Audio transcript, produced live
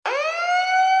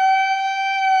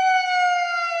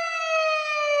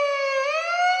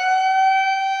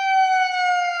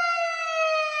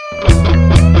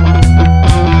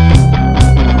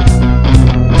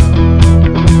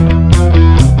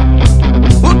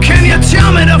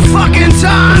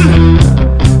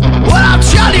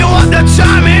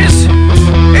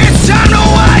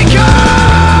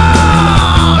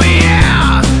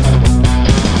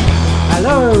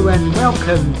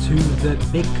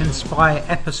Conspire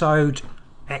episode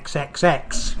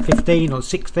XXX 15 or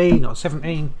 16 or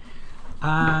 17.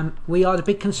 We are the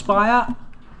Big Conspire,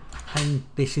 and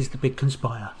this is the Big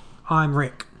Conspire. I'm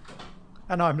Rick.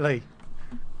 And I'm Lee.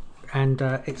 And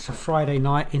it's a Friday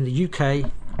night in the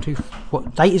UK.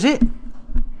 What date is it?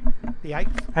 The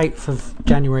 8th. 8th of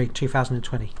January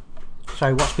 2020.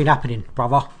 So what's been happening,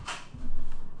 brother?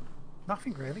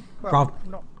 Nothing really. Well,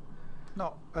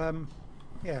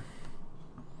 yeah.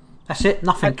 That's it.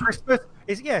 Nothing. And Christmas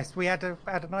is we had a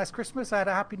nice Christmas. Had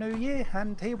a happy New Year,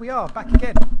 and here we are back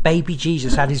again. Baby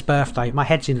Jesus had his birthday. My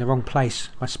head's in the wrong place.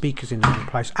 My speaker's in the wrong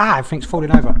place. Everything's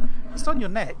falling over. It's on your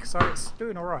neck, so it's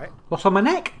doing all right. What's on my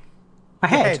neck? My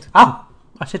Your head. head. Oh,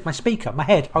 I said my speaker. My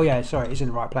head. Oh yeah, sorry, it's in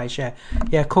the right place.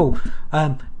 Yeah, cool.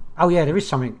 Oh yeah, there is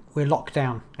something. We're locked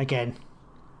down again.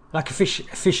 Like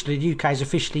officially, the UK is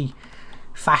officially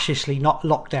fascistly not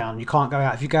locked down. You can't go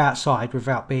out. If you go outside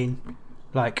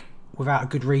without a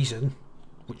good reason,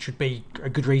 which would be a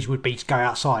good reason would be to go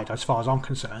outside, as far as I'm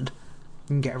concerned, you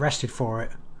can get arrested for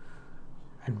it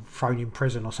and thrown in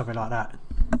prison or something like that.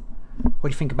 What do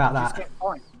you think about that? Just get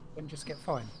fined. Then just get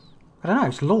fined. I don't know.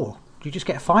 It's law. Do you just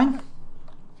get a fine?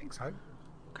 I think so.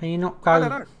 Can you not go? I don't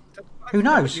know. Who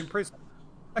knows? In prison.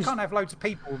 They can't have loads of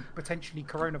people potentially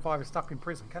coronavirus stuck in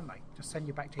prison, can they? Just send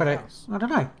you back to your house. I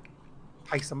don't know.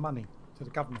 Pay some money to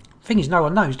the government. Thing is, no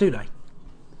one knows, do they?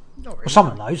 Not really. Well,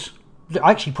 someone knows.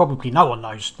 Actually, probably no one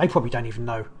knows. They probably don't even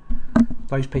know,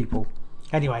 those people.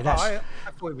 Anyway, that's... I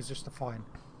thought it was just a fine.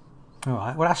 All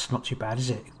right. Well, that's not too bad, is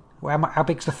it? Well, how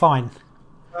big's the fine?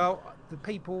 Well, the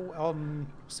people on...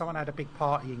 Someone had a big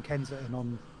party in Kensington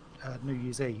on New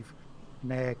Year's Eve,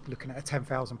 and they're looking at a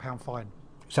 £10,000 fine.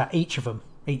 Is that each of them?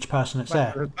 Each person that's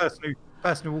there? The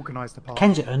person who organised the party.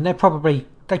 Kensington, they probably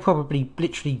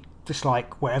literally just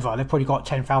like whatever. They've probably got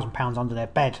 £10,000 under their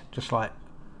bed, just like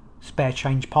spare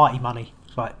change party money.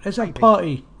 It's like, let's have a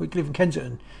party. We live in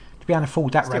Kensington. To be able to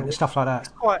afford that rent and stuff like that. It's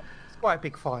quite a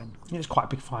big fine. It's quite a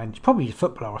big fine. It's probably a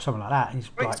footballer or something like that.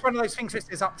 It's one of those things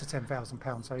that is up to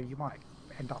 £10,000, so you might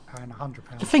end up paying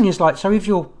 £100. The thing is, like, so if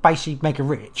you're basically mega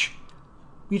rich,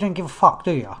 you don't give a fuck,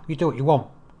 do you? You do what you want.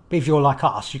 But if you're like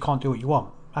us, you can't do what you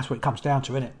want. That's what it comes down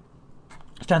to, isn't it?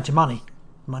 It's down to money.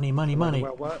 Money.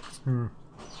 Well works.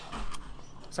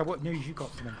 So what news you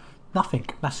got for me? Nothing.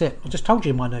 That's it. I just told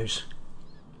you my news.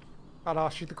 I'll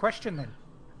ask you the question then.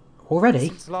 Already?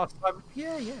 Since the last time...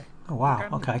 Yeah. Oh, wow.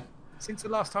 Okay. Since the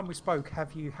last time we spoke,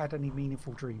 have you had any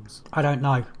meaningful dreams? I don't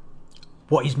know.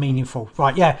 What is meaningful?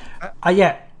 Right, yeah.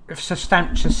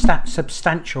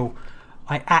 Substantial.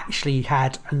 I actually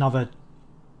had another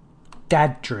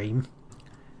dad dream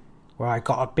where I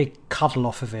got a big cuddle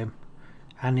off of him,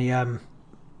 and he had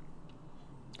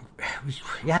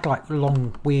like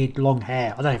weird long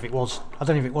hair. I don't know if it was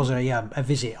a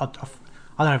visit. I don't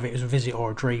know if it was a visit or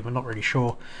a dream. I'm not really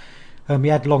sure. He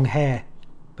had long hair,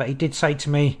 but he did say to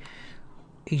me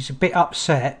he's a bit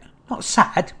upset, not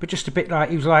sad, but just a bit like,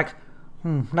 he was like,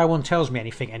 no one tells me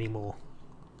anything anymore.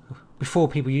 Before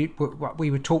we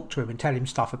would talk to him and tell him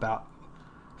stuff about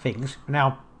things.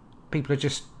 Now people are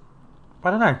just, I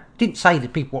don't know. Didn't say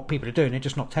what people are doing. They're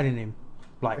just not telling him,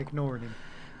 like ignoring him.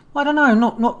 I don't know.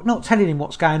 Not telling him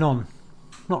what's going on.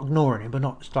 Not ignoring him, but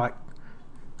not just like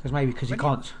because he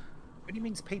can't. When he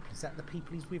means people, is that the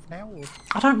people he's with now? Or?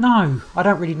 I don't know. I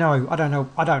don't really know. I don't know.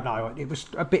 It was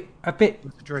a bit. It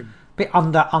was a dream. Bit it was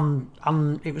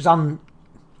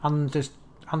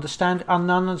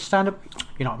ununderstandable.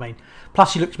 You know what I mean?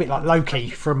 Plus, he looks a bit like Loki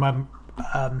from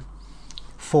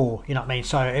 4. You know what I mean?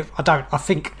 So I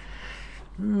think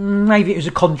maybe it was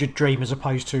a conjured dream as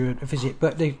opposed to a visit.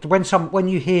 But when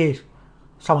you hear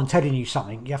someone telling you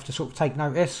something, you have to sort of take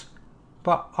notice.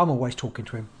 But I'm always talking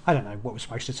to him. I don't know what we're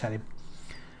supposed to tell him.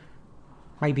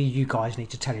 Maybe you guys need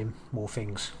to tell him more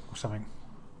things or something.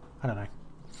 I don't know.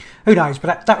 Who knows?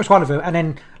 But that was one of them. And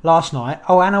then last night,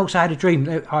 and I also had a dream.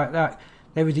 There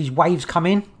were these waves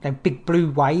coming. They're big blue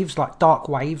waves, like dark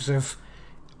waves of...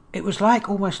 It was like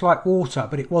almost like water,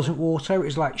 but it wasn't water. It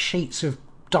was like sheets of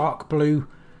dark blue.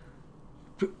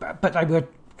 But they were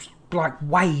like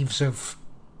waves of...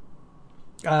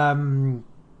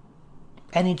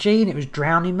 energy, and it was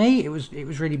drowning me. It was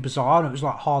really bizarre, and it was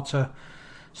like hard to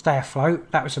stay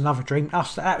afloat. That was another dream.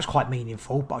 That was quite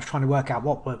meaningful, but I was trying to work out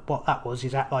what that was.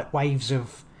 Is that like waves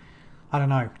of, I don't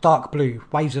know, dark blue,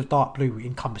 waves of dark blue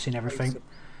encompassing everything?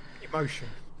 Emotion.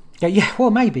 Yeah.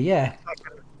 Well, maybe, yeah. Like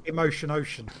an emotion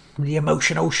ocean. The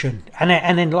emotion ocean,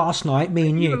 and then last night, me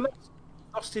and you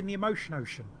lost in the emotion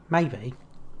ocean. Maybe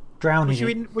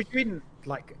drowning. Was you in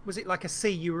like? Was it like a sea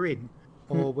you were in?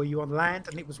 Or were you on land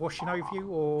and it was washing over you?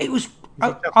 Or it was.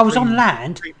 I was on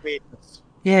land.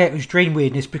 Yeah, it was dream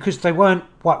weirdness because they weren't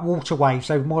like water waves.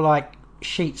 They were more like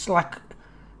sheets, like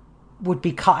would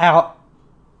be cut out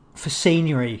for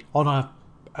scenery on a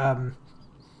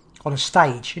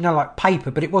stage, like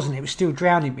paper, but it wasn't. It was still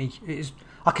drowning me.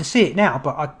 I can see it now,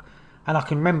 but I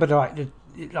can remember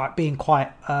like being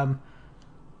quite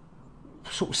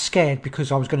sort of scared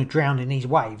because I was going to drown in these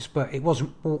waves. But it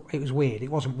wasn't. It was weird.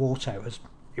 It wasn't water.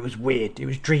 It was weird. It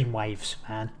was dream waves,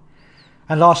 man.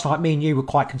 And last night, me and you were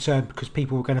quite concerned because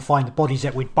people were going to find the bodies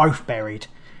that we'd both buried.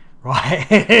 Right,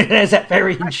 there's that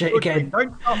burying shit again.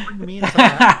 Don't start bringing me into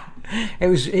that. It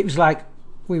was like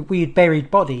we had buried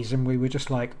bodies, and we were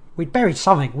just like we'd buried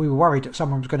something. We were worried that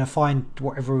someone was going to find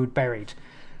whatever we'd buried.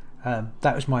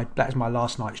 That was my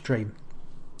last night's dream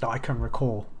that I can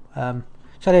recall. So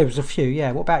there was a few.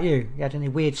 Yeah. What about you? You had any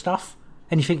weird stuff?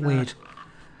 Anything weird?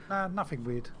 Nah, nothing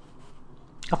weird.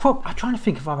 I'm trying to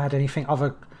think if I've had anything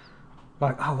other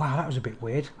like, oh wow, that was a bit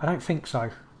weird. I don't think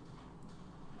so.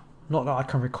 Not that I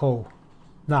can recall.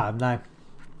 No.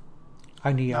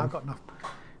 Only No, I've got nothing.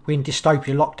 we're in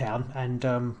dystopia lockdown,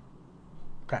 and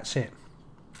that's it.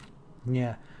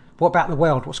 Yeah. What about the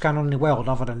world? What's going on in the world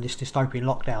other than this dystopian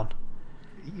lockdown?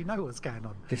 You know what's going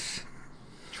on. This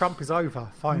Trump is over,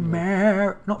 finally.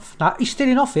 no, he's still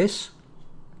in office.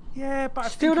 Yeah, but I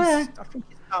Still think there. I think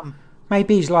he's done.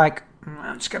 Maybe he's like,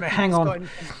 I'm just going to hang on. I don't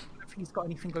think he's got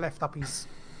anything left up his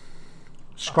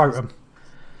Scrotum.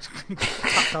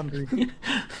 tucked under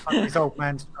his old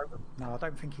man's scrotum. No, I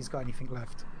don't think he's got anything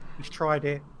left. He's tried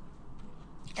it.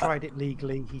 He's tried it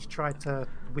legally. He's tried to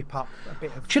whip up a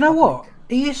bit of. Do you know what? public-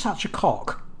 He is such a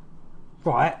cock,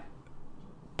 right?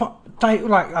 But they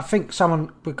like. I think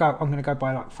someone would go. I'm going to go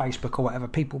by like Facebook or whatever.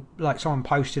 People like someone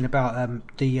posting about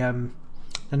the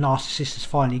narcissist has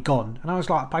finally gone, and I was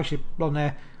like, I posted on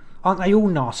there, aren't they all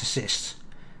narcissists?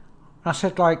 And I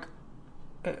said like,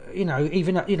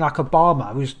 even like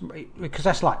Obama was, because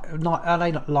that's like, not, are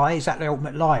they not lie? Is that the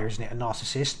ultimate liar? Isn't it a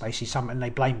narcissist? Basically, something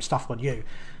they blame stuff on you.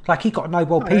 Like he got a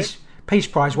Nobel Peace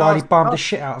Prize while he bombed the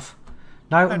shit out of.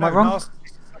 No, am I wrong? Narcissist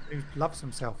is someone who loves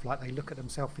himself, like they look at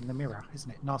themselves in the mirror,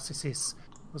 isn't it? Narcissist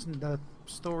wasn't the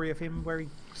story of him where he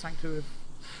sank to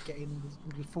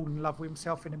fall in love with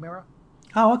himself in the mirror?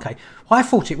 Oh, okay. Well, I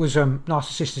thought it was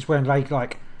narcissists is when they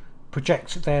like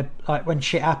project their, like when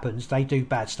shit happens, they do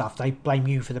bad stuff. They blame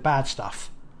you for the bad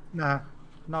stuff. Nah,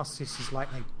 narcissist is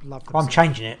like they love themselves. Well, I'm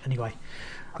changing it anyway.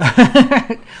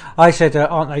 I said,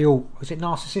 aren't they all? Was it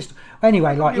narcissist?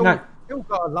 Anyway, like they all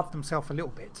got to love themselves a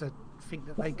little bit to think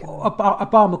that they can.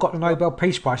 Obama got the Nobel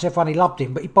Peace Prize. Everybody loved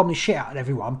him, but he bombed the shit out of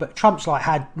everyone. But Trump's like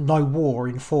had no war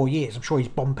in 4 years. I'm sure he's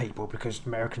bombed people because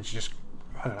Americans are just,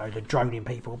 I don't know, they're droning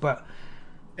people. But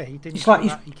Yeah, he didn't. it's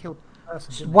like he killed a person.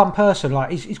 it's Didn't one person.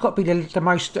 Like he's got to be the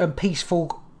most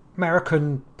peaceful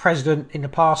American president in the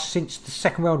past since the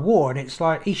Second World War, and it's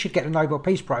like he should get the Nobel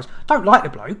Peace Prize. Don't like the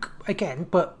bloke again,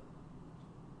 but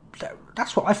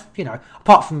that's what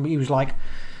apart from he was like,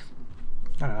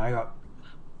 I don't know,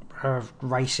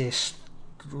 racist,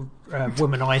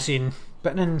 womanising,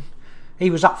 but then he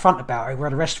was upfront about it, where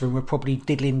the rest of them were probably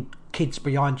diddling kids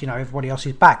behind everybody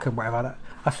else's back and whatever.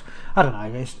 I don't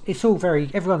know. It's all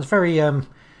everyone's very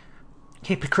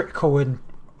hypocritical, and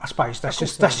I suppose that's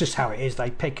just how it is. They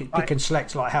pick and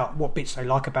select like what bits they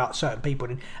like about certain people,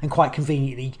 and quite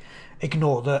conveniently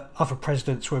ignore that other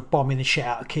presidents were bombing the shit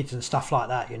out of kids and stuff like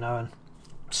that, and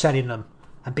selling them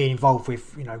and being involved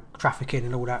with trafficking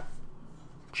and all that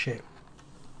shit.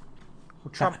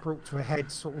 Well, Trump brought to a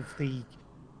head sort of the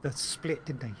split,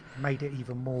 didn't he? Made it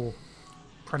even more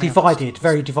pronounced.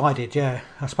 Very divided. Yeah,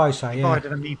 I suppose so. Yeah,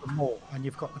 Divided them even more, and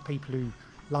you've got the people who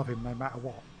love him no matter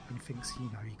what, and thinks he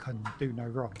can do no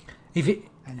wrong.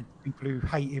 And people who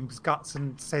hate him's guts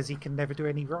and says he can never do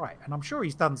any right. And I'm sure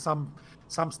he's done some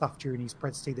stuff during his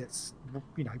presidency that's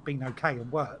been okay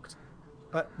and worked.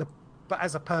 But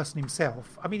as a person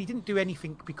himself, I mean, he didn't do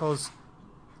anything because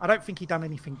I don't think he done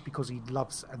anything because he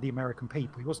loves the American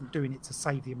people. He wasn't doing it to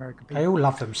save the American people. They all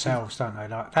love themselves, don't they?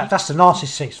 Like that's the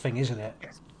narcissist thing, isn't it?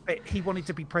 Yes. But he wanted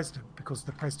to be president because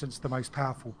the president's the most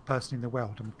powerful person in the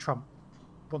world, and Trump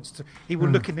wants to. He will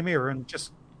look in the mirror and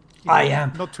just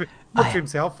nod to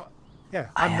himself. Yeah,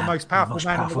 I'm the most powerful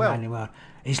man in the world.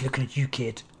 He's looking at you,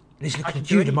 kid. He's looking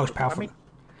at you, the most powerful.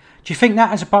 Do you think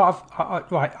that as a part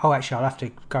of right? Oh, actually, I'll have to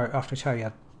go. I have to tell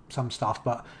you some stuff.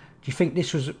 But do you think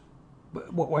this was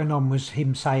what went on? Was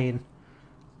him saying,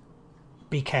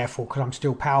 "Be careful, because I'm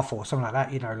still powerful," or something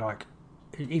like that? Like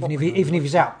even if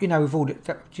he's out, with all. Do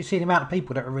you see the amount of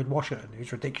people that are in Washington?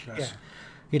 It's ridiculous.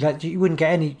 Yeah. You wouldn't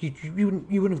get any. You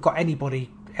wouldn't have got anybody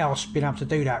else being able to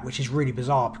do that, which is really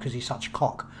bizarre because he's such a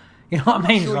cock. You know what I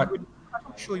mean? I'm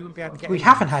sure you wouldn't be able to get. We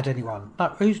haven't had anyone. No,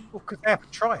 who's? Well, because they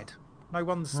haven't tried. No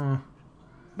one's.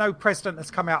 No president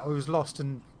has come out who's lost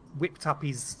and whipped up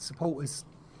his supporters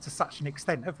to such an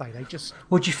extent, have they? They just.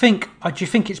 Well, do you think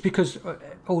it's because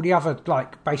all the other,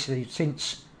 like, basically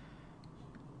since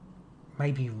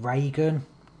maybe Reagan,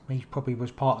 he probably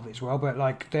was part of it as well, but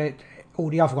like all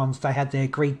the other ones, they had their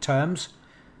agreed terms.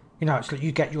 You know, it's like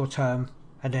you get your term,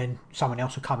 and then someone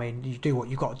else will come in. You do what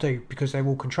you got to do because they're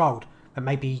all controlled, and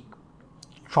maybe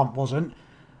Trump wasn't.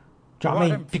 Do you know what I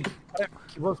mean? I don't think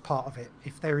he was part of it.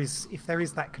 If there is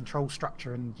that control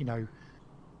structure, and you know,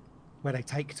 where they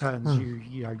take turns,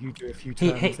 you do a few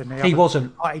terms, and he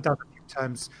wasn't. Party does a few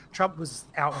terms. Trump was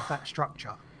out of that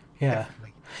structure. Yeah.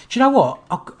 Definitely. Do you know what?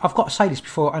 I've got to say this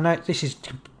before. I know this is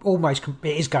it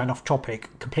is going off topic,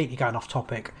 completely going off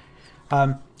topic.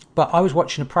 But I was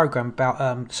watching a program about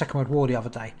the Second World War the other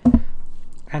day,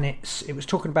 and it was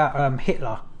talking about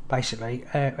Hitler basically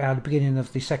at the beginning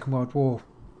of the Second World War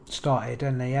started,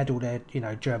 and they had all their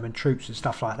German troops and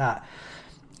stuff like that,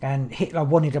 and Hitler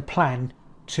wanted a plan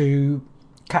to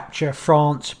capture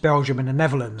France, Belgium, and the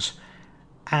Netherlands,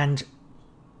 and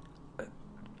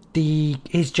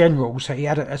his generals that he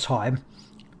had at the time,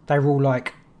 they were all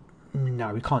like,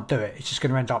 no, we can't do it. It's just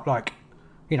going to end up like,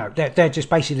 they're just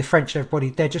basically the French. Everybody,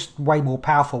 they're just way more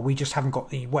powerful. We just haven't got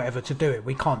the whatever to do it.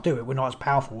 We can't do it. We're not as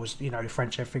powerful as the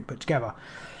French, everything put together.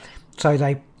 So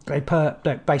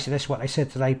basically that's what they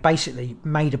said. So they basically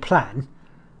made a plan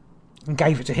and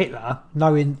gave it to Hitler,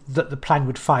 knowing that the plan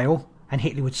would fail, and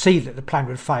Hitler would see that the plan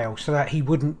would fail, so that he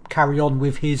wouldn't carry on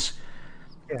with his.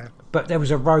 Yeah. But there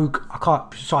was a rogue.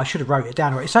 I should have wrote it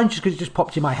down. It's only just because it just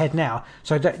popped in my head now.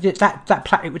 So that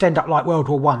plan, it would end up like World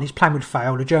War One. His plan would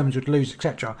fail. The Germans would lose,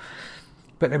 etc.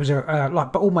 But there was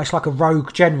but almost like a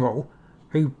rogue general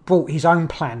who brought his own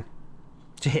plan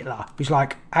to Hitler. He's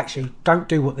like, actually, don't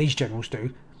do what these generals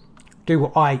do. Do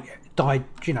what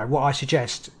what I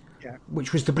suggest. Yeah.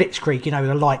 Which was the Blitzkrieg,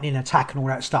 the lightning attack and all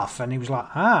that stuff. And he was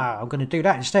like, I'm going to do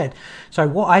that instead. So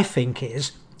what I think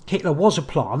is Hitler was a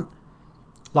plant.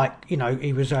 Like, he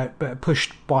was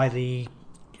pushed by the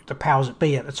powers that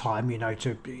be at the time,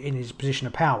 in his position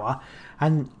of power,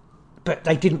 but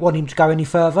they didn't want him to go any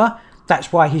further.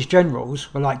 That's why his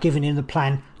generals were like giving him the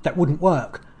plan that wouldn't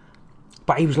work.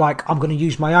 But he was like, I'm going to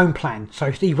use my own plan.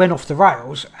 So he went off the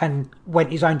rails and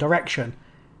went his own direction,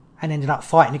 and ended up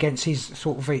fighting against his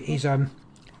sort of his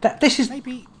This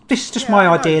is just my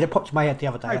idea that popped in my head the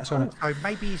other day. That's all.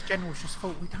 Maybe his generals just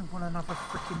thought, we don't want another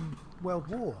freaking world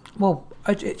war. Well,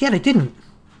 yeah, they didn't.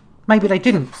 Maybe they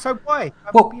didn't. So why?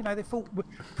 Well, they thought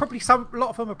probably a lot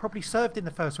of them are probably served in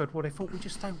the First World War. They thought we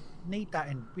just don't need that,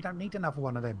 and we don't need another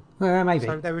one of them. Well, maybe.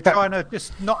 So they were trying to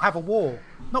just not have a war,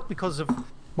 not because of.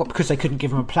 Well, because they couldn't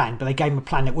give him a plan, but they gave him a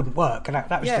plan that wouldn't work, and that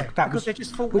was because they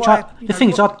just thought. The thing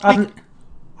is,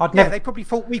 I'd never. They probably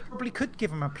thought we probably could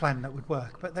give them a plan that would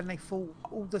work, but then they thought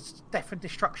all the death and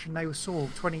destruction they saw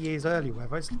 20 years earlier,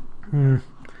 whatever.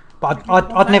 But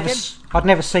I'd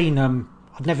never seen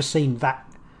that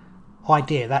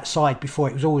idea, that side before.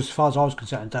 It was always, as far as I was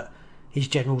concerned, that his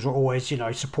generals were always,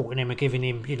 supporting him and giving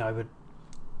him,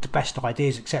 the best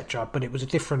ideas, etc. But it was a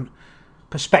different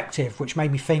perspective, which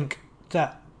made me think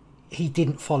that he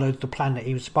didn't follow the plan that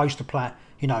he was supposed to plan.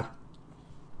 Well,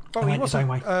 went his own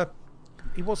way.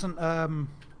 He wasn't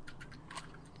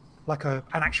like an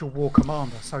actual war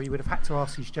commander, so he would have had to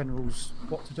ask his generals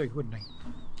what to do, wouldn't he?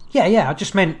 Yeah. I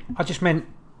just meant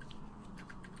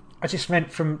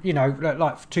from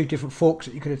like two different forks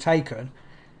that you could have taken.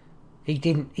 It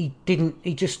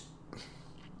just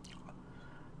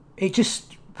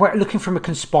looking from a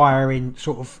conspiring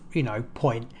sort of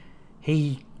point.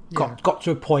 He got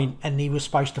to a point and he was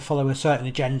supposed to follow a certain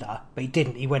agenda, but he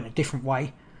didn't. He went a different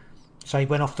way. So he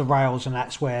went off the rails, and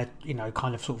that's where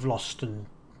kind of sort of lost. And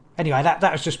anyway,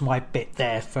 that was just my bit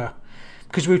there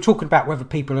because we were talking about whether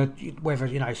people are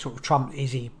sort of Trump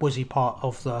was he part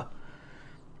of the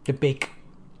big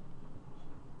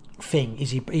thing?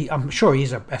 Is he? I'm sure he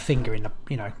is a finger in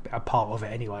a part of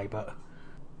it anyway. But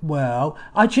do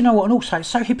you know what? And also, it's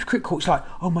so hypocritical. It's like,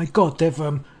 oh my God, they've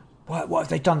what have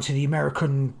they done to the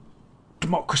American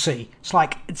democracy? It's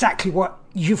like exactly what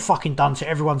you've fucking done to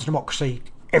everyone's democracy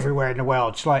everywhere in the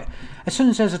world. It's like, as soon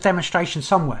as there's a demonstration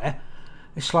somewhere,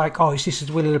 it's like, this is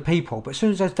the will of the people. But as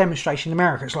soon as there's a demonstration in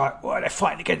America, it's like, they're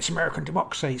fighting against American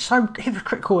democracy. It's so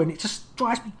hypocritical, and it just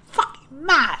drives me fucking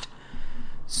mad.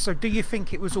 So do you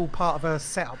think it was all part of a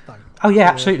setup, though? Oh yeah,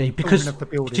 absolutely. Because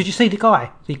did you see the guy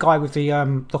with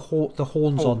the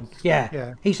horns on?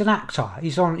 Yeah, he's an actor.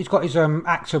 He's got his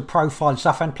actor profile and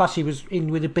stuff, and plus he was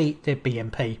in with the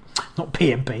BNP, not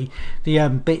PNP, the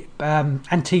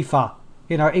Antifa.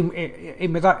 You know,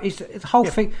 in with that, the whole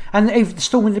thing, and even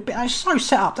storming the bit. It's so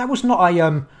set up. That was not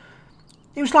a.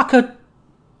 It was like a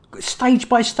stage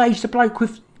by stage. The bloke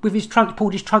with his trunk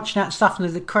pulled his truncheon out and stuff, and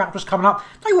the crowd was coming up.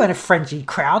 They weren't a frenzied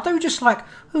crowd. They were just like,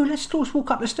 oh, let's just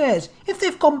walk up the stairs. If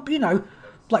they've gone, you know,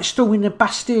 like storming the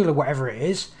Bastille or whatever it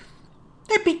is,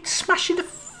 they'd be smashing the.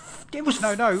 It was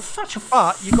such a.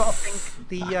 But you got to think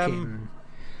the.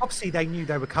 Obviously, they knew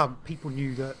they were coming. People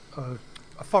knew that.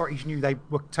 Authorities knew they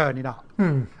were turning up,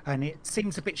 and it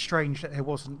seems a bit strange that there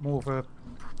wasn't more of a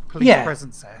police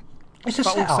presence there. It's a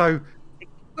but setup. Also,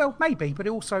 well, maybe, but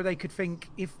also they could think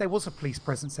if there was a police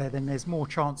presence there, then there's more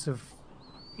chance of,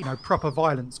 you know, proper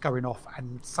violence going off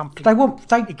and something they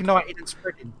ignited and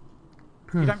spreading.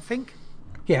 You don't think?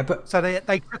 Yeah, but so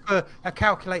they took a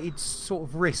calculated sort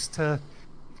of risk to.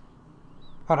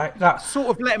 That sort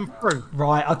of let them through,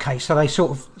 right? Okay, so they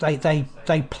sort of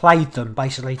they played them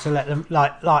basically to let them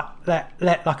let like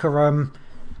a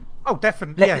Oh,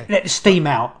 definitely. Let the steam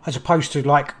out as opposed to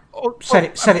like set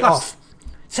it off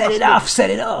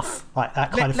like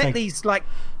that kind of thing. Let these like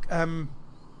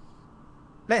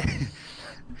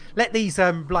let these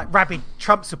like rabid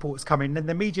Trump supporters come in, and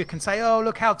the media can say, "Oh,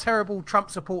 look how terrible Trump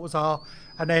supporters are,"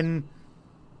 and then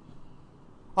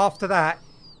after that.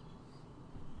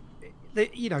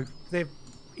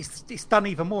 It's done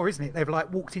even more, isn't it? They've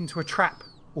like walked into a trap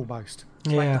almost.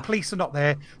 Like the police are not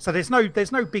there, so there's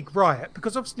no big riot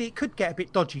because obviously it could get a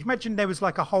bit dodgy. Imagine there was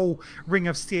like a whole ring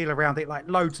of steel around it, like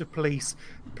loads of police.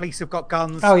 Police have got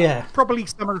guns. Oh yeah, probably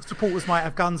some of the supporters might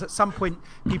have guns. At some point,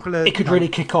 people are. It could really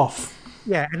kick off.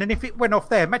 Yeah, and then if it went off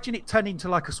there, imagine it turned into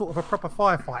like a sort of a proper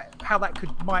firefight. How that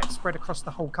might spread across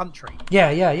the whole country.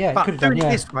 Yeah. But doing it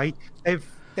this way,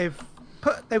 they've.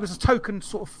 There was a token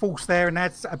sort of force there, and they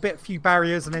had a few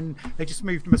barriers, and then they just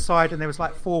moved them aside, and there was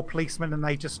like 4 policemen, and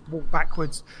they just walked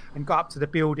backwards and got up to the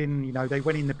building. You know, they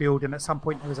went in the building. At some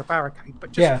point, there was a barricade,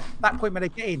 but just that point when they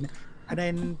get in,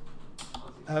 and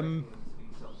then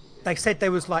they said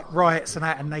there was like riots and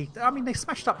that, and they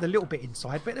smashed up the little bit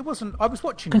inside, but it wasn't. I was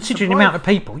watching considering the amount of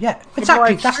people. Yeah,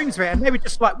 exactly. That's it, and they were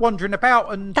just like wandering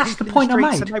about, and that's the point I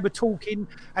made. And they were talking,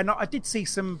 and I did see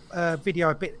some video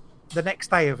a bit. The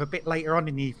next day, of a bit later on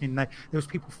in the evening, there was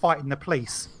people fighting the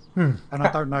police, and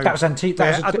I don't know. That was antique.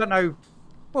 I don't know.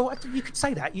 Well, you could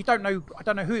say that. You don't know. I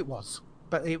don't know who it was,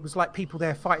 but it was like people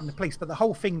there fighting the police. But the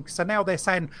whole thing. So now they're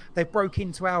saying they broke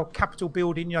into our Capitol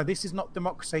building. You know, this is not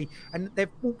democracy, and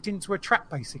they've walked into a trap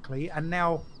basically. And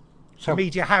now the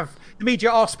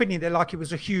media are spinning it like it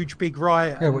was a huge big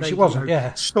riot. Yeah, which it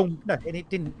wasn't. Storm. No, and it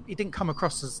didn't come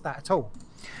across as that at all.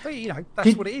 But you know,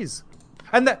 that's what it is.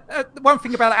 And the one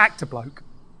thing about an actor bloke,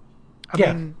 I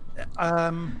mean,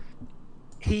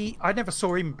 I never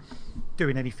saw him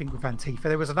doing anything with Antifa.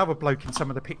 There was another bloke in some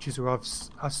of the pictures who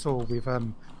I saw with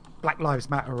Black Lives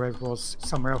Matter or wherever it was,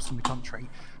 somewhere else in the country.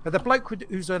 But the bloke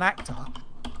who's an actor,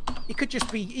 it could just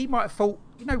be, he might have thought,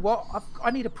 you know what,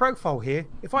 I need a profile here.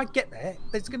 If I get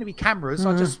there's going to be cameras.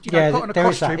 I just put on a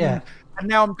costume and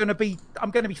now I'm going to be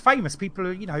famous. People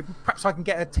are, perhaps I can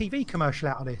get a TV commercial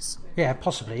out of this. Yeah,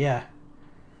 possibly, yeah.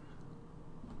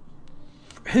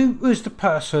 Who was the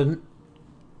person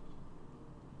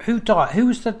who died? Who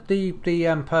was the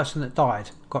person that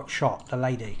died? Got shot. The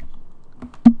lady.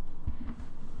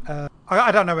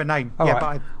 I don't know her name. All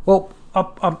right. But well,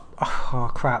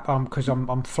 oh crap! Because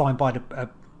I'm flying by the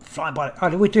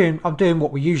I'm doing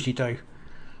what we usually do,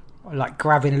 like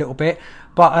grabbing a little bit.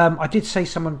 But I did see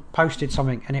someone posted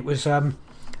something, and it was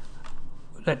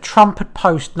that Trump had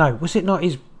posted. No, was it not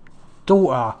his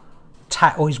daughter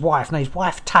or his wife? No, his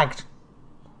wife tagged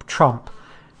Trump,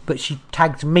 but she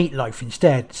tagged Meatloaf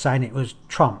instead, saying it was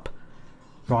Trump.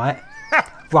 Right.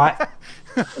 Right.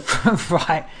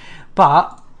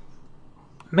 But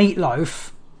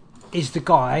Meatloaf is the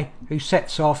guy who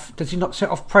sets off. Does he not set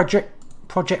off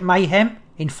Project Mayhem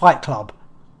in Fight Club?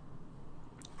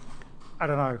 I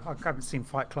don't know. I haven't seen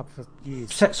Fight Club for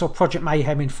years. Sets off Project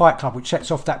Mayhem in Fight Club, which sets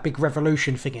off that big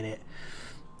revolution thing in it.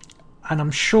 And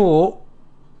I'm sure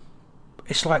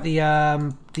it's like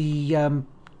the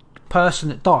person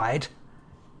that died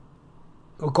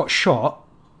or got shot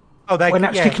when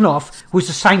that was kicking off was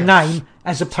the same name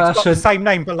as a person. It's got the same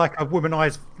name, but like a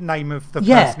womanized name of the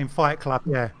person in Fight Club.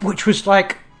 Yeah, which was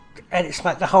like, and it's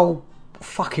like the whole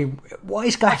fucking what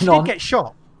is going on? She did get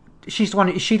shot. She's the one.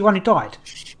 Is she the one who died?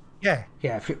 Yeah.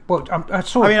 Well, I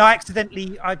saw. I mean, I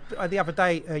accidentally, the other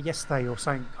day, yesterday or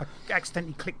something, I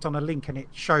accidentally clicked on a link and it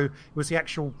was the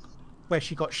actual where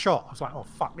she got shot. I was like, oh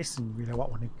fuck, this isn't really what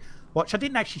I want to watch. I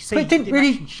didn't actually see. But it didn't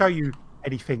really actually show you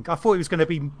anything. I thought it was going to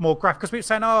be more graphic because we were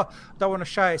saying, oh, I don't want to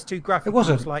show it. It's too graphic. It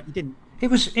wasn't. It was like you didn't. It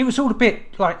was all a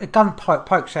bit like the gun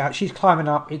pokes out. She's climbing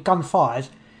up. It gun fires.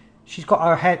 She's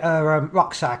got her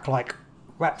rucksack like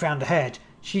wrapped around her head.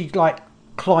 She like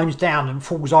climbs down and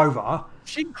falls over.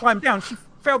 She didn't climb down. She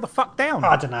fell the fuck down.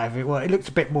 I don't know if it was. It looked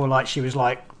a bit more like she was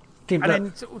like. She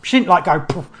didn't like go.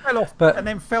 Poof, fell off, but and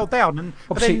then fell down. And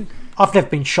obviously, I've never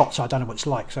been shot, so I don't know what it's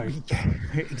like. So yeah,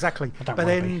 exactly. I don't but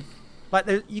then, be. like,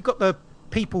 you got the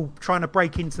people trying to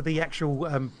break into the actual,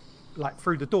 like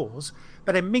through the doors.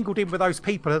 But then mingled in with those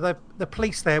people are the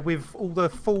police there with all the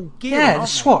full gear. Yeah, the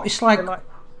SWAT. It's like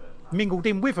mingled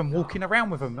in with them, walking around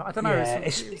with them. I don't know. Yeah,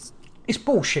 it's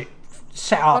bullshit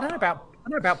set up. I don't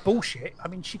know about bullshit. I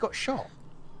mean, she got shot.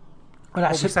 Well,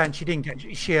 that's saying she didn't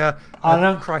get. She a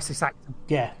crisis actor.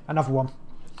 Yeah, another one.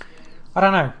 I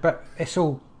don't know, but it's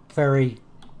all very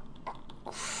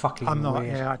fucking. I'm not.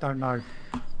 Weird. Yeah, I don't know.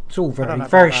 It's all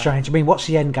very strange. I mean, what's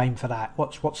the end game for that?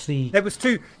 What's the? There was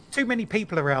too many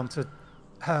people around to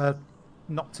her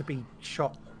not to be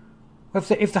shot.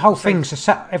 If the whole thing's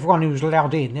everyone who's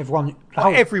allowed in,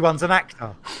 everyone's an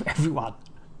actor. Everyone.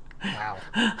 Wow,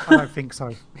 I don't think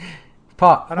so.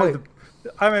 But I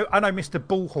know Mr.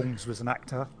 Bullhorns was an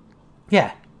actor.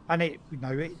 Yeah, and it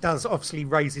does obviously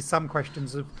raises some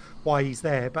questions of why he's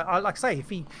there. But like I say,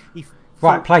 if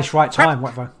right place, right time,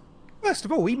 whatever. First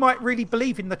of all, he might really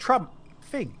believe in the Trump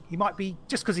thing. He might be,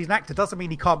 just because he's an actor doesn't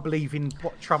mean he can't believe in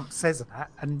what Trump says and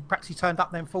that. And perhaps he turned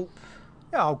up and then thought,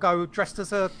 yeah, I'll go dressed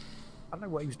as I don't know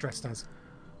what he was dressed as.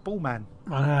 Bullman.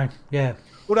 I know, yeah.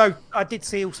 Although I did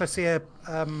also see a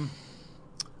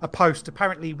post.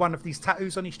 Apparently one of these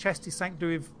tattoos on his chest is something to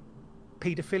do with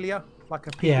paedophilia. Like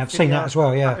a yeah, I've seen that as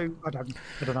well, yeah. Tattoo.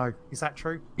 I don't know. Is that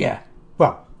true? Yeah.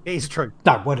 Well, it is true.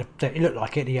 No, it looked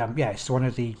like it. It's one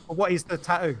of the. Well, what is the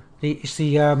tattoo? It's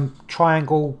the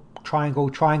triangle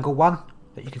one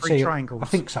that you can see. Triangles. I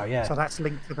think so. Yeah. So that's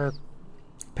linked to the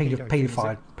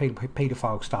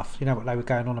paedophile stuff. You know what they were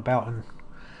going on about, and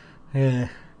yeah.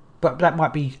 But that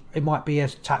might be a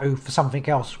tattoo for something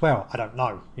else as well. I don't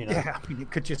know. Yeah, I mean, it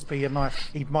could just be a nice.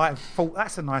 He might have thought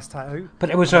that's a nice tattoo. But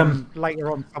it was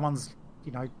later on, someone's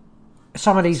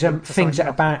some of these things that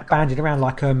are bandied around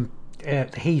like a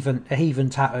heathen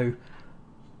tattoo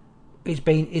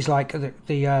is like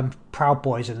the Proud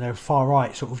Boys and the far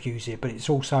right sort of use it, but it's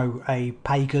also a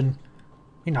pagan,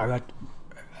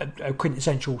 a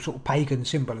quintessential sort of pagan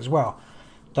symbol as well.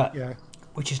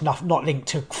 Which is not linked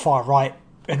to far right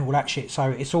and all that shit. So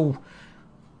it's all,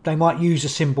 they might use a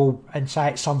symbol and say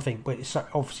it's something, but it's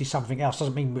obviously something else.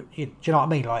 Doesn't mean, do you know what I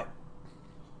mean? Like,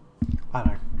 I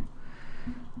don't know.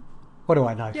 What do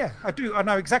I know? Yeah, I do. I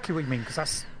know exactly what you mean,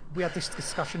 because we had this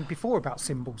discussion before about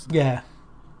symbols. Yeah.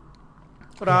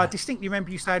 But I distinctly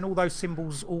remember you saying all those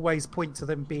symbols always point to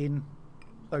them being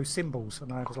those symbols,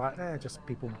 and I was like, they're just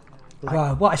people. Like,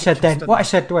 well, what I said then, what I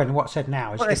said then, and what I said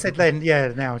now is. What I said then, yeah,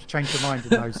 now I've changed your mind in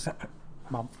those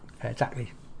months. Yeah,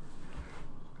 exactly.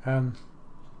 I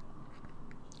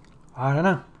don't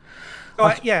know.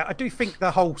 I do think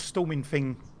the whole storming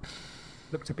thing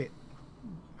looked a bit.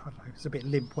 I don't know. It's a bit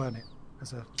limp, weren't it?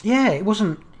 Yeah, it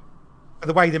wasn't.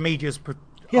 The way the media's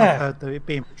heard it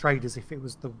being portrayed as if it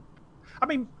was the. I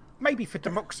mean, maybe for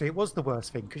democracy it was the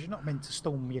worst thing, because you're not meant to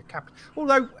storm your capital.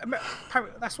 Although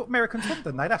that's what Americans want,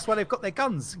 don't they? That's why they've got their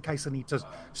guns, in case they need to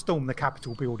storm the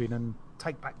Capitol building and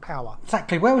take back power.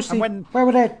 Exactly. Where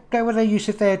were their use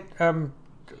of their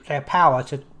power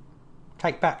to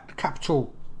take back the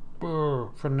Capitol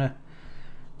from the?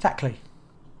 Exactly.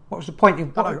 What was the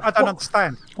point? I don't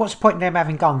understand. What's the point in them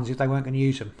having guns if they weren't going to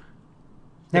use them?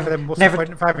 What's the point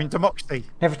of having democracy?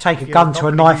 Never take a gun to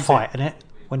a knife fight, innit?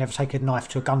 We'll never take a knife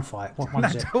to a gunfight. What one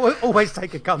is it? Always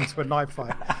take a gun to a knife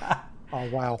fight. Oh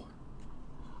wow.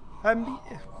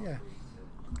 Yeah.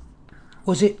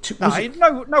 Was it?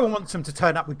 No one wants them to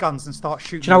turn up with guns and start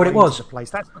shooting. Do you know what it was? The place.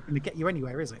 That's not going to get you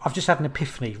anywhere, is it? I've just had an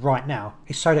epiphany right now.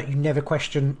 It's so that you never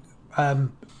question the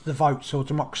votes or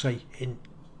democracy in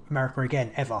America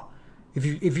again, ever. If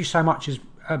you so much as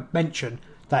mention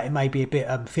that it may be a bit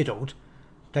fiddled,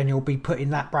 then you'll be put in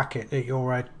that bracket that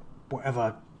you're a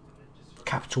whatever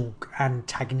capital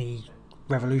antagony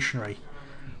revolutionary.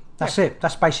 That's it.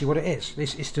 That's basically what it is.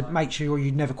 It's to make sure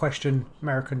you never question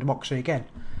American democracy again.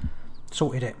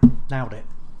 Sorted it. Nailed it.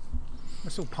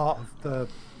 That's all part of the.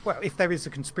 Well, if there is a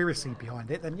conspiracy behind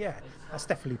it, then yeah, that's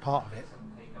definitely part of it.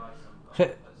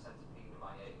 So,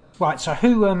 right. So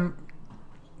who?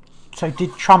 So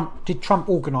did Trump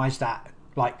organise that?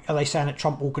 Like, are they saying that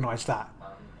Trump organised that?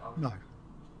 No.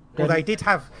 Well, he did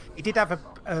have he'd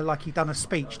done a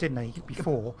speech, didn't he,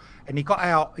 before? And he got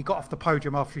off the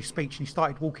podium after his speech, and he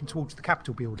started walking towards the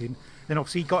Capitol building. Then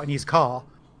obviously he got in his car,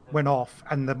 went off,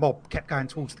 and the mob kept going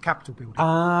towards the Capitol building.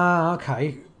 Ah,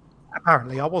 okay.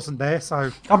 Apparently, I wasn't there,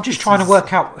 so I'm just trying to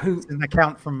work out who. An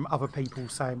account from other people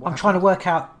saying. I'm trying to work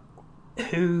out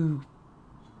who.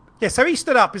 Yeah, so he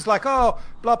stood up. He's like, "Oh,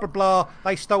 blah blah blah.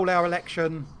 They stole our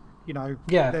election. You know,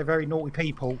 they're very naughty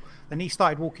people." Then he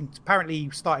started walking. Apparently, he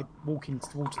started walking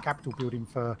towards the Capitol building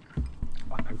for,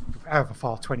 I don't know, however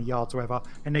far, 20 yards or whatever.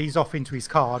 And he's off into his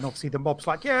car, and obviously the mob's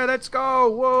like, "Yeah, let's go,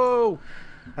 whoa!"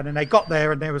 And then they got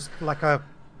there, and there was like a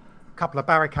couple of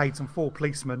barricades and 4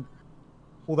 policemen.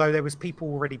 Although there was people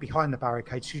already behind the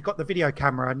barricades. You've got the video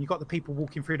camera and you've got the people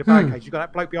walking through the barricades. You've got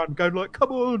that bloke behind them going like,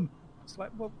 "Come on." It's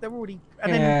like, well, they're already...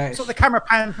 And then sort of the camera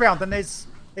pans round and there's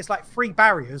like 3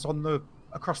 barriers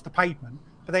across the pavement.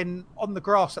 But then on the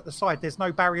grass at the side, there's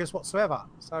no barriers whatsoever.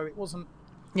 So it wasn't...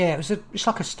 Yeah, it's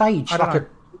like a stage.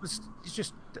 It's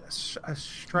just a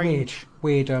strange...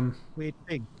 Weird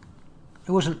thing.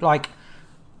 It wasn't like...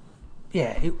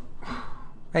 Yeah.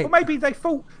 Well, maybe they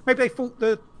thought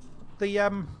the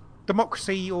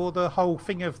democracy or the whole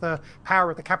thing of the power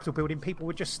of the Capitol building, people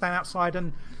would just stand outside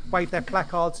and wave their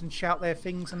placards and shout their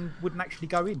things and wouldn't actually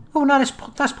go in. Oh no,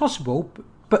 that's possible.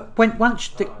 But once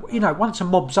a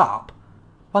mob's up,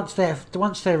 once the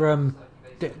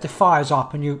fire's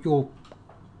up and you're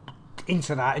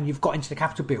into that and you've got into the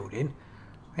Capitol building,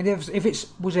 and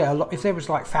if there was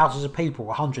like thousands of people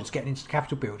or hundreds getting into the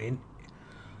Capitol building.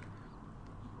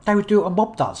 They would do what a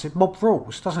mob does. It mob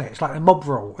rules, doesn't it? It's like a mob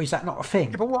rule. Is that not a thing?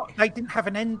 Yeah, but what they didn't have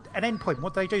an end point.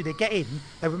 What did they do? They get in.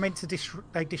 They were meant to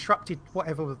they disrupted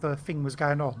whatever the thing was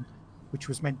going on, which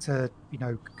was meant to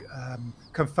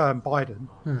confirm Biden.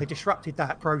 They disrupted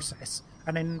that process,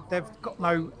 and then they've got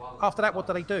no. After that, what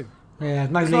do they do? Yeah,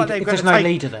 no leader. Like if there's no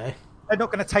leader there, they're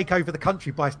not going to take over the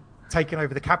country by taking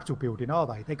over the Capitol building, are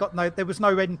they? There was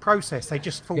no end process. They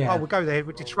just thought, we'll go there,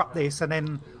 we'll disrupt this, and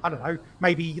then I don't know.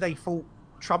 Maybe they thought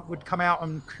Trump would come out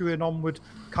and QAnon would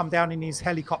come down in his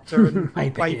helicopter and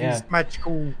wave his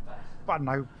magical, I don't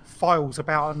know, files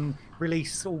about and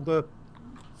release all the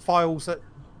files that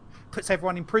puts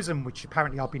everyone in prison, which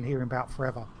apparently I've been hearing about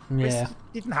forever. Yeah. This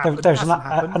didn't happen. There's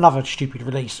another stupid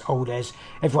release.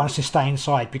 Everyone has to stay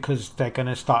inside because they're going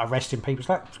to start arresting people. It's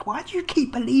like, why do you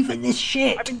keep believing this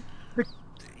shit? I mean,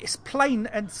 it's plain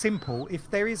and simple. If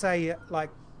there is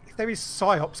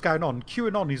psyops going on,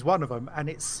 QAnon is one of them, and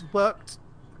it's worked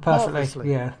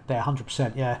perfectly. Yeah,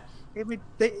 100%. Yeah. I mean,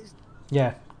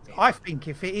 yeah. I think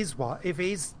if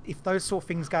those sort of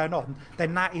things going on,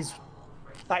 then that is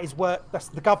work. That's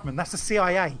the government. That's the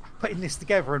CIA putting this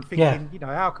together and thinking,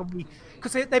 how can we?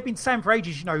 Because they've been saying for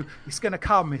ages, it's going to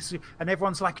come, and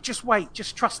everyone's like, just wait,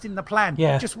 just trust in the plan,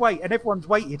 just wait, and everyone's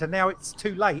waited, and now it's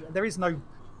too late. There is no,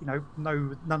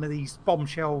 none of these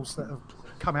bombshells that have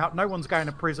come out. No one's going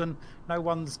to prison. No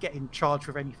one's getting charged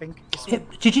with anything.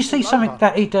 Did you see something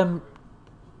that he'd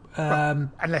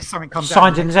unless something comes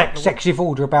signed an executive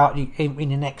order about in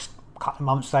the next couple of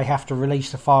months they have to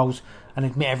release the files and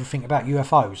admit everything about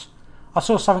UFOs? I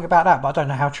saw something about that, but I don't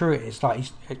know how true it is. Like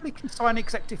he can sign an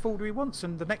executive order he wants,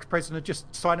 and the next president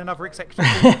just sign another executive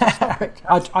order to stop it.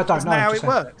 I don't know how it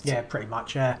works. Yeah, pretty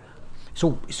much. Yeah, it's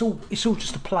all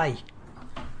just a play.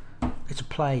 It's a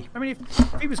play. I mean,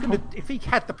 if he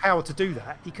had the power to do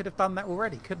that, he could have done that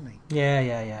already, couldn't he? Yeah.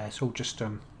 It's all just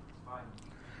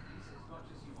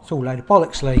it's all a load of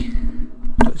bollocks, Lee.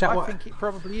 I think it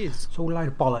probably is. It's all a load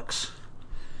of bollocks.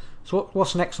 So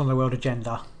what's next on the world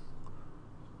agenda?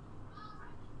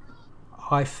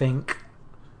 I think.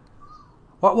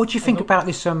 What do you think about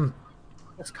this?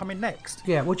 What's coming next?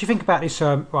 Yeah, what do you think about this?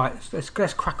 Right, let's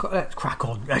crack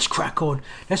on.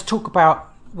 Let's talk about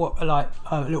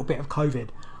a little bit of COVID.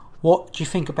 What do you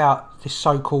think about this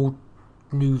so-called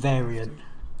new variant?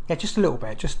 Yeah, just a little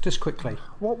bit, just quickly.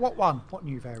 What one? What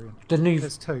new variant?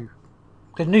 There's 2.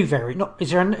 The new variant.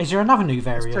 Is there another new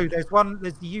variant? There's 2. There's one.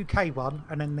 There's the UK one,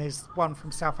 and then there's one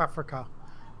from South Africa,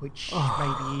 which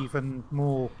may be even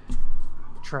more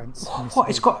transmissible. What?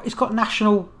 It's got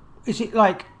national. Is it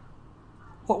like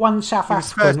what one South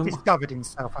Africa? It was first discovered in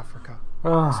South Africa.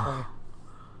 So,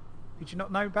 did you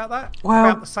not know about that? Well,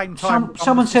 about the same time.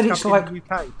 Someone said it's like. In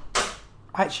the UK.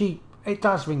 Actually, it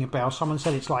does ring a bell. Someone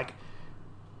said it's like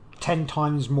 10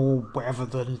 times more whatever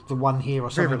than the one here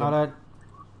or something. I don't.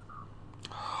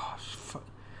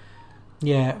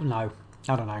 Yeah, no,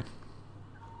 I don't know.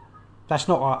 That's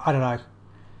not. I don't know.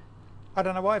 I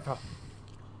don't know either.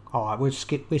 All right, we'll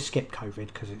skip COVID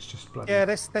because it's just bloody. Yeah,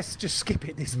 let's just skip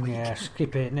it this week. Yeah,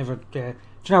 skip it. Never. Do you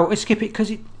know what? Let's skip it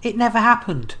because it never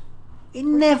happened. It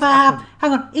never happened.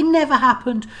 Hang on, it never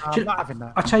happened. I'm not having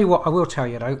that. I tell you what, I will tell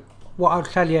you though. What I'll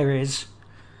tell you is,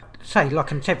 say,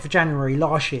 like on 10th of January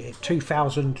last year,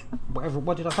 2000, whatever.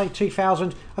 What did I say?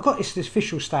 2000. I got this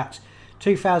official stats.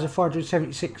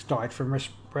 2,476 died from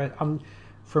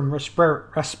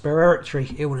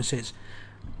respiratory illnesses.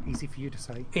 Easy for you to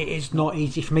say. It is not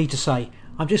easy for me to say.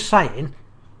 I'm just saying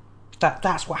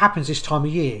that's what happens this time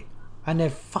of year, and they're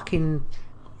fucking.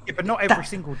 Yeah, but not every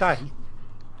single day.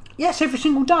 Yes, every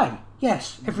single day.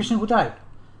 Yes, every single day.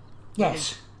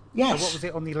 Yes, yes. So what was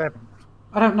it on the 11th?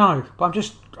 I don't know, but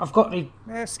I've got the.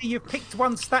 Yeah, see, you've picked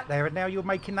one stat there, and now you're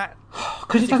making that.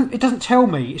 Because it doesn't tell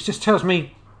me. It just tells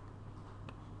me.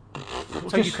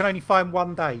 So you can only find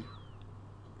one day.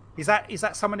 Is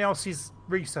that someone else's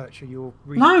research, or your?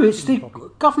 No, it's the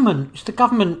government. It's the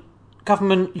government.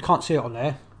 Government. You can't see it on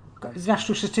there. The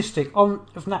national statistic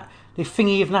the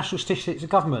thingy of national statistics of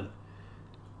government,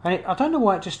 and I don't know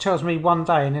why it just tells me one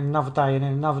day and then another day and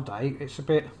then another day. It's a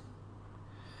bit.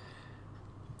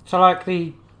 So like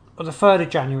the 3rd of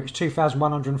January it's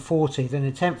 2,140, then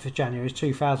the 10th of January is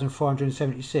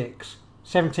 2,476,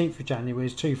 17th of January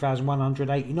is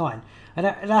 2,189, and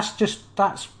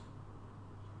that's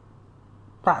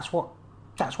what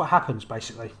happens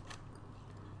basically.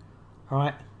 All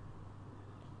right.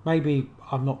 Maybe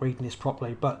I'm not reading this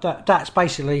properly, but that's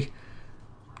the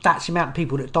amount of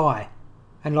people that die,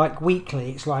 and like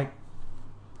weekly it's like.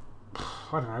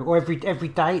 I don't know, or every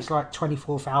day it's like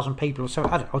 24,000 people or so,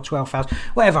 I don't know, or 12,000,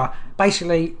 whatever.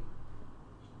 Basically,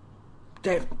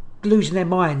 they're losing their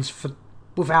minds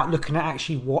without looking at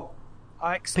actually what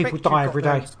people die every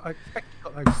day. I expect you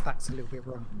got those stats a little bit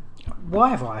wrong.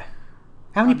 Why have I?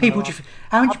 How many people do you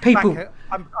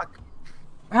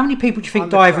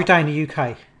think die every day in the UK?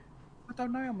 I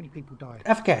don't know how many people die.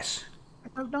 Have a guess. I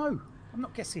don't know. I'm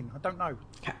not guessing. I don't know.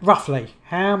 Roughly,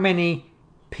 how many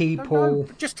people?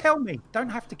 Just tell me. Don't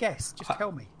have to guess. Just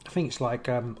tell me. I think it's like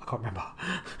I can't remember.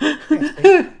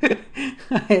 Yes,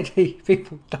 how many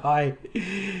people die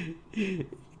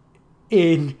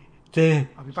in the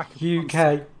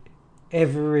UK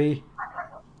every?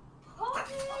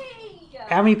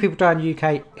 How many people die in the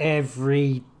UK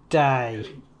every day?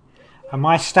 And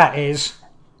my stat is.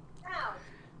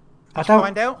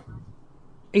 Find out.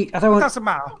 It doesn't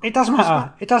matter. It doesn't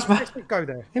matter. It does matter. Let's not go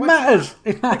there. It matters.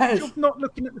 It matters. You're not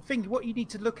looking at the thing. What you need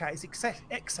to look at is excess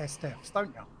deaths,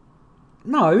 don't you?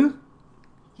 No.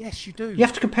 Yes, you do. You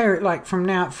have to compare it like from.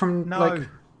 No. You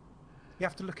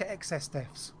have to look at excess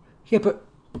deaths. Yeah, but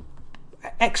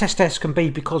excess deaths can be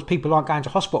because people aren't going to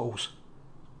hospitals.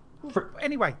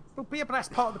 Anyway, but that's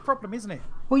part of the problem, isn't it?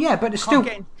 Well, yeah, but it's still.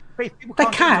 They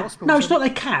can. No, it's not. They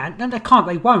can't. No, they can't.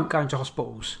 They won't go into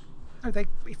hospitals. No,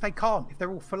 if they can't, if they're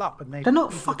all full up and they're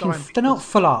not fucking. They're not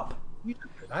full up. You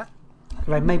don't do that.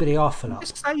 Well, maybe they are full up.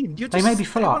 Just saying. They may be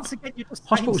full up. Once again,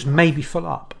 Hospitals may be full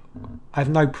up. I have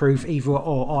no proof either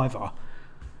or either.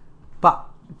 But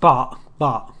all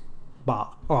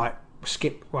right,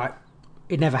 skip. Right,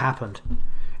 it never happened.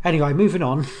 Anyway, moving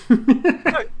on.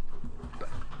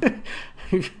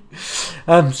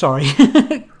 Sorry.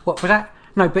 What was that?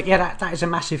 No, but yeah, that is a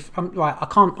massive. Right, I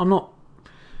can't. I'm not.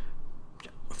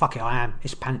 Fuck it, I am.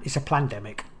 It's a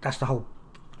pandemic. That's the whole.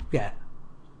 Yeah.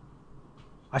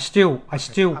 I still.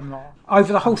 I'm not.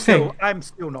 Over the whole thing. I'm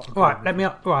still not. Right.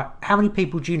 Right. How many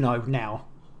people do you know now,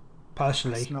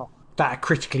 personally, that are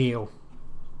critically ill?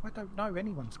 I don't know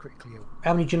anyone's critically ill.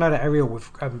 How many do you know that are ill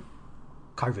with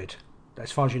COVID?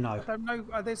 As far as you know. I don't know.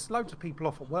 There's loads of people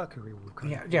off at work who are ill with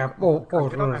COVID. Yeah. I don't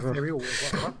know if they're ill or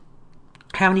whatever.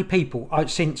 How many people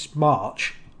since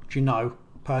March do you know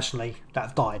personally that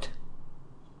have died?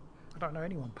 I don't know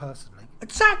anyone personally.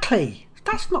 Exactly.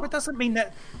 That's not. It doesn't mean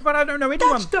that. But I don't know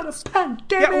anyone. That's not a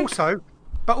pandemic. Yeah.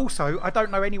 Also, I don't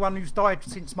know anyone who's died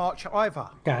since March either.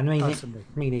 Yeah, me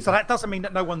neither. So that doesn't mean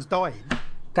that no one's dying.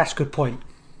 That's a good point.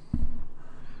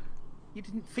 You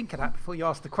didn't think of that before you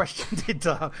asked the question, did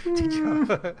you?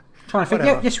 Trying to think.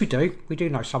 Yeah, yes, we do. We do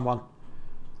know someone.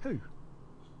 Who?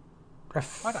 I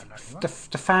don't know anyone. The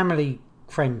family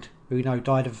friend who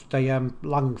died of the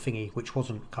lung thingy, which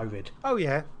wasn't COVID. Oh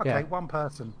yeah. Okay, yeah. One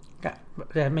person. Yeah,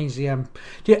 it means the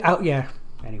yeah.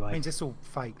 Anyway, it means it's all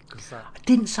fake. I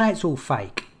didn't say it's all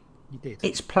fake. You did.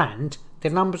 It's planned. The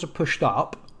numbers are pushed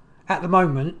up. At the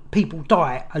moment, people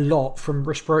die a lot from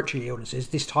respiratory illnesses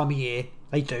this time of year.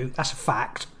 They do. That's a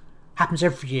fact. Happens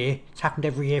every year. It's happened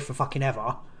every year for fucking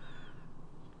ever.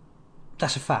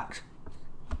 That's a fact.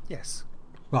 Yes.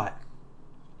 Right.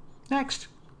 Next.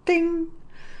 Ding.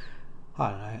 I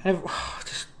don't know.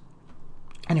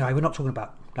 Anyway, we're not talking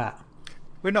about that.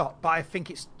 We're not, but I think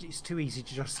it's too easy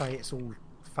to just say it's all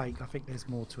fake. I think there's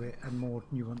more to it and more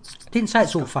nuanced. I didn't say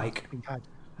it's all fake.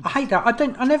 I hate that.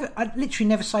 I literally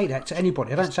never say that to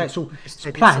anybody. I don't say it's all. It's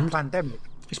planned. It's a pandemic.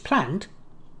 It's planned.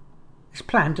 It's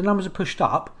planned. The numbers are pushed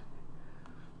up.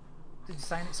 You're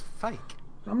saying it's fake.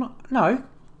 I'm not. No.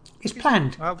 It's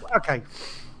planned. Okay.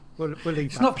 We'll leave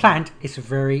It's not planned. It's a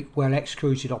very well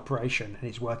executed operation, and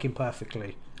it's working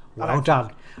perfectly. Well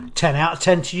done. 10 out of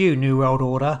 10 to you, New World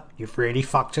Order. You've really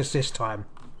fucked us this time.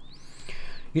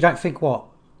 You don't think what?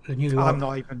 The New World...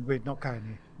 We're not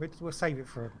going here. We'll save it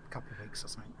for a couple of weeks or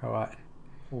something. All right.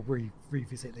 We'll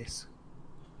revisit this.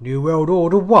 New World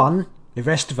Order 1. The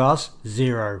rest of us,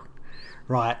 0.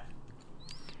 Right.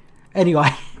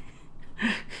 Anyway.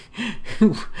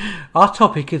 Our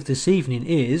topic of this evening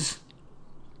is...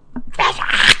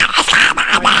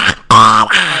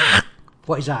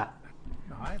 What is that?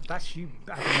 That's you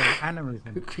having an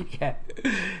aneurysm. Yeah,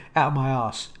 out of my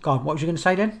arse. Go on, what was you going to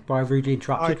say then? But I rudely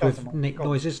interrupted with Nick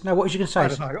noises. No, what was you going to say? I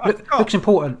don't know. Looks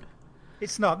important.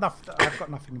 It's not enough. I've got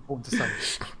nothing important to say.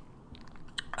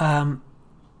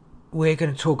 We're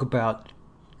going to talk about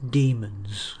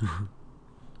demons.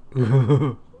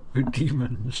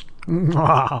 Demons.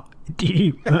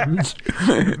 Demons.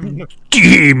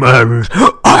 Demons.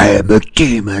 I am a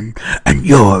demon and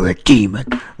you're a demon.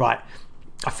 Right.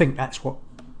 I think that's what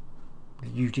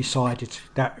you decided.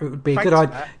 That it would be a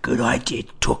good idea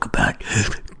to talk about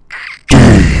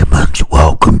demons.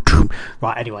 Welcome to...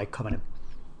 Right, anyway, come on in.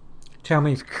 Tell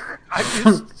me.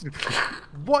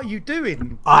 What are you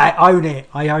doing? I own it.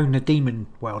 I own the demon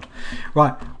world.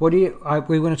 Right, what do you...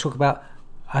 we want to talk about...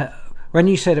 when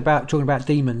you said about talking about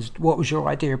demons, what was your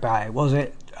idea about it? Was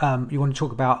it you want to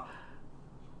talk about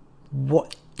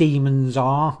what demons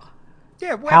are?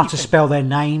 Yeah, how to spell their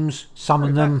names,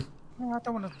 summon them. I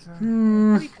don't want to.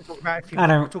 You can talk about if you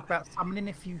want to talk about summoning.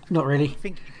 If you not really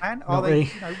think you can, not really.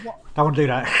 Don't want to do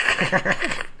that.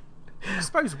 I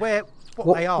suppose what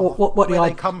they are, where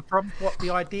they come from, what the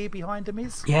idea behind them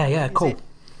is. Yeah, cool.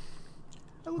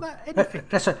 All that, anything.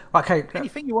 Okay.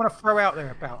 Anything you want to throw out there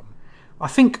about them. I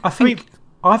think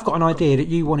I've got an idea that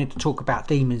you wanted to talk about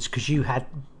demons because you had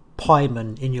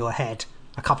Pyman in your head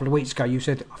a couple of weeks ago. You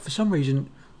said for some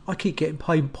reason I keep getting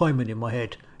Pyman in my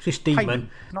head. It's this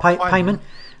demon. Payman.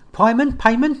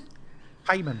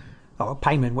 Oh,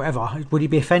 Payman, whatever. Would he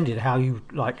be offended? How you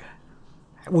like?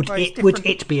 Would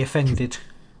it be offended?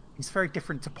 It's very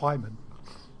different to Pyman.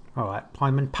 All right,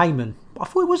 Payman. I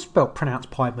thought it was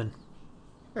pronounced Pyman.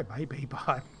 It may be, but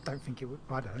I don't think it would.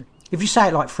 I don't know. If you say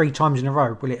it like 3 times in a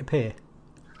row, will it appear?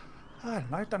 I don't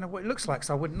know. I don't know what it looks like,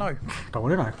 so I wouldn't know. Don't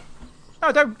want to know.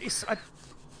 No, don't.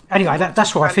 Anyway,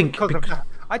 that's what I think. I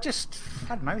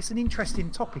don't know. It's an interesting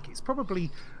topic. It's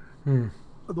probably the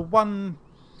one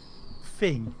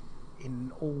thing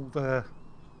in all the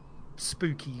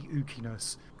spooky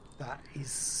ookiness that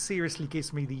seriously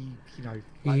gives me the,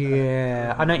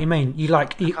 I know what you mean. You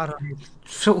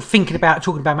sort of talking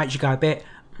about makes you go a bit.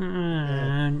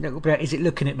 Little bit. Is it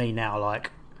looking at me now?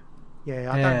 Like,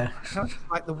 I don't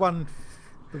like the one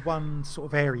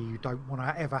sort of area you don't want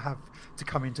to ever have to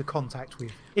come into contact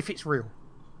with if it's real.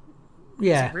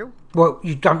 Yeah. Is it real? Well,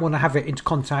 you don't want to have it into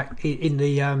contact in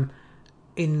the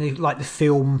like the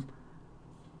film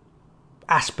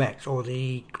aspect or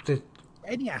the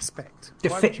any aspect. The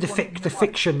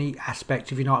fiction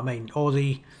aspect, if you know what I mean, or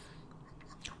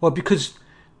because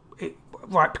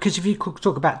if you could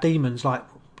talk about demons, like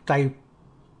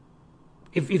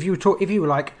if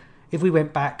we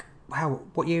went back,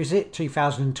 what year is it?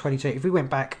 2022. If we went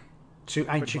back to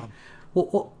ancient,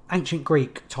 what ancient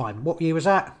Greek time? What year was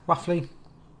that roughly?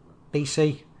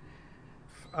 BC.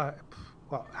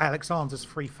 Well, Alexander's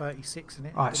 336, isn't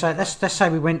it? Right, so let's say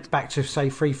we went back to say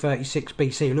 336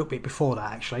 BC, a little bit before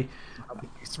that actually.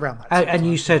 It's around that. And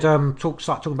you said start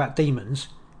talking about demons.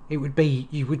 You would be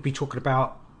talking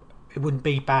about. It wouldn't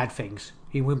be bad things.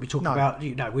 You wouldn't be talking about.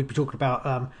 We'd be talking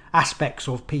about aspects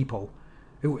of people.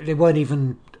 They weren't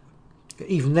even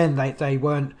then. They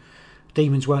weren't.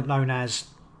 Demons weren't known as.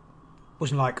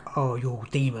 Wasn't like, oh, your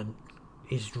demon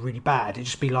is really bad. It'd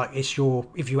just be like if you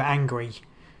were angry.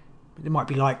 It might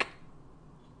be like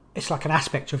it's like an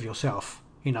aspect of yourself,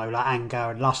 like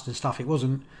anger and lust and stuff. It was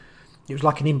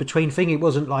like an in-between thing. It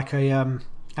wasn't like an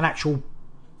actual.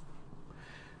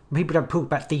 People don't talk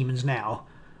about demons now.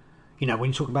 When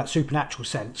you talk about supernatural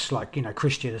sense, like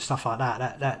Christian and stuff like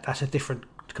that, that's a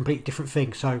completely different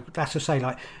thing. So that's to say,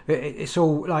 like it's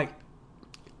all like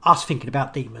us thinking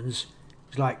about demons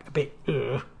is like a bit.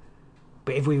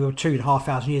 But if we were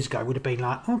 2,500 years ago, it would have been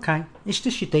like, okay, it's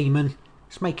just your demon.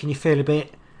 It's making you feel a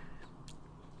bit.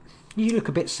 You look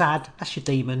a bit sad. That's your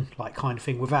demon, like kind of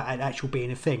thing, without it actually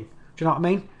being a thing. Do you know what I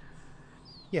mean?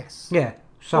 Yes. Yeah.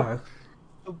 So,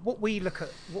 what we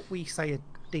say are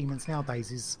demons nowadays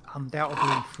is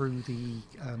undoubtedly through the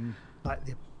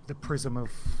the prism of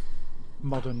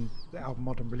modern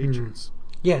religions.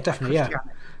 Yeah, definitely.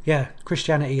 Yeah.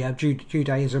 Christianity,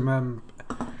 Judaism.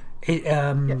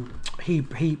 Not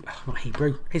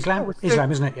Hebrew, Islam, Oh,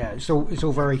 Islam, isn't it? Yeah, it's all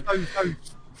very.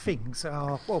 those things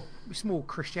are, well, it's more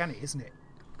Christianity, isn't it?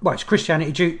 Well, it's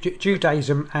Christianity,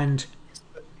 Judaism, and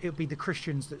It would be the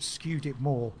Christians that skewed it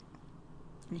more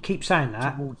you keep saying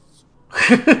that. towards.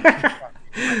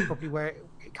 That's probably where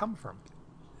it come from.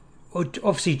 Well,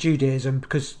 obviously Judaism,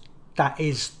 because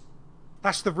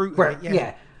That's the root of it.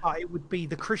 Yeah. But it would be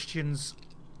the Christians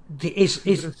Would have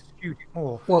skewed it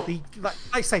more. Well, like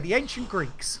they say, the ancient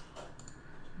Greeks.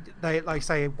 They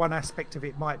say one aspect of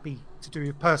it might be to do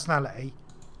with personality.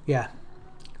 Yeah.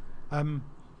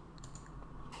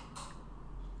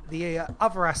 The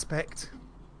other aspect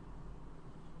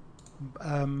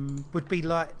would be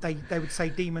like they would say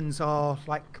demons are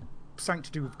like something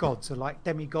to do with gods, or like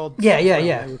demigods. Yeah.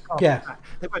 They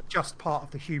weren't just part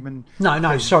of the human.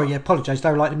 No. Sorry, apologise.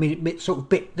 They were like the sort of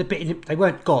bit. They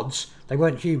weren't gods. They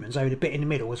weren't humans. They were the bit in the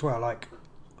middle as well. Like,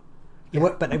 they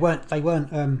weren't.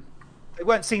 They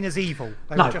weren't seen as evil.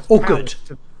 They no, were just or good.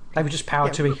 To, they were just power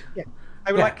to be. Yeah.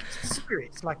 They were like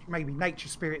spirits, like maybe nature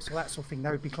spirits or that sort of thing.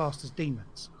 They would be classed as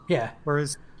demons. Yeah.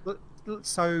 Whereas,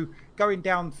 so going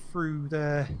down through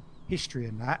the history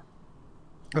and that,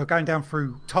 or going down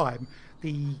through time,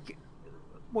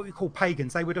 what we call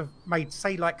pagans, they would have made,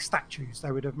 say, like statues.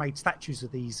 They would have made statues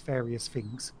of these various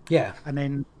things. Yeah. And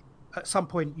then at some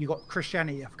point, you got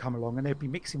Christianity have come along, and they'd be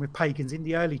mixing with pagans in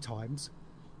the early times.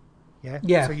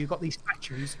 Yeah. So you've got these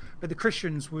statues, but the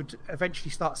Christians would eventually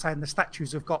start saying the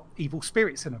statues have got evil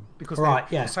spirits in them because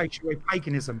they're associated with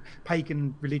paganism,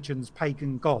 pagan religions,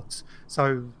 pagan gods.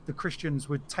 So the Christians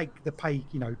would take the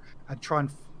and try and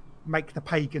make the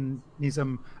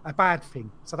paganism a bad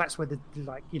thing. So that's where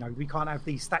we can't have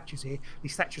these statues here.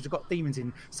 These statues have got demons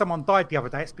in. Someone died the other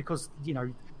day. It's because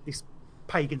this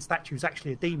pagan statue is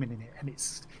actually a demon in it, and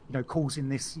it's causing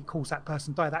that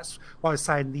person die. That's why I was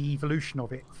saying the evolution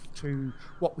of it to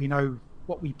what we know,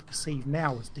 what we perceive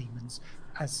now as demons,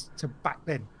 as to back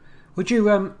then. Would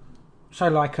you so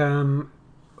like Pan,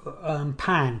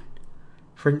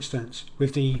 for instance,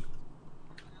 with the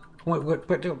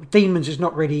but demons is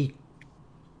not really.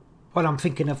 Well, I'm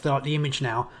thinking of the image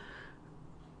now.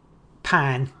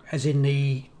 Pan, as in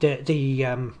the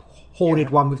hoarded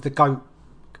one with the goat.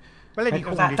 Well,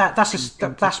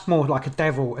 that's more like a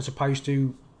devil as opposed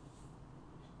to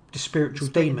the spiritual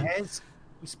demon. We're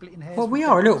splitting hairs. Well, we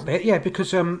are a little bit, yeah,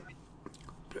 because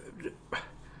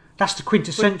that's the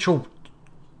quintessential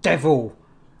devil.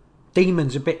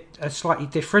 Demons are slightly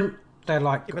different. They're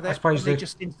like, I suppose they're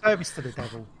just in service to the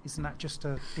devil. Isn't that just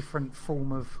a different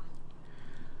form of?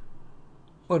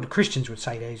 Well, the Christians would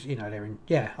say they're in.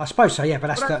 Yeah, I suppose so. Yeah,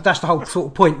 but that's the whole sort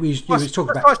of point you was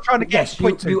talking about. I was trying to get yes,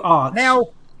 point you are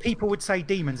now. People would say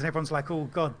demons, and everyone's like, "Oh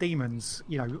God, demons!"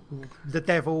 The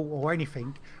devil or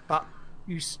anything. But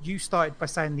you started by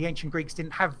saying the ancient Greeks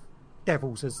didn't have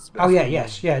devils as. Oh yeah,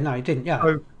 yes, yeah, no, it didn't. Yeah.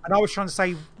 So, and I was trying to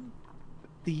say,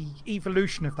 the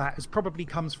evolution of that probably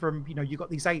comes from you got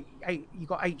these you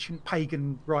got ancient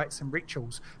pagan rites and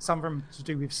rituals. Some of them to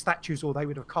do with statues, or they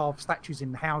would have carved statues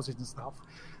in houses and stuff.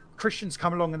 Christians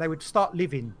come along and they would start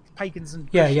living. Pagans and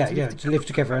Christians to live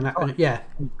together and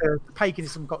the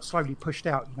paganism got slowly pushed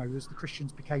out. As the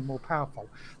Christians became more powerful,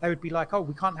 they would be like, "Oh,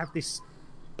 we can't have this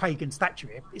pagan statue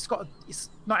here. It's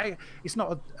not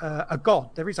a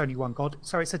god. There is only one god.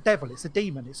 So it's a devil. It's a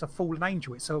demon. It's a fallen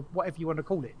angel. It's a whatever you want to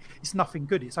call it. It's nothing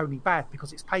good. It's only bad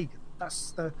because it's pagan."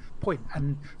 That's the point.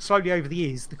 And slowly over the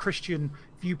years, the Christian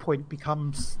viewpoint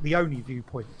becomes the only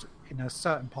viewpoint in a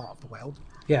certain part of the world.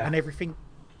 Yeah, and everything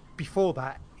before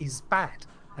that is bad,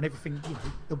 and everything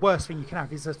the worst thing you can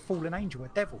have is a fallen angel, a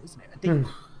devil, isn't it? A demon.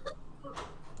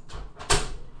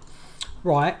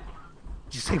 Right.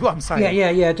 Do you see what I'm saying?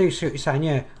 Yeah. I do see what you're saying.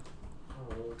 Yeah.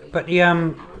 But the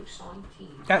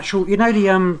actual,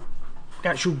 the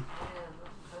actual,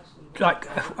 like,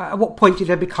 at what point did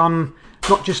they become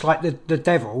not just like the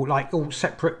devil, like all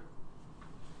separate,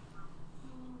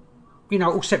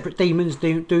 all separate demons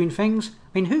doing things?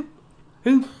 I mean,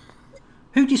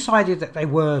 who decided that they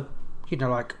were,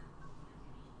 like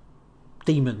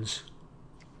demons?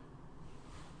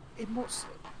 In what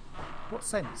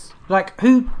sense? Like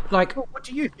who? Like what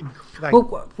do you think?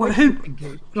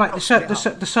 Who? Like the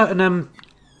certain. I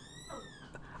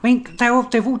mean, they've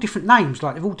all different names.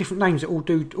 Like they've all different names that all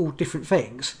do all different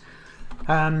things.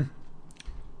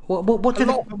 What a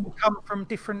lot of them will come from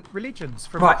different religions,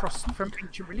 from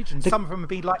ancient religions. Some of them would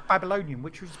be like Babylonian,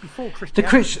 which was before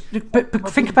Christianity. But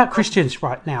think about Christians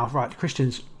right now. Right,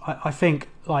 Christians. I think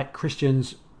like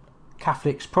Christians,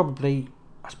 Catholics, probably,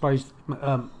 I suppose,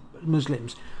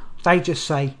 Muslims. They just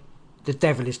say, "The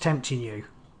devil is tempting you.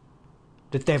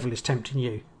 The devil is tempting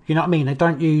you." You know what I mean? They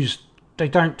don't use they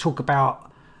don't talk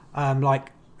about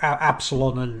like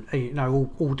Absalom and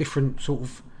all different sort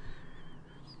of.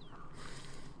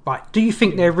 Right? Do you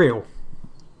think they're real?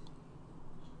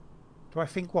 Do I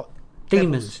think what?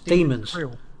 Demons.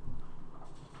 Real?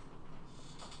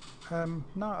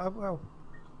 No. Well,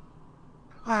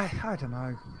 I don't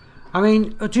know. I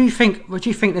mean, do you think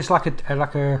there's like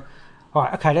a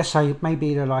right? Okay, let's say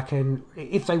maybe they're like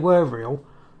if they were real,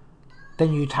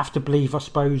 then you'd have to believe, I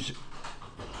suppose,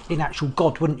 in actual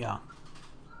God, wouldn't you?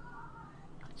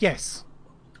 Yes.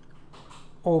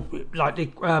 Or like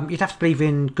you'd have to believe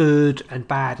in good and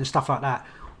bad and stuff like that.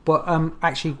 But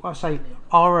actually, I say,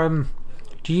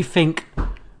 do you think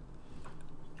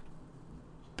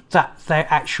that they're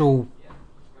actual?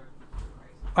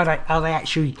 Are they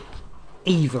actually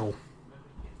evil?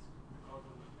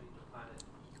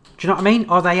 Do you know what I mean?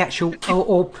 Are they actual,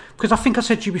 or because I think I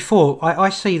said to you before, I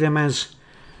see them as,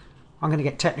 I'm going to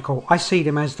get technical. I see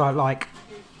them as like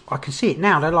I can see it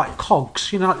now. They're like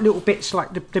cogs, like little bits,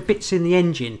 like the bits in the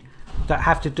engine that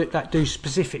have to do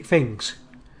specific things.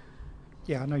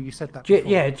 Yeah, I know you said that. Do you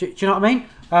know what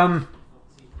I mean?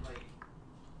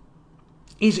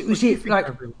 Is it like?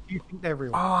 Do you think they're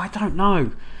real? Oh, I don't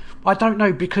know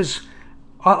because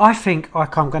I think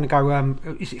like I'm going to go.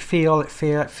 Is it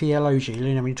theology?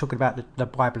 When you're talking about the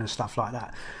Bible and stuff like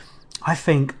that. I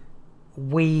think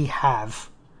we have.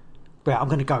 Well, I'm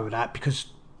going to go with that because,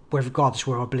 regardless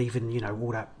where I believe in,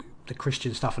 all that the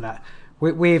Christian stuff and that,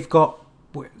 we've got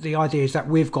the idea is that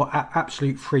we've got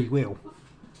absolute free will.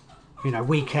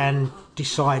 We can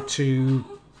decide to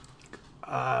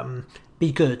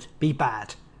be good, be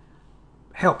bad,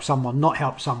 help someone, not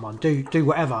help someone, do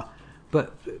whatever.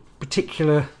 But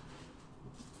particular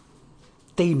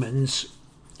demons,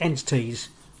 entities,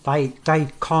 they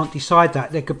can't decide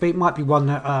that. There might be one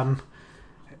that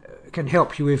can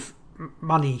help you with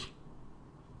money.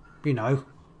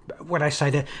 When I say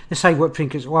that, they say what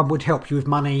think is one would help you with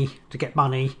money to get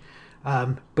money,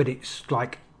 but it's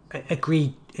like a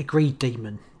greed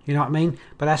demon. You know what I mean?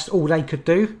 But that's all they could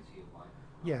do.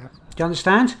 Yeah. Do you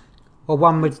understand? Or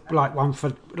one would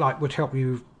would help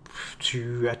you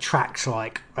to attract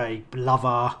like a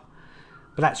lover,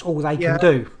 but that's all they can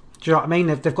do. Do you know what I mean?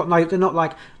 They've got no. They're not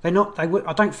like. They're not. They.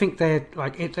 I don't think they're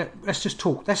like. Let's just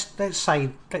talk. Let's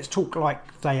talk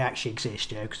like they actually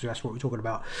exist. Yeah, because that's what we're talking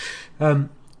about.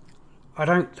 I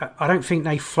don't think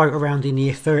they float around in the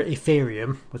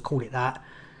Ethereum. We'll call it that,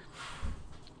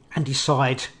 and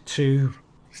decide to.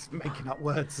 Just making up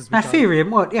words as we Ethereum,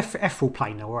 what ethereal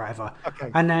plane or whatever.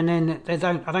 Okay. And then they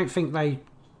don't. I don't think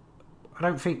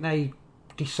they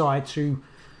decide to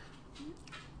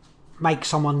make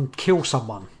someone kill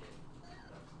someone.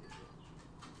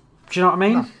 Do you know what I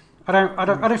mean? No. I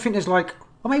don't think there's like,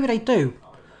 or maybe they do.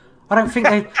 I don't think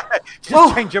they.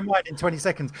 Just change your mind in 20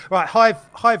 seconds. Right,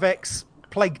 Hive X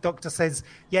Plague Doctor says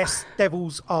yes,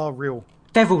 devils are real.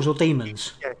 Devils or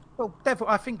demons? Yeah. Well, devil.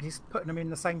 I think he's putting them in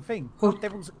the same thing. Well,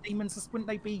 devils and demons, wouldn't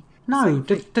they be? No,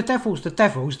 the devil's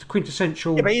the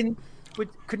quintessential. Yeah, but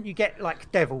couldn't you get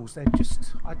like devils? I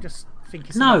just think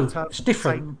it's it's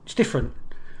different. It's different.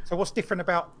 So what's different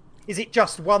about? Is it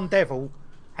just one devil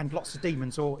and lots of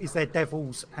demons, or is there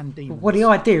devils and demons? Well, the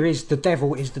idea is the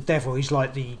devil is the devil. He's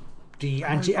like the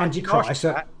antichrist.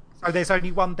 So there's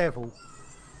only one devil.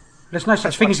 There's no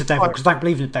such thing as a devil because I don't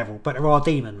believe in the devil, but there are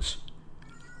demons.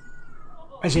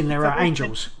 As in there are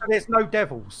angels. So there's no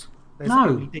devils.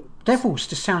 No, devils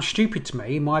just sound stupid to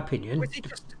me, in my opinion.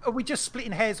 Are we just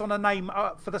splitting hairs on a name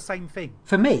for the same thing?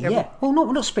 For me, yeah. Well,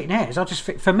 not splitting hairs.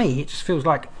 For me, it just feels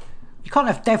like you can't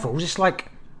have devils. It's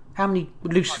like how many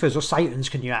Lucifers or Satans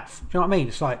can you have? Do you know what I mean?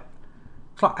 It's like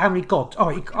how many gods?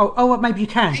 Oh, maybe you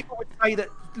can. People would say that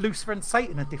Lucifer and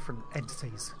Satan are different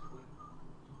entities.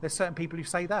 There's certain people who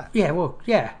say that. Yeah, well,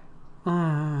 yeah,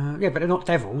 but they're not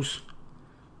devils.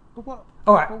 But what?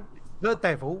 All right. Well, the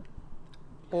devil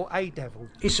or a devil.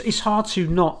 It's hard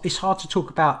to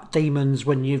talk about demons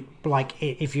when you like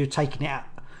if you're taking it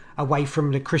away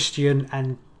from the Christian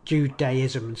and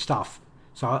Judaism and stuff.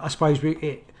 So I suppose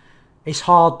it's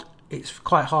hard. It's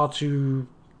quite hard to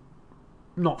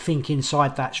not think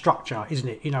inside that structure, isn't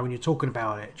it? When you're talking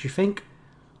about it, do you think?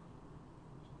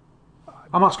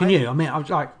 I'm asking you. I mean, I was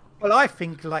like. Well, I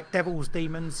think like devils,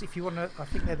 demons. If you want to, I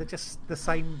think they're just the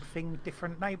same thing,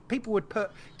 different name. People would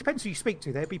put. Depends who you speak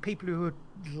to. There'd be people who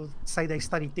would say they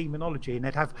studied demonology and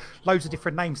they'd have loads of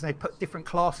different names and they'd put different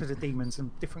classes of demons and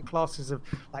different classes of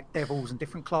like devils and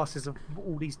different classes of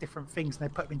all these different things and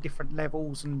they put them in different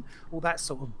levels and all that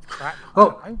sort of crap.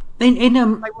 Well,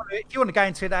 if you want to go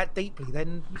into it that deeply,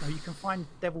 then you can find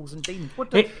devils and demons.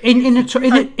 In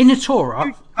the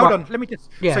Torah. Hold on, let me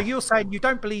just. Yeah. So you're saying you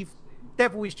don't believe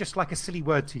devil is just like a silly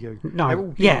word to you. No, they're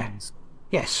all demons.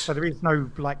 Yes. So there is no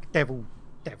like devil.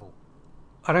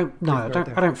 I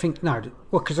don't think no.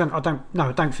 Well, because I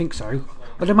don't think so.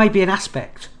 But there may be an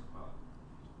aspect.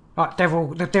 Like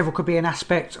the devil could be an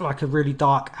aspect, like a really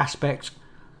dark aspect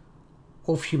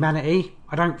of humanity.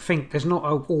 I don't think there's not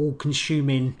a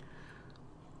all-consuming.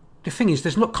 The thing is,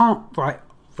 I'm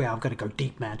going to go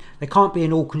deep, man. There can't be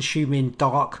an all-consuming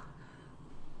dark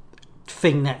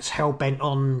thing that's hell-bent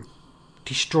on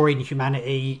destroying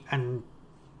humanity and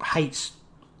hates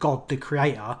God, the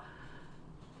Creator,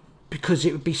 because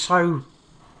it would be so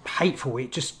hateful.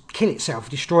 It just kill itself,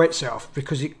 destroy itself,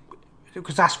 because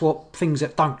that's what things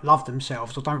that don't love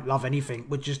themselves or don't love anything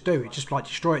would just do. It just like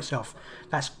destroy itself.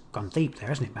 That's gone deep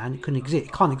there, isn't it, man? It couldn't exist.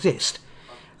 It can't exist.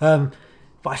 But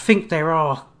I think there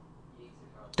are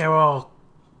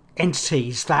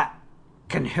entities that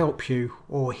can help you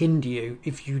or hinder you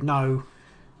if you know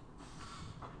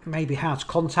maybe how to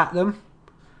contact them.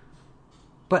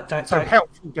 But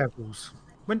helpful devils.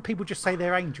 Wouldn't people just say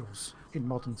they're angels in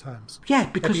modern terms? Yeah,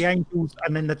 because the angels,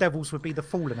 and then the devils would be the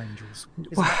fallen angels.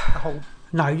 Isn't that the whole?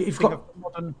 No, you've got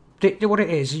modern. What it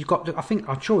is. You've got.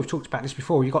 I'm sure we've talked about this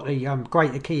before. You've got the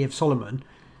Greater Key of Solomon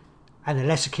and the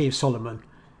Lesser Key of Solomon,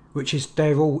 which is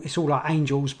it's all like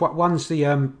angels. But one's the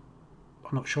I'm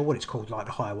not sure what it's called, like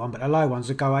the higher one, but the lower one's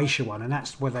the Goetia one, and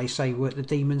that's where they say where the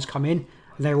demons come in.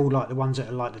 And they're all like the ones that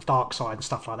are like the dark side and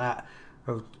stuff like that.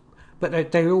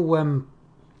 But they all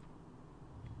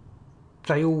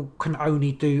can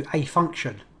only do a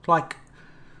function. Like,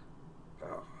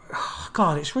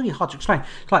 God, it's really hard to explain.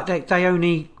 Like they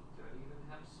only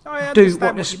do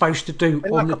what they're supposed to do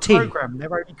on the tin.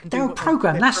 They're a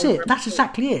program. That's it. That's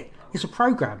exactly it. It's a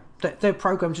program that they're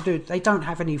programmed to do. They don't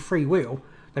have any free will.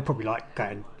 They probably like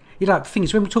going. The thing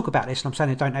is, when we talk about this, and I'm saying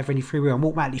they don't have any free will, I'm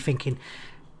automatically thinking,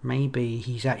 maybe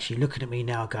he's actually looking at me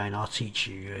now going, I'll teach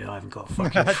you. I haven't got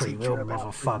fucking free will,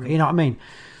 motherfucker. You know what I mean?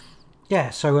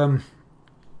 Yeah, so...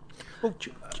 well,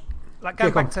 like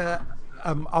going back to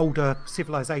older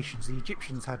civilizations, the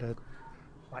Egyptians had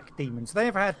demons. They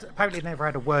apparently never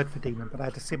had a word for demon, but they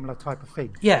had a similar type of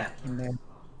thing. Yeah. In their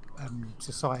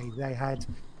society. They had...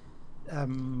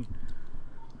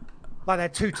 they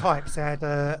had two types. They had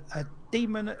a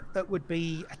demon that would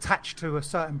be attached to a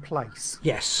certain place.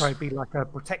 Yes. So it'd be like a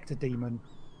protector demon,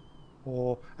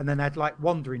 and then they had like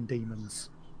wandering demons.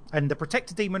 And the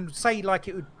protector demon, say like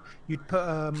you'd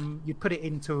put it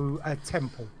into a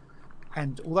temple,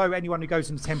 and although anyone who goes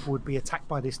in the temple would be attacked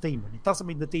by this demon, it doesn't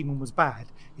mean the demon was bad.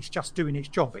 It's just doing its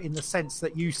job in the sense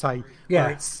that you say, yeah,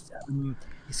 it's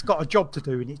got a job to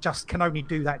do and it just can only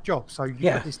do that job. So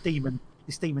you put this demon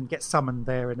gets summoned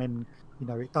there, and then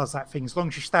it does that thing as long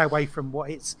as you stay away from what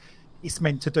it's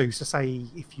meant to do. So say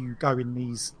if you go in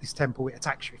this temple, it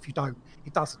attacks you. If you don't,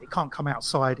 it doesn't. It can't come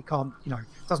outside. It can't, it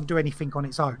doesn't do anything on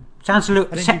its own. Sounds a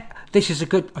little. This is a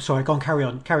good. Sorry, go on, carry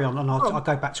on, and I'll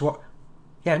go back to what.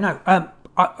 Yeah, no.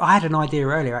 I had an idea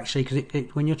earlier actually,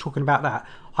 because when you're talking about that,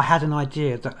 I had an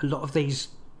idea that a lot of these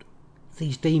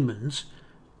demons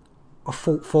are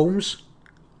fault forms.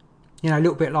 A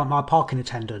little bit like my parking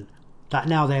attendant. That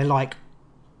now they're like.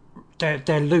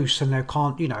 They're loose and they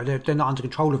can't, they're not under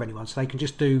control of anyone, so they can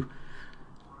just do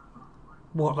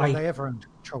what Are they ever under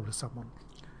control of someone?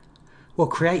 Well,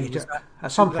 created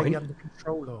at some point. Under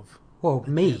control of? Well,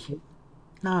 me.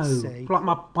 No, like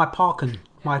my parking,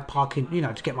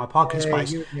 to get my parking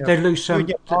space. They're loose. You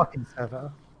get parking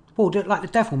server. Well, like the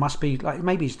devil must be like,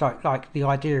 maybe it's like the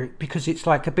idea, because it's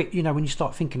like a bit, when you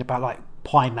start thinking about like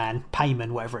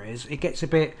payman, whatever it is, it gets a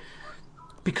bit.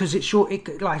 Because it's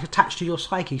like attached to your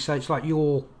psyche, so it's like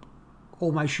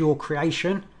almost your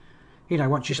creation.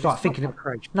 Once you start thinking of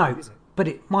creation, but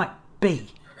it might be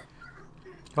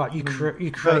like you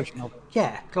create.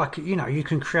 Yeah, like you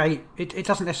can create. It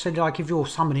doesn't necessarily like if you're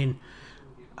summoning.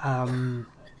 Yeah,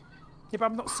 but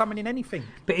I'm not summoning anything.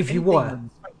 But if you were,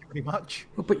 pretty much.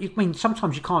 But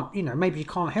sometimes you can't. Maybe you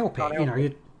can't help it. Do you know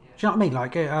what I mean?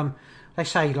 Like they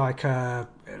say like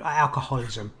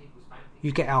alcoholism.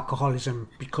 You get alcoholism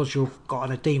because you've got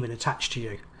a demon attached to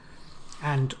you,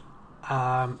 and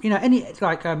any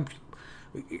like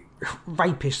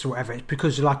rapists or whatever, it's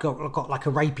because you got like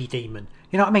a rapey demon.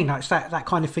 You know what I mean? Like it's that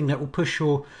kind of thing that will push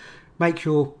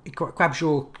it grabs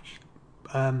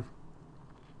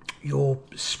your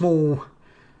small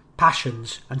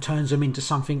passions and turns them into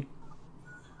something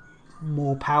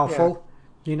more powerful.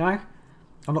 Yeah.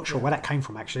 I'm not sure where that came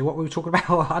from actually. What we were talking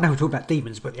about? I know we were talking about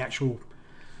demons, but the actual.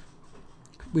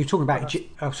 We were talking about.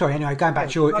 Sorry. Anyway, going back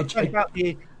to your. About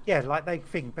like they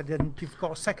think, but then you've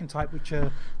got a second type, which are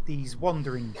these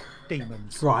wandering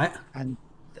demons, right? And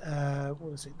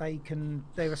what was it?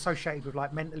 They're associated with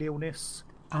like mental illness.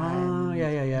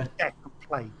 Yeah. Death and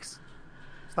plagues,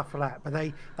 stuff like that.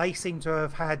 But they seem to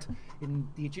have had in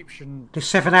the Egyptian. The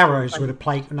 7 arrows were the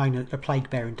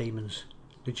plague-bearing demons.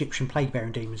 The Egyptian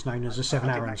plague-bearing demons, known as the 7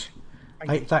 arrows.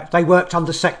 They worked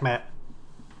under Sekhmet.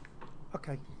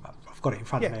 Okay. I've got it in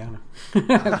front of me, haven't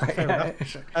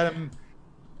I?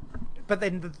 But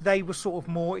then they were sort of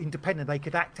more independent. They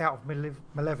could act out of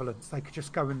malevolence. They could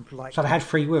just go and like. So they had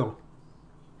free will.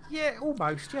 Yeah,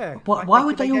 almost. Yeah. Why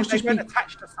would they always just be? They weren't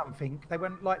attached to something. They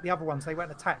weren't like the other ones. They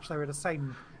weren't attached. They were the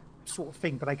same sort of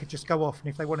thing, but they could just go off. And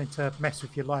if they wanted to mess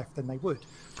with your life, then they would.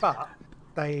 But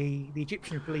the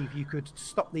Egyptians believe you could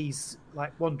stop these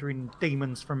like wandering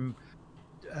demons from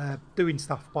doing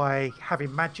stuff by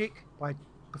having magic, by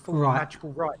performing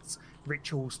magical rites,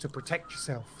 rituals to protect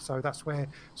yourself. So that's where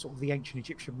sort of the ancient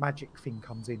Egyptian magic thing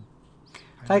comes in.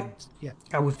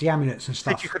 With the amulets and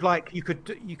stuff. You could like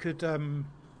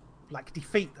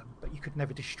defeat them, but you could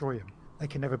never destroy them. They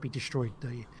can never be destroyed.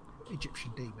 The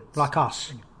Egyptian demons, like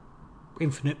us,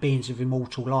 infinite beings of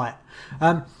immortal light.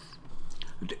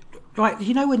 Like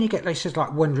when you get they says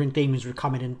like wandering demons would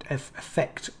come in and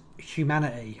affect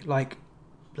humanity, like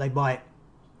they might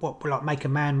make a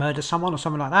man murder someone or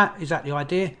something like that. Is that the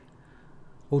idea?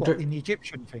 Or in the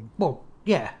Egyptian thing? Well,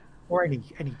 yeah. Or any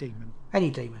demon. Any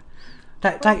demon.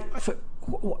 They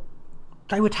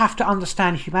would have to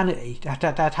understand humanity. They'd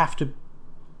have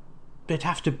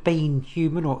to be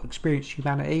human or experience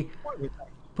humanity. Why would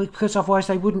they? Because otherwise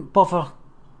they wouldn't bother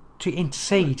to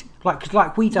intercede.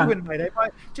 Like we don't. Wouldn't they? They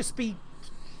might just be.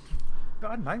 I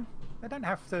don't know. They don't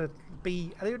have to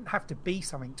be. They don't have to be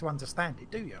something to understand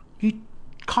it, do you? You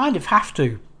kind of have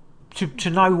to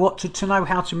know to know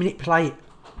how to manipulate.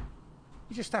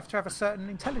 You just have to have a certain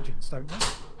intelligence, don't you?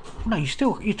 No,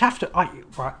 you'd have to. I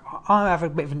have a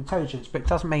bit of intelligence, but it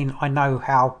doesn't mean I know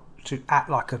how to act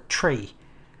like a tree.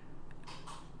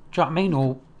 Do you know what I mean?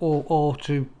 Or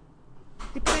to.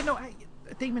 But they're not.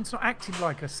 A demon's not acting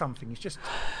like a something. It's just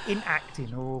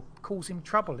inacting or causing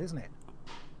trouble, isn't it?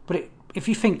 But if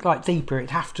you think like deeper,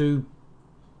 it'd have to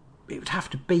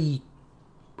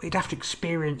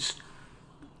experience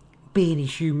being a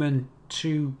human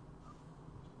to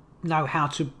know how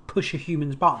to push a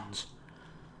human's buttons.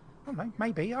 I don't know,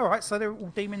 maybe. All right, so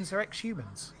all demons are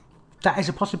ex-humans. That is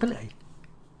a possibility.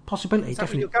 Is that Definitely.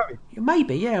 Where you're going?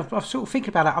 Maybe, yeah. I've sort of thinking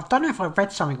about it. I don't know if I've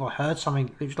read something or heard something.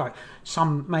 It was like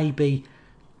some maybe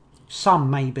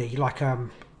like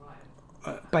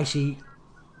basically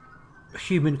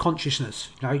human consciousness.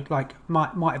 Like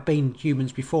might have been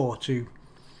humans before.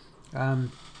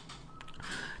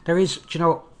 There is. Do you know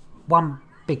what? One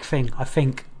big thing I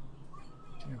think.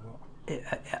 Do you know what?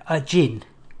 A jinn.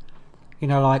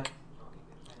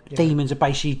 Demons are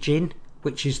basically jinn,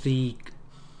 which is the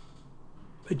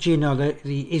jinn are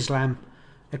the Islam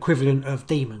equivalent of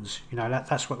demons.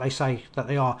 That's what they say that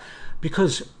they are,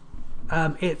 because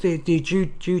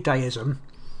Judaism,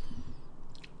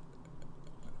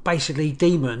 basically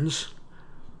demons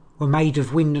were made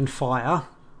of wind and fire,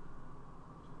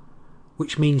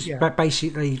 which means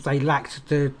basically they lacked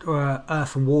the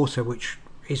earth and water, which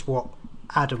is what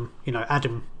Adam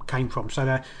came from.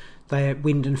 So they're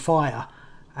wind and fire,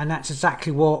 and that's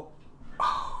exactly what.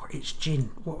 It's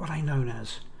jinn. What were they known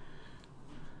as?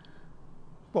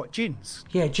 What, jinns?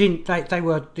 Yeah, jinn. They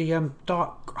were the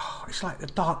dark. It's like the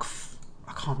dark.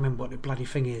 I can't remember what the bloody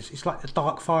thing is. It's like the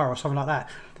dark fire or something like that.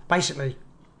 Basically,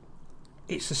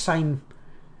 it's the same.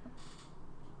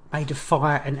 Made of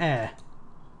fire and air.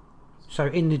 So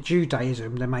in the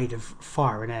Judaism, they're made of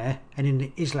fire and air, and in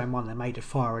the Islam one, they're made of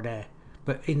fire and air.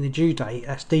 But in the Judaism,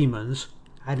 that's demons,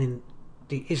 and in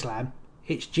the Islam,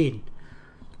 it's jinn.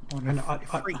 And a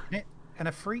freak, isn't it? And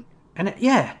a freak. And that's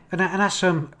yeah, but I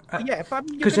mean,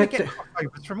 you're going to get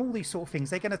crossovers from all these sort of things.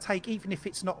 They're going to take, even if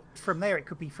it's not from there, it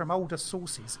could be from older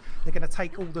sources. They're going to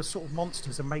take all the sort of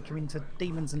monsters and make them into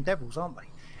demons and devils, aren't they?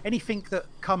 Anything that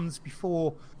comes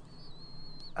before,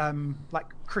 like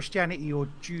Christianity or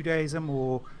Judaism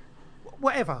or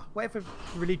whatever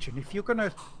religion, if you're going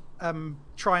to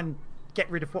try and get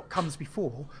rid of what comes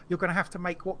before, you're going to have to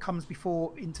make what comes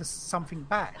before into something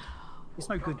bad. It's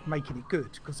no good making it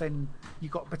good, because then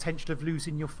you've got potential of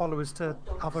losing your followers to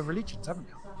other religions, haven't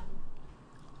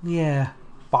you? Yeah,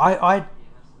 but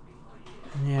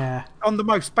yeah. On the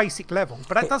most basic level,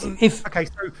 but that doesn't. Okay,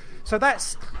 so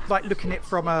that's like looking at it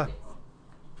from a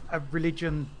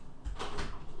religion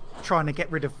trying to get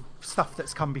rid of stuff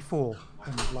that's come before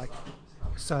and like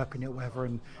usurping it, or whatever,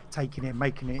 and taking it,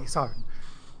 making it its own.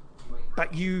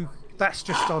 But that's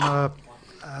just on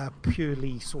a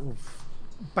purely sort of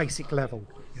basic level,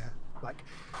 yeah. Like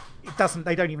it doesn't.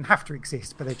 They don't even have to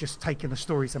exist, but they're just taking the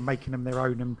stories and making them their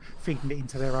own and feeding it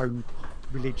into their own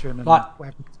religion and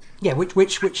whatever. Yeah, which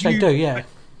they do. Yeah.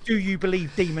 Do you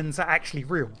believe demons are actually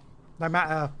real? No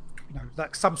matter,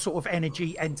 like some sort of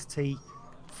energy entity.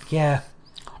 Yeah,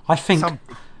 I think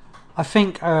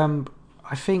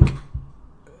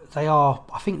they are.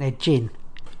 I think they're jinn.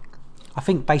 I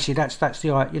think basically that's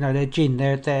the they're jinn.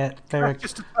 They're That's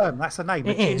just a term. That's a name.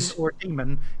 It a jinn is. or a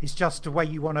demon is just the way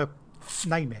you want to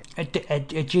name it.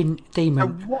 A jinn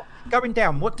demon. So going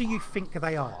down, what do you think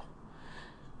they are?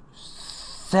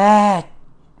 They're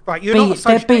right. You're not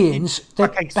they're associating. beings.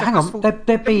 Hang on.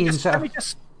 They're beings.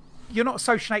 You're not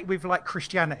associated with like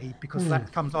Christianity because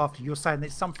that comes after. You're saying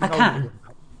there's something older can.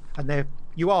 than that, and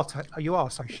you are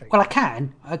associated. Well, I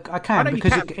can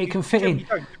because it can fit in. You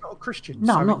don't. You're not a Christian.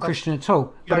 No, so I'm not Christian at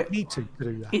all. You don't need to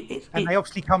do that. And they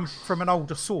obviously come from an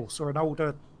older source or an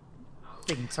older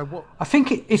thing. So what? I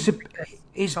think it's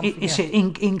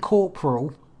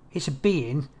incorporeal. It's a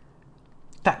being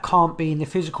that can't be in the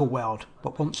physical world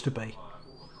but wants to be.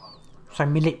 So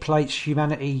manipulates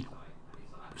humanity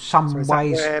some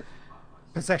ways. Where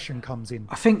possession comes in.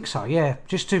 I think so. Yeah,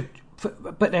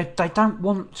 but they don't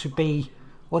want to be,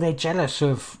 or they're jealous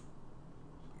of,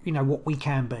 what we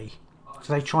can be.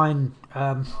 So they try and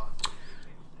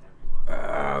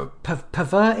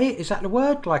pervert it. Is that the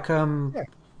word? Like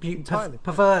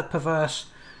perverse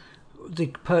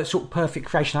the sort of perfect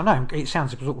creation. I know it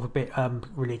sounds sort of a bit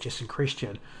religious and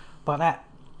Christian, but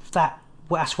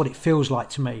that's what it feels like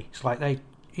to me. It's like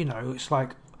it's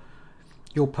like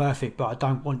you're perfect, but I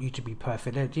don't want you to be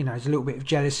perfect. There's a little bit of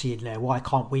jealousy in there. Why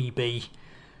can't I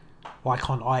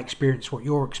experience what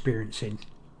you're experiencing?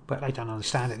 But they don't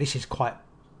understand it. This is quite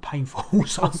painful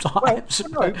sometimes.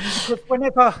 Well, no,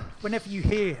 because whenever you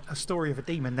hear a story of a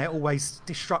demon, they're always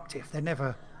destructive. They're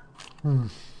never.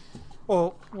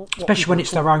 Or especially when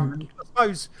it's their own.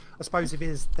 I suppose if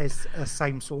there's a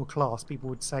same sort of class, people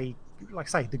would say, like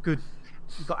say the good.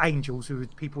 You've got angels who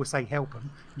people would say help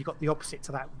them. You've got the opposite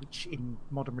to that, which in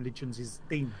modern religions is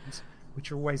demons,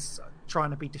 which are always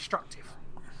trying to be destructive.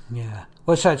 Yeah.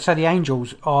 Well, so the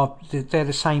angels they're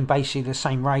the same, basically the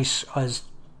same race as.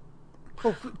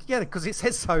 Well, yeah, because it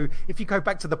says so. If you go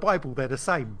back to the Bible, they're the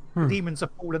same. Demons are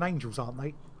fallen angels, aren't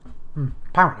they?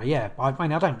 Apparently, yeah. I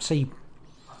mean, I don't see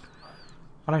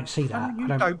that. I mean,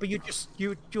 you don't, but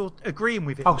you're agreeing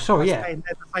with it. Oh, sorry, yeah.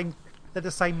 They're the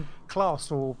same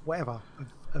class or whatever.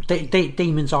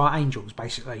 Demons are angels,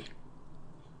 basically.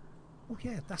 Well,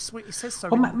 yeah, that's what it says. So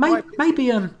well, maybe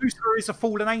Lucifer is a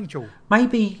fallen angel.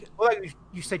 Maybe. Although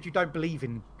you said you don't believe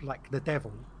in like the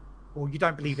devil, or you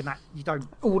don't believe in that. You don't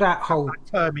all that whole that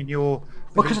term in your.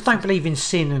 Because I don't believe in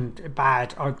sin and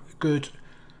bad or good.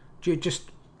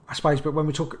 Just I suppose, but when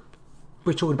we're talking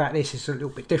about this, it's a little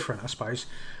bit different, I suppose.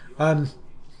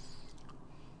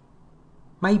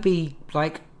 Maybe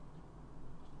like.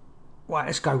 Well,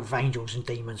 let's go with angels and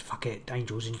demons. Fuck it,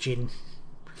 angels and jinn.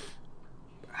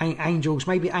 Angels,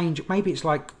 maybe it's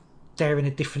like they're in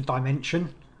a different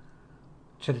dimension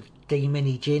to the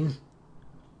demon-y jinn,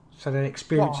 so they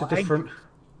experience a different.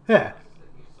 Angels? Yeah,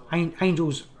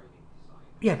 angels.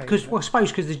 Yeah, because I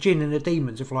suppose because the jinn and the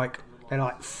demons have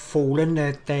they're fallen.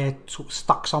 They're sort of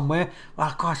stuck somewhere.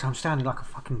 Oh, gosh, I'm sounding like a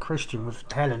fucking Christian with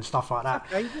hell and stuff like that.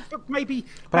 Okay, but maybe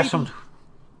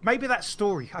that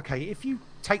story. Okay, if you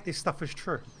take this stuff as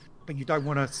true, but you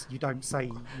don't say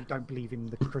you don't believe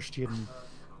in the Christian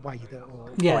way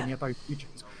or any of those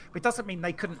religions. But it doesn't mean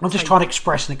they couldn't. I'm just trying to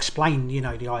express and explain, the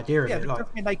idea of it. It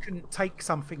doesn't mean they couldn't take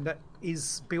something that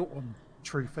is built on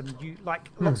truth, and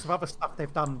lots of other stuff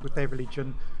they've done with their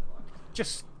religion.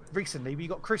 Just recently, we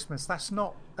got Christmas.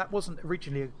 That wasn't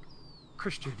originally a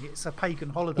Christian. It's a pagan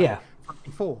holiday from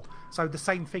before. So the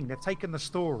same thing. They've taken the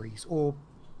stories, or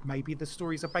maybe the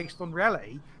stories are based on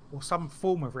reality or some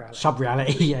form of reality.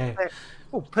 Sub-reality, yeah.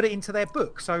 Or put it into their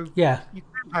book. So you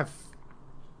can have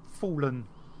fallen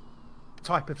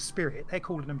type of spirit. They're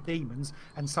calling them demons,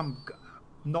 and some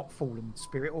not fallen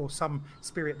spirit, or some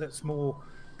spirit that's more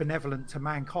benevolent to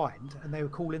mankind, and they were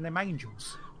calling them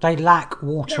angels. They lack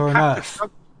water and earth.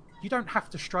 You don't have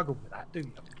to struggle with that, do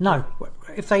you? No.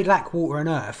 If they lack water and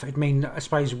earth, it'd mean, I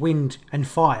suppose, wind and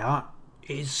fire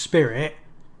is spirit.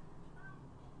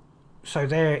 So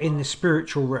they're in the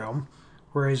spiritual realm,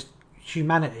 whereas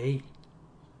humanity,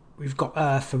 we've got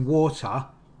earth and water,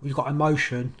 we've got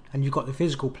emotion, and you've got the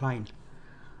physical plane.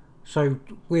 So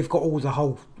we've got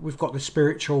we've got the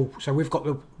spiritual. So we've got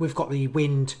the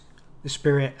wind, the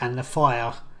spirit, and the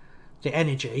fire, the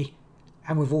energy,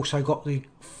 and we've also got the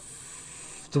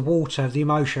water, the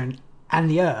emotion, and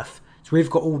the earth. So we've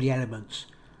got all the elements.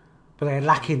 but they're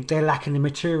lacking the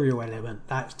material element.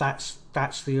 That's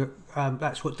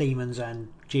what demons and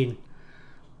jinn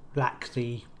lack,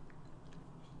 the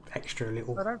extra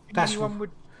little. I don't think anyone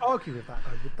would argue with that,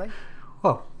 though, would they?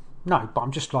 Well, no, but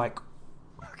I'm just like,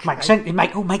 makes sense. It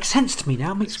makes sense to me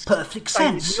now. It makes perfect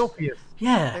sense. The obvious.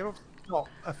 Yeah, they're obviously not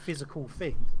a physical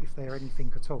thing if they're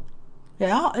anything at all.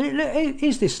 Yeah, it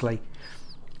is this, Lee.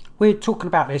 We're talking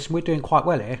about this and we're doing quite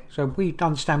well here, so we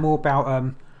understand more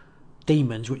about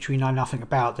demons, which we know nothing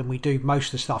about, than we do most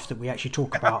of the stuff that we actually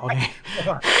talk about on here.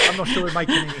 I'm not sure we're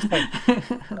making any sense.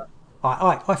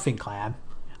 I think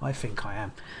I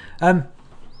am.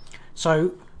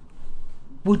 So,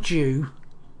 would you...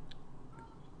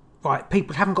 Right,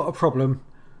 people haven't got a problem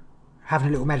having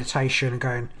a little meditation and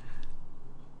going,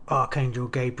 Archangel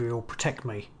Gabriel, protect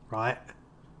me, right?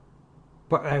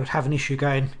 But they would have an issue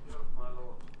going,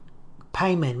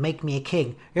 payment, make me a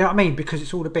king. You know what I mean? Because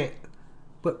it's all a bit...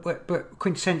 But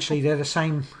quintessentially, they're the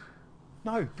same...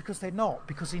 No, because they're not.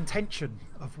 Because the intention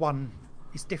of one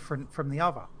is different from the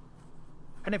other.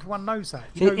 And everyone knows that.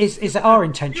 Is that our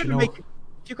intention? If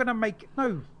you're going to make...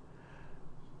 No.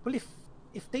 Well,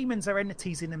 if demons are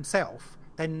entities in themselves,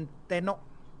 then they're not...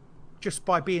 Just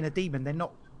by being a demon, they're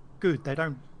not good. They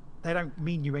don't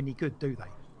mean you any good, do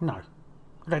they? No.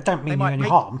 They don't mean you any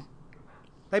harm.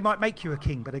 They might make you a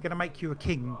king, but they're going to make you a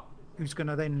king who's going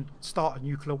to then start a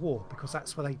nuclear war, because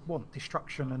that's what they want,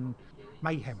 destruction and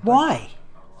mayhem. Why?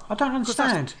 I don't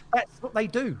understand. That's what they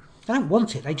do. They don't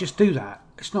want it, they just do that.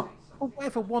 It's not... Well,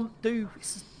 whatever want do,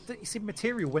 it's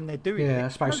immaterial when they're doing it. Yeah, I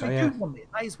suppose so, yeah. They do want it.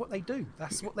 That is what they do.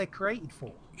 That's what they're created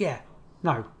for. Yeah.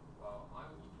 No.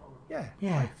 Yeah.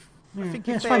 Yeah. I think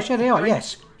I suppose they are.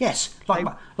 Yes. Like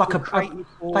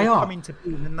they are come into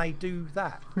being, and they do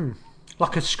that.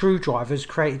 Like a screwdriver's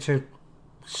created to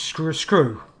screw a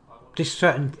screw. This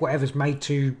certain whatever's made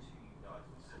to.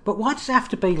 But why does it have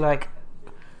to be like?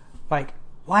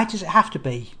 Why does it have to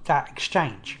be that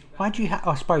exchange? Why do you?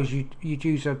 I suppose you'd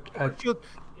use a.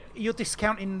 You're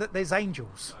discounting that there's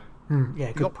angels.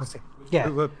 Yeah. The opposite. Yeah.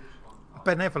 Who are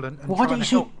benevolent and why trying to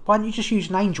help. Why don't you just use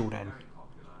an angel then?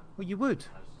 Well, you would.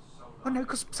 Oh no,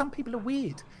 because some people are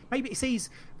weird. Maybe it's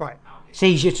easy. Right. It's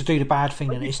easier to do the bad thing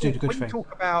than it is to do the good thing.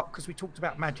 Because we talked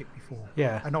about magic before.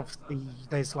 Yeah. And obviously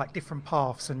there's like different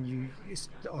paths, and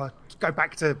go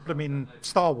back to blooming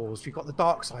Star Wars. You've got the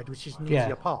dark side, which is an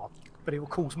easier path, but it will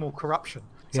cause more corruption.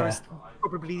 So it's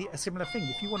probably a similar thing.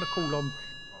 If you want to call on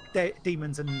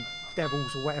demons and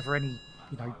devils or whatever, any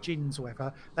jinns or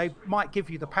whatever, they might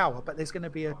give you the power, but there's going to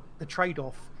be the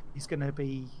trade-off is going to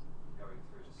be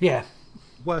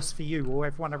worse for you or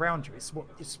everyone around you. It's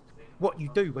what you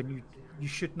do when you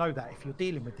should know that if you're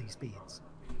dealing with these beings.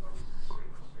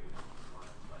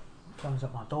 Turns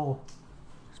up my door.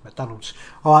 It's McDonald's.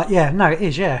 All right, no, it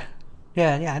is, yeah,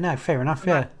 no, fair enough,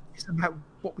 Isn't that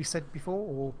what we said before,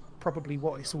 or probably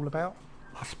what it's all about?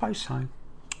 I suppose so.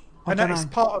 I know it's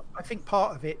part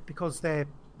of it, because they're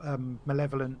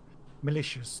malevolent,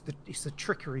 malicious. It's the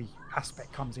trickery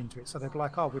aspect comes into it. So they're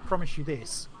like, we promise you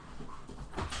this.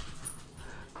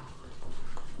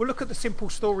 Well, look at the simple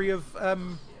story of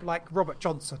like Robert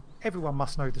Johnson. Everyone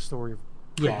must know the story of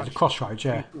the crossroads.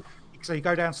 Yeah. So you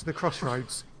go down to the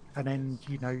crossroads, and then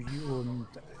you and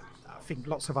I think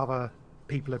lots of other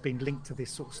people have been linked to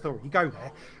this sort of story. You go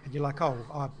there, and you're like,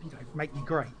 make me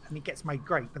great, and he gets made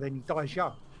great, but then he dies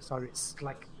young. So it's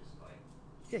like,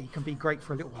 you can be great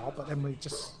for a little while, but then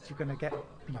you're going to get,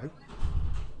 we're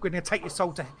going to take your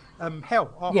soul to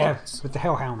hell. With the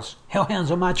hellhounds. Hellhounds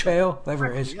on my trail, whatever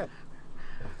it is. Yeah.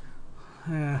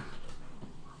 I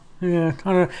don't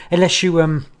know. Unless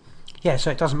you,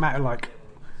 so it doesn't matter,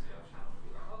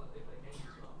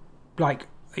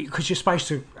 because you're supposed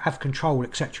to have control,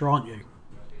 etc., aren't you?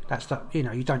 That's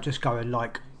you don't just go and I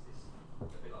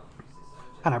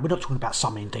know, we're not talking about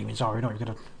summoning demons, are we? Not even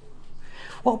going to...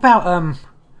 What about,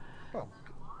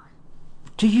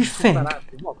 do you think... I know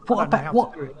how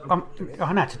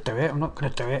to do it, I'm not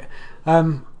going to do it.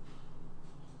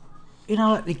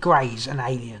 Like the Greys and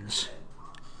aliens...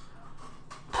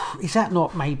 Is that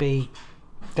not maybe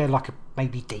they're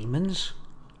maybe demons?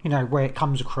 Where it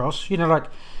comes across.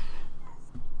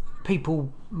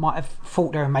 People might have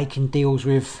thought they were making deals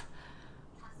with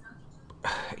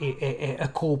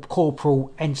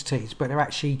corporal entities, but they're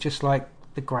actually just like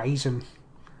the Greys and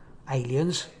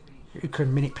aliens who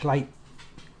can manipulate.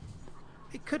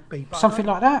 It could be but something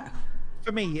like that.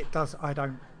 For me, it does. I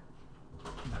don't.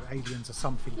 Aliens are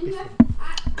something different.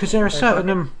 Because there are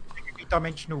certain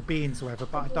dimensional beings or whatever,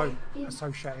 but I don't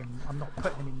associate them. I'm not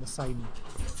putting them in the same.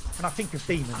 When I think of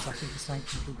demons, I think the same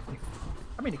completely different.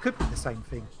 I mean, it could be the same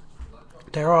thing.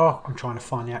 There are. I'm trying to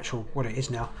find the actual what it is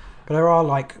now, but there are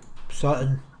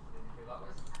certain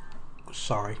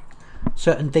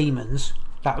certain demons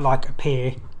that like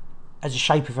appear as a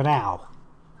shape of an owl.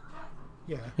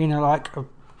 Yeah. You know, like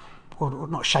well,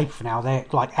 not shape of an owl. They're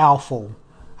like owl form,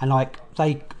 and like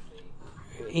they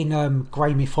in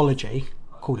grey mythology,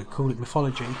 call it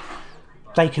mythology.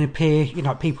 They can appear. You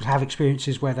know, people have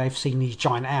experiences where they've seen these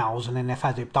giant owls, and then they've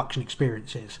had the abduction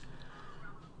experiences.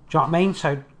 Do you know what I mean?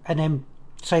 So, and then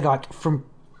say like from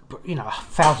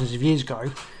thousands of years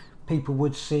ago, people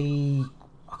would see.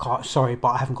 I can't. Sorry, but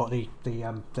I haven't got the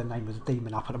name of the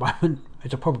demon up at the moment.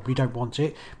 As I probably don't want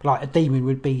it. But like a demon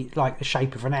would be like the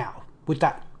shape of an owl. Would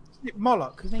that? Isn't it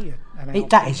Moloch, isn't he?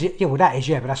 That is it. Yeah, well, that is.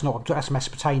 Yeah, but that's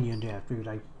Mesopotamian. Yeah,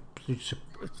 really.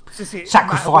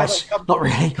 Sacrifice, not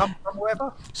really. Come from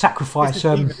wherever. Sacrifice. Is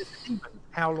the demon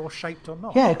owl or shaped or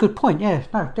not? Yeah, good point. Yeah,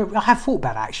 no, I have thought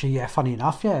about that actually. Yeah, funny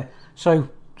enough. Yeah, so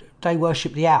they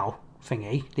worship the owl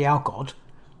thingy, the owl god,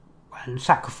 and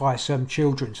sacrifice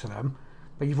children to them.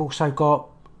 But you've also got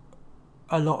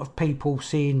a lot of people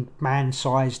seeing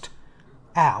man-sized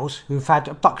owls who've had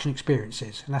abduction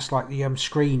experiences, and that's like the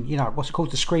screen. You know, what's it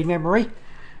called? The screen memory.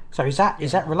 So is that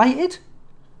related?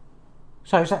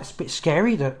 So is that a bit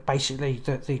scary that basically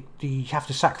that you have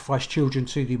to sacrifice children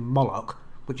to the Moloch,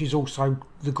 which is also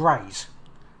the Greys?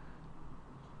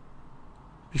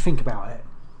 You think about it.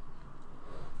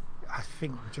 I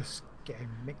think we're just getting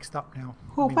mixed up now.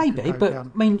 Well, maybe,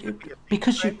 but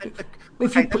because it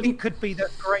could be that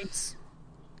Greys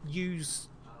use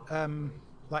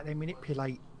like they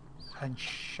manipulate and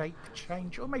shape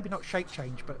change, or maybe not shape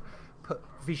change, but put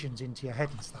visions into your head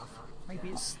and stuff.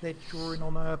 Maybe they're drawing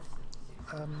on a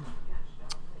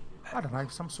I don't know,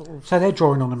 some sort of. So they're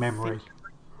drawing on a memory,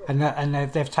 and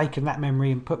they've taken that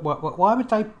memory and put. Why would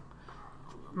they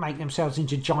make themselves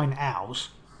into giant owls?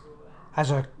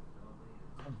 As a.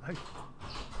 I don't know.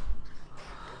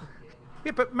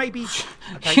 Yeah, but maybe.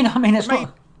 Okay, you know what I mean? It's maybe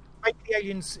the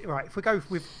aliens. Right, if we go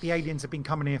with the aliens have been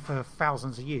coming here for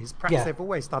thousands of years, perhaps they've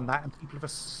always done that, and people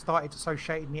have started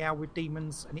associating the owl with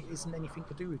demons, and it isn't anything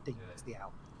to do with demons. The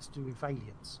owl, it's to do with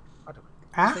aliens. I don't know.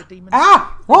 Demons?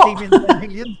 What? Demons and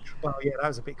aliens? Well, yeah, that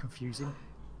was a bit confusing.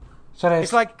 So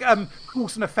it's like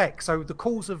cause and effect. So the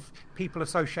cause of people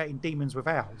associating demons with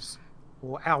owls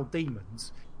or owl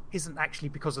demons isn't actually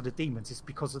because of the demons. It's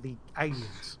because of the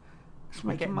aliens. It's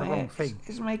making my head.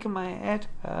 It's making my head.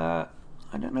 I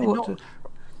don't know what to.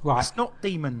 Right. It's not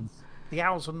demons. The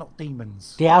owls are not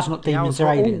demons. The owls are not demons.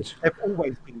 They're aliens. They've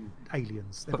always been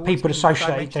aliens. But people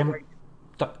associate them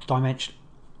dimension.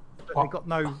 But they got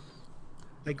no.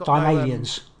 They got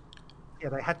aliens.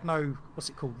 They had no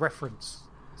reference.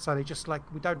 So they just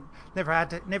never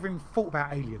even thought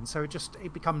about aliens. So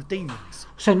it becomes demons.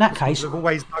 So in that case, we've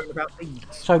always known about demons.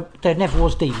 So there never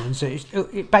was demons.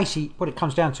 It basically what it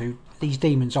comes down to. These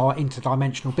demons are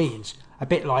interdimensional beings, a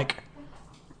bit like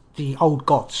the old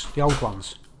gods, the old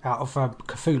ones out of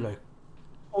Cthulhu.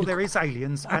 Well, there is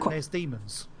aliens and there's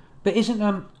demons. But isn't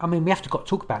I mean, we have to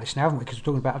talk about this now, haven't we? Because we're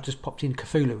talking about. I've just popped in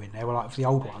Cthulhu in there. We're like for the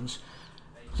old ones.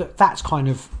 That's kind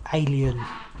of alien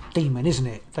demon, isn't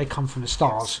it? They come from the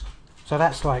stars. So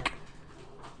that's like,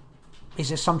 is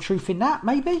there some truth in that?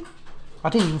 Maybe. I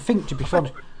didn't even think to be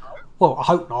honest. Well, I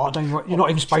hope not. You're not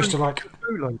even supposed to like.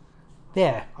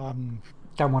 Yeah. Don't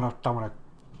even want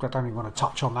to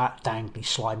touch on that dangly,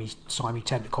 slimy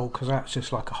tentacle because that's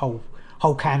just like a whole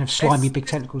can of slimy big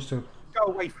tentacles to.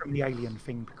 Go away from the alien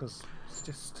thing because it's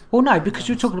just. Well, no, because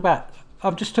you're talking about. I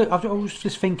was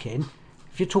just thinking,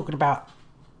 if you're talking about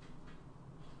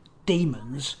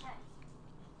demons,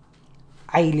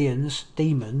 aliens,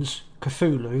 demons,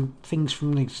 Cthulhu, things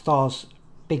from the stars,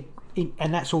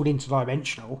 and that's all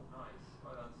interdimensional.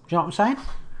 Do you know what I'm saying?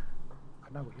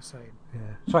 I know what you're saying.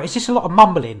 Yeah. So is this a lot of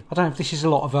mumbling? I don't know if this is a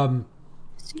lot of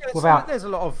there's a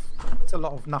lot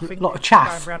of nothing. A lot of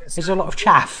chaff. There's a lot of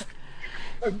chaff.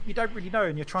 You don't really know,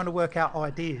 and you're trying to work out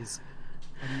ideas.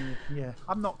 And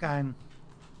I'm not going.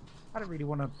 I don't really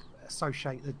want to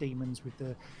associate the demons with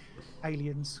the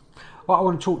aliens. What I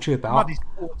want to talk to you about,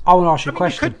 I want to ask you a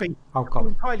question. It could be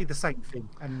entirely the same thing,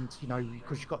 and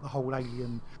because you've got the whole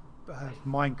alien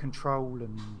mind control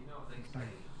and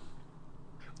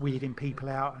weirding people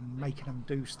out and making them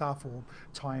do stuff or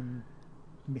time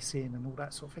missing and all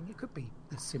that sort of thing. It could be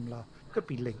similar, could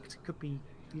be linked, it could be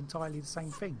entirely the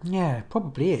same thing. Yeah,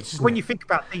 probably is. When you think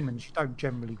about demons, you don't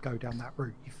generally go down that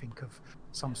route. You think of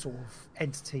some sort of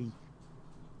entity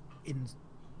in,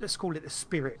 let's call it the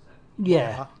spirit.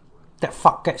 Yeah, that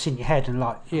fuck gets in your head and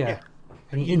and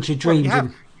into your dreams.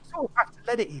 You sort of have to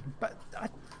let it in, but I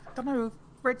don't know. I've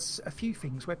read a few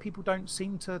things where people don't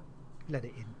seem to let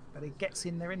it in, but it gets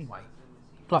in there anyway.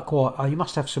 Like what? You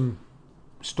must have some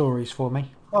stories for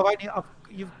me. Oh,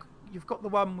 you've got the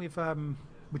one with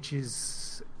which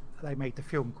is they made the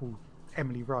film called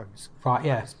Emily Rose. Right,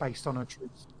 yeah. It's based on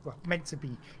meant to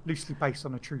be loosely based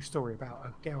on a true story about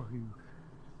a girl who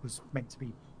was meant to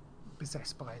be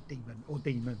possessed by a demon or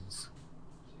demons,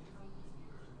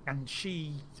 and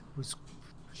she was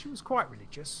quite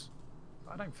religious.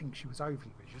 I don't think she was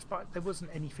overly religious, but there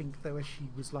wasn't anything there where she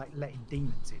was like letting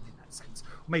demons in that sense.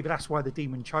 Or maybe that's why the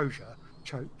demon chose her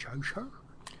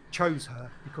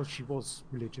because she was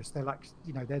religious. They're like,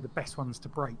 they're the best ones to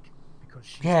break because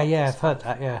she's I've heard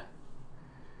that. Yeah,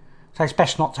 so it's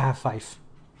best not to have faith.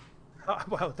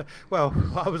 Well,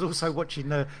 I was also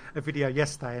watching a video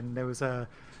yesterday, and there was a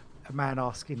man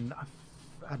asking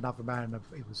another man,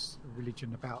 it was a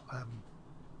religion about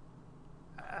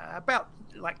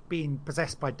like being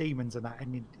possessed by demons and that,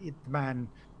 and the man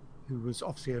who was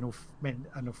obviously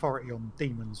an authority on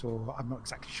demons, or I'm not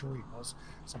exactly sure he was,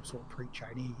 some sort of preacher,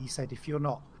 and he said if you're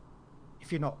not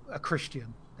a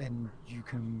Christian, then you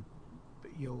can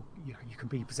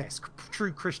be possessed.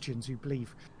 True Christians who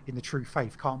believe in the true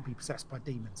faith can't be possessed by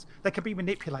demons. They can be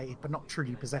manipulated, but not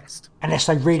truly possessed. Unless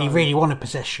they really want to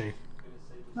possess you.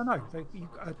 No.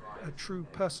 A true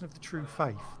person of the true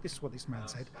faith, this is what this man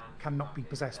said, cannot be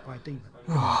possessed by a demon.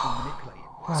 Be manipulated.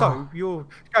 Wow. So you're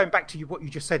going back to what you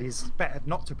just said is better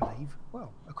not to believe.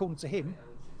 Well, according to him,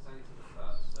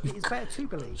 it is better to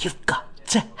believe. You've got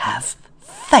to have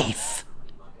faith.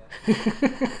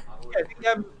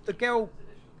 The girl,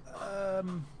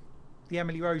 the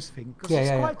Emily Rose thing, because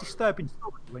it's quite a disturbing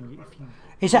story when if you.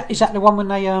 Is that the one when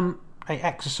they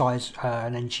exercise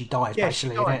and then she dies? Yeah,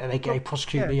 basically, they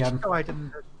prosecute the. She died,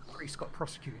 and the priest got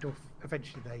prosecuted. Or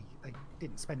eventually, they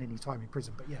didn't spend any time in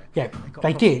prison, but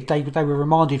they did. They were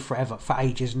remanded for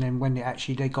ages, and then when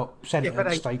they got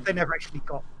sentenced, they never actually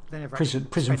got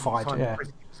prison fired. Yeah,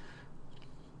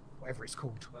 whatever it's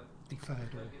called,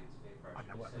 deferred, or I don't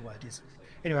know what the word is.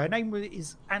 Anyway, her name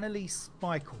is Anneliese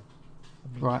Michael.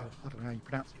 Right. I don't know how you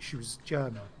pronounce it. She was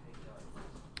German.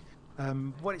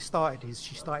 What it started is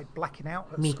she started blacking out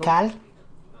at school.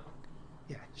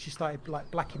 Yeah, she started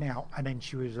blacking out, and then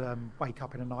she would wake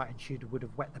up in the night, and she would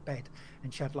have wet the bed,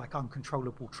 and she had like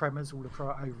uncontrollable tremors all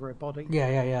over her body. Yeah.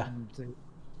 And it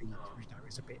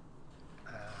was a bit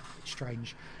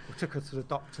strange. We took her to the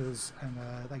doctors, and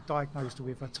they diagnosed her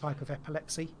with a type of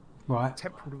epilepsy, right?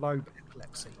 Temporal lobe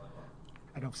epilepsy.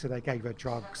 And obviously they gave her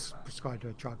drugs, prescribed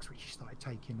her drugs, which she started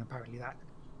taking. Apparently that,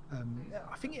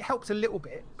 I think it helped a little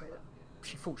bit, but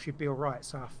she thought she'd be all right.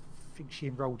 So I think she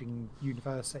enrolled in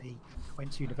university,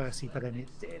 went to university, but then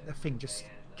the thing just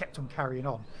kept on carrying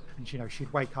on. And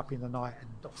she'd wake up in the night, and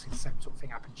obviously the same sort of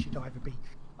thing happened. She'd either be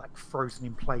like frozen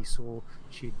in place, or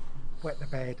she'd wet the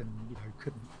bed and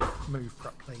couldn't move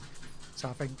properly. So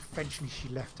I think eventually she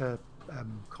left her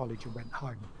college and went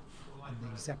home. And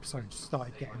these episodes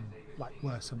started getting like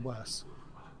worse and worse,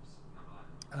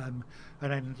 and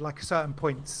then like at certain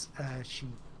points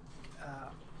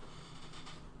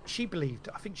she believed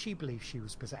she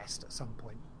was possessed at some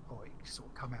point, or it sort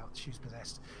of come out she was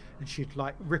possessed, and she'd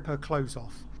like rip her clothes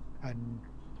off, and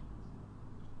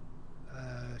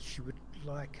she would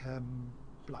like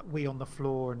wee on the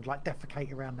floor and like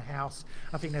defecate around the house.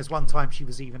 I think there's one time she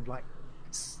was even like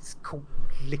caught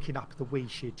licking up the wee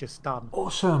she had just done.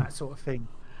 Awesome. That sort of thing.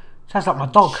 Sounds like my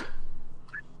dog.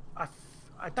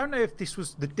 I don't know if this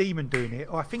was the demon doing it,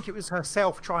 or I think it was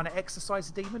herself trying to exorcise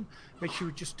the demon, where she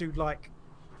would just do like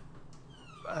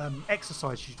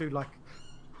exercise. She'd do like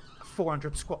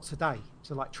 400 squats a day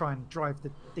to like try and drive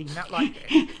the demon out,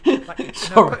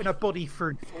 putting her body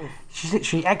through. She's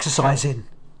literally exercising.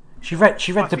 She read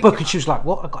the book and she was like,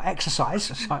 "What? I got exercise."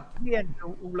 It's like, in the end,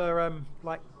 all her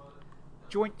like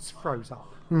joints froze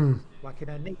up, like in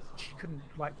her knees. She couldn't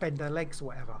like bend her legs or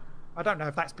whatever. I don't know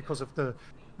if that's because of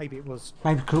maybe because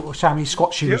of how many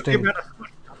squats she was doing.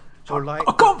 Or like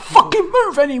I can't fucking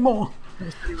move anymore.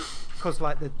 Because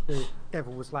like the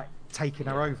devil was like taking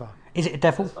her over. Is it a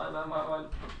devil?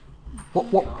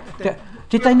 What?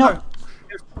 Did they not?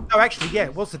 No, actually, yeah,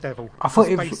 it was the devil. I thought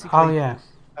it was. Oh yeah.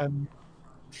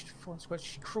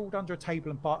 She crawled under a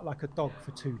table and barked like a dog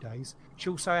for 2 days. She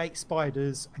also ate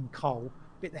spiders and coal,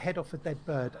 bit the head off a dead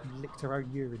bird, and licked her own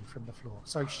urine from the floor.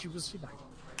 So she was,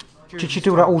 Did she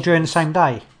do that all during the same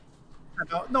day?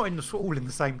 Not all in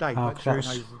the same day, but during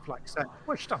those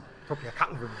she's done probably a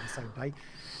couple of them in the same day.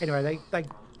 Anyway, they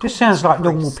just sounds like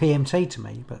normal PMT to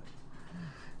me, but.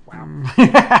 Wow.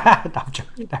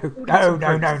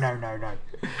 No.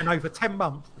 And over 10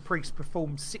 months, the priest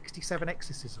performed 67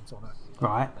 exorcisms on her.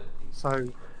 Right. So,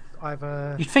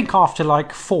 You'd think after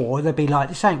like 4, they'd be like,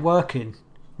 "This ain't working.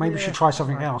 Maybe we should try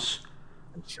something else."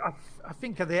 I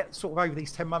think sort of over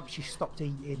these 10 months, she stopped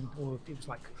eating, or it was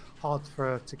like hard for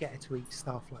her to get her to eat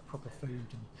stuff like proper food,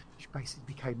 and she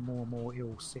basically became more and more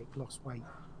ill, sick, lost weight,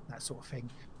 that sort of thing.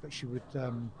 But she would,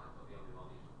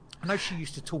 I know she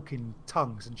used to talk in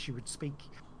tongues, and she would speak.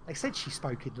 They said she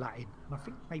spoke in Latin, and I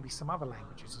think maybe some other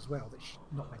languages as well that she's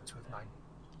not meant to have known.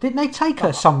 Didn't they take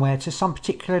her somewhere to some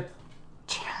particular?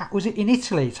 Was it in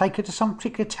Italy? Take her to some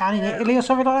particular town in Italy or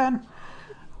something like that?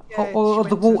 Yeah, or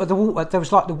the water. The water. There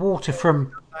was like the water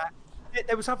from.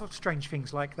 There was other strange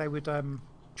things, like they would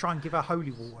try and give her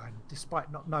holy water, and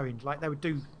despite not knowing, like they would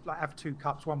have 2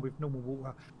 cups, one with normal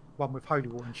water, one with holy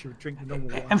water, and she would drink the normal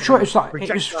water. I'm sure it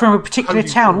was from a particular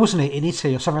town, wasn't it, in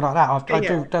Italy or something like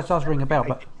that? That does ring a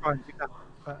bell.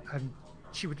 And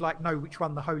she would like know which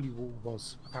one the holy water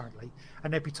was, apparently,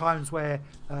 and there'd be times where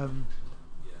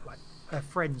like her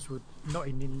friends would not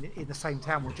in the same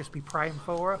town would just be praying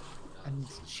for her, and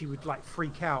she would like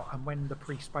freak out. And when the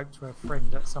priest spoke to her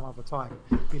friend at some other time,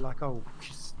 be like, "Oh,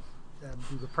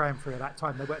 we were praying for her that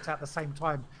time." They worked out at the same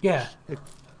time. Yeah. The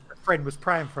friend was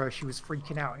praying for her. She was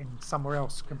freaking out in somewhere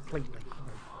else completely.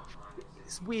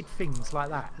 It's weird things like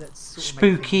that. That's sort of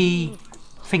spooky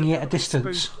thingy at a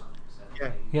distance.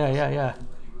 Yeah.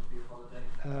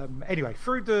 Anyway,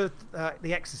 through the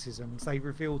exorcisms, they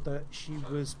revealed that she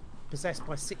was possessed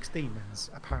by 6 demons,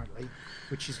 apparently,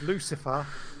 which is Lucifer,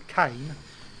 Cain,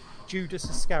 Judas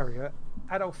Iscariot,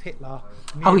 Adolf Hitler,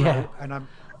 Nero,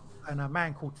 and a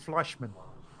man called Fleischmann.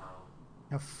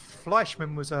 Now,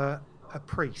 Fleischmann was a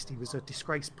priest. He was a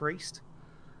disgraced priest,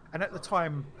 and at the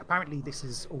time, apparently, I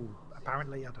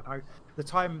don't know. The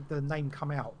time the name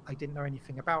come out, they didn't know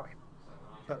anything about him.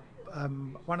 But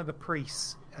one of the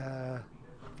priests, I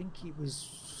think it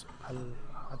was, I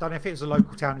don't know if it was a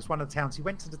local town. It's one of the towns. He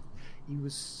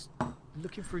was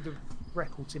looking through the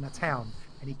records in a town,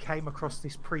 and he came across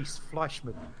this priest,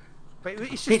 Fleischmann. But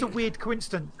it's just a weird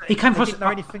coincidence. He came across. Didn't know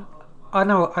anything. I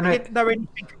know. They didn't know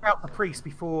anything about the priest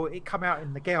before it come out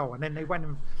in the Gale, and then they went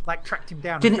and like tracked him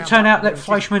down. Didn't it turn out that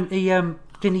Fleischmann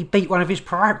didn't he beat one of his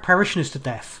parishioners to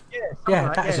death?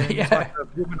 Yeah, that is it. Yeah, like a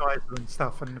womanizer and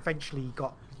stuff, and eventually he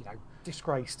got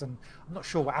disgraced, and I'm not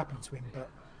sure what happened to him, but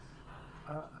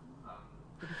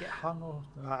did he get hung or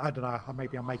I don't know?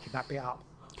 Maybe I'm making that bit up.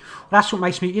 That's what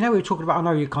makes me. We were talking about. I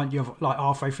know you're like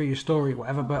halfway through your story, or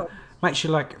whatever, but makes you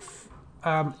like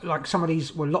some of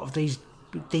these. Well, a lot of these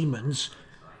demons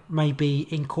may be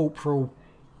incorporeal,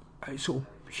 sort of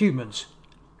humans.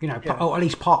 Or at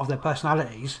least part of their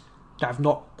personalities that have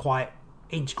not quite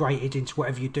integrated into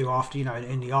whatever you do after,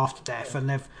 in the after death, and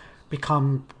they've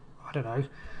become, I don't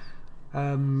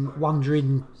know,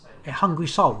 wandering, hungry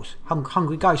souls,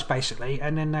 hungry ghosts, basically,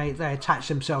 and then they attach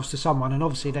themselves to someone, and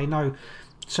obviously they know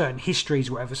certain histories,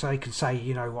 whatever, so they can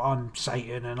say, I'm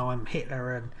Satan and I'm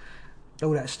Hitler and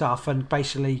all that stuff, and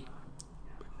basically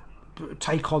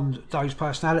take on those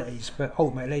personalities, but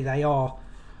ultimately they are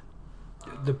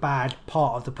the bad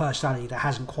part of the personality that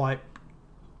hasn't quite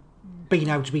been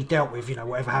able to be dealt with,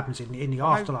 whatever happens in the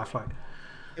afterlife. Like,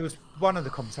 it was one of the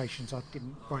conversations, I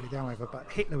didn't write it down over, but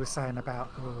Hitler was saying about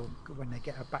when they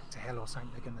get her back to hell or something,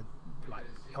 they're going to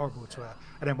be horrible to her,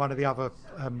 and then one of the other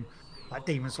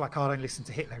demons I don't listen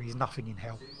to Hitler, he's nothing in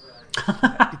hell.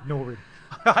 Ignore him.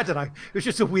 I don't know, it was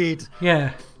just a weird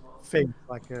thing,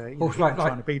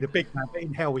 trying to be the big man, but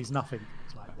in hell he's nothing.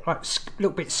 It's like a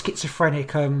little bit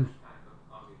schizophrenic.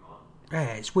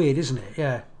 It's weird, isn't it?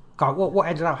 Yeah. God, what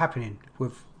ended up happening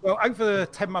with? Well, over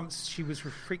 10 months, she was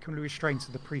frequently restrained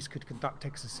so the priest could conduct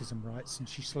exorcism rites, and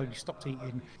she slowly stopped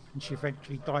eating, and she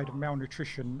eventually died of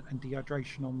malnutrition and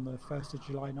dehydration on the 1st of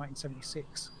July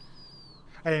 1976.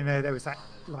 And then there was that,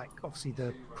 obviously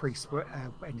the priest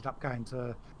ended up going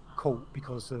to court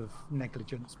because of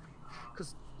negligence,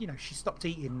 because she stopped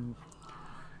eating.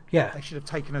 Yeah, they should have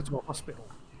taken her to a hospital.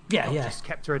 Just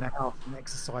kept her in a house and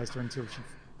exercised her until she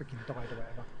freaking died or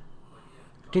whatever.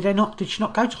 Did she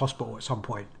not go to hospital at some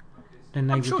point? Then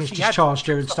they discharged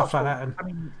her and stuff like that. And I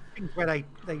mean, things where they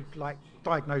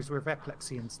diagnosed her with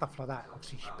epilepsy and stuff like that.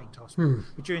 Obviously, she'd been to hospital.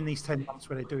 But during these 10 months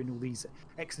where they're doing all these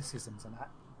exorcisms and that,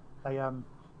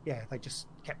 they just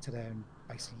kept her there, and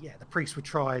basically, the priests were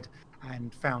tried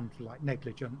and found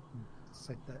negligent, and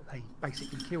said that they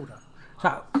basically killed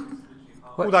her.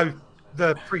 Although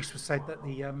the priest said that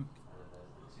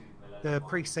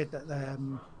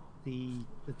the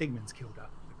demons killed her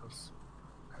because.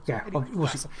 Anyway,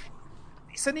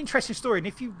 it's an interesting story, and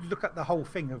if you look at the whole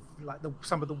thing of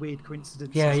some of the weird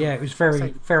coincidences. It was very.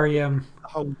 The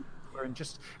whole mother,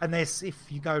 and there's, if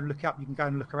you go look up, you can go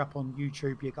and look her up on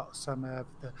YouTube. You got some of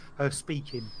her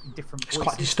speaking in different voices. It's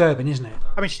quite disturbing, isn't it?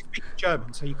 I mean, she speaks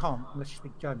German, so you can't, unless you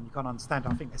speak German, you can't understand.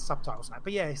 I think there's subtitles now,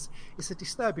 but yeah, it's a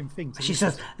disturbing thing. She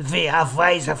says, "We have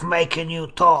ways of making you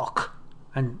talk,"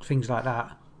 and things like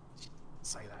that. She didn't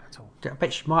say that at all. I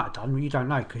bet she might have done. You don't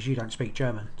know because you don't speak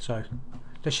German. So,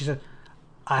 she said,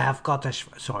 "I have got a."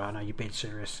 Sorry, I know you're being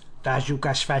serious. Das you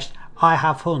gas fest. I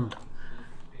have Hund.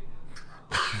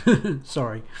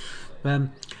 Sorry.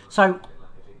 So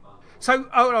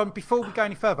hold on, before we go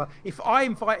any further, if I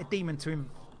invite a demon to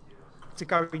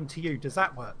go into you, does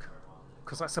that work?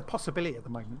 Because that's a possibility at the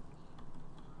moment.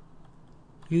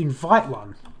 You invite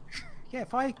one? Yeah,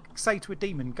 if I say to a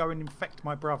demon, go and infect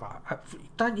my brother.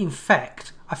 Don't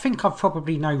infect. I think I've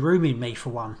probably no room in me for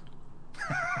one.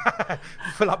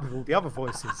 Fill up with all the other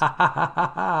voices.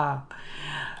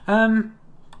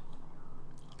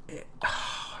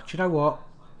 Do you know what?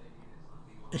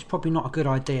 It's probably not a good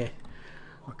idea.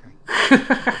 Okay.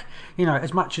 You know,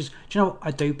 as much as, do you know what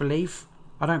I do believe?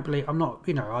 I don't believe, I'm not,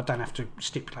 you know, I don't have to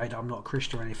stipulate that I'm not a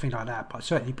Christian or anything like that, but I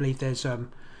certainly believe there's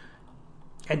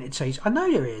entities. I know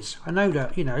there is. I know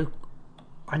that, you know,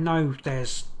 I know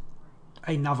there's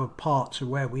another part to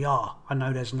where we are. I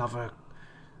know there's another,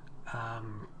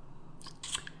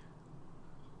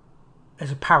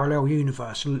 there's a parallel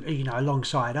universe, you know,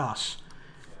 alongside us.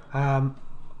 I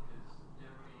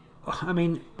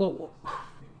mean, what?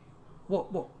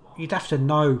 You'd have to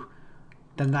know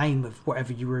the name of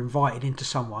whatever you were invited into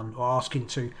someone or asking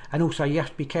to, and also you have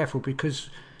to be careful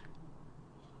because.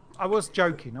 I was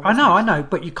joking. I know,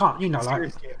 but you can't, you know,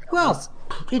 like, well,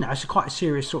 you know, it's quite a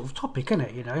serious sort of topic, isn't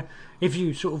it? You know, if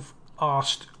you sort of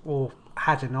asked or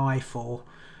had an eye for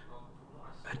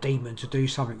a demon to do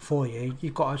something for you,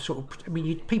 you've got to sort of. I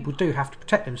mean, people do have to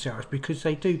protect themselves because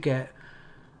they do get.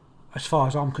 As far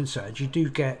as I'm concerned, you do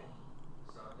get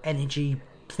energy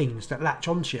things that latch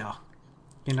onto you,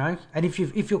 you know. And if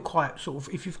you're quite sort of,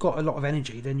 if you've got a lot of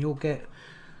energy, then you'll get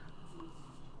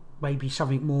maybe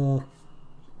something more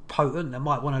potent that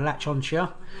might want to latch onto you,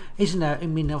 isn't there? I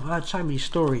mean, I've heard so many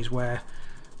stories where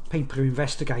people are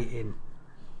investigating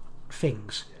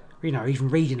things, you know, even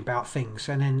reading about things,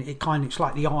 and then it's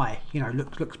like the eye, you know,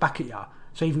 looks back at you.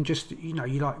 So even just, you know,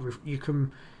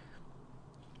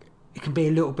 it can be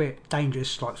a little bit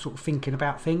dangerous, like sort of thinking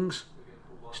about things.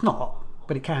 It's not,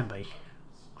 but it can be. Do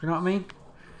you know what I mean?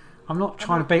 I'm not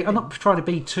trying to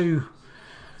be too.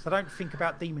 So don't think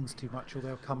about demons too much, or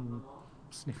they'll come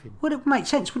sniffing. Well, it would make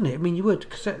sense, wouldn't it? I mean, you would,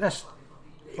 because that's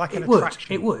like an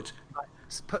attraction. It would. Like,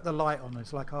 put the light on.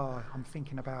 It's like, oh, I'm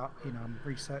thinking about, you know, I'm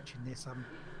researching this. I'm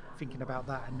thinking about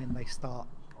that, and then they start.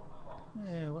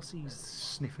 Yeah, what's he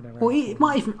sniffing around? Well, it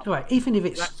might even if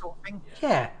it's that sort of thing.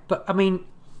 Yeah, but I mean.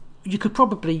 You could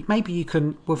probably, maybe you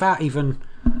can, without even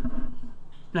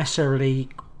necessarily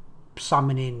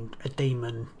summoning a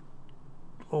demon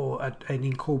or an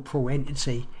incorporeal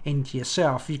entity into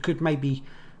yourself, you could maybe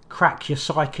crack your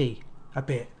psyche a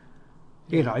bit,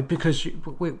 you know, because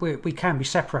we can be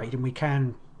separated and we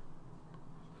can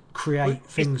create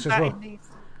things as well.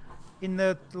 In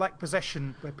the like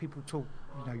possession, where people talk,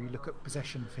 you know, you look at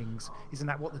possession things, isn't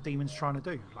that what the demon's trying to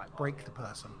do? Like break the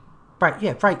person? Break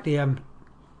the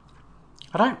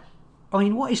I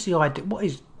mean, what is the idea? What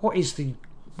is the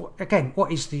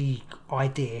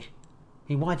idea? I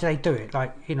mean, why do they do it?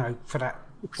 Like, you know, for that.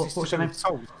 What's the name?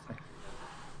 Souls.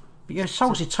 But your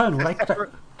soul's eternal.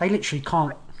 They literally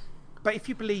can't. But if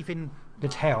you believe in.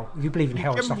 There's hell. You believe in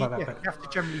hell and stuff like that. Yeah, but you have to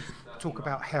generally talk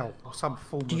about hell or some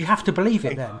form. Do you have to believe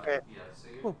it then?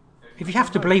 Well, if you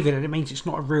have to believe it, it means it's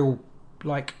not a real,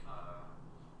 like.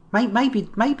 Maybe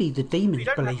the demons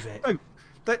believe it. No.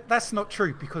 That's not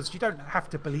true, because you don't have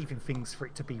to believe in things for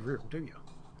it to be real, do you?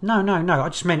 No. I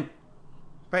just meant.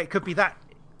 But it could be that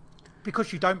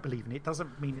because you don't believe in it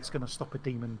doesn't mean it's going to stop a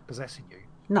demon possessing you.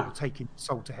 No, or taking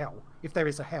soul to hell. If there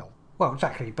is a hell. Well,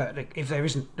 exactly. But if there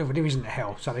isn't a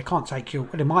hell, so they can't take you.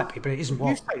 Well, there might be, but it isn't.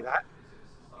 You say that.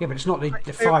 Yeah, but it's not the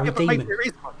fiery demon. Maybe there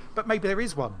is one. But maybe there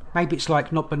is one. Maybe it's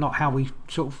like not how we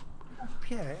sort of.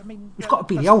 Yeah, I mean... It's got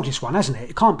to be the oldest one, hasn't it?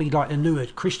 It can't be like the newer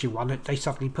Christian one that they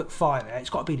suddenly put fire there. It's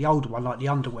got to be the older one, like the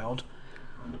underworld.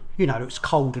 You know, it's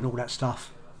cold and all that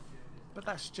stuff. But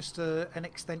that's just an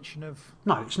extension of...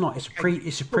 No, it's not. It's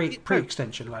a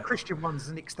pre-extension. Like. The Christian one's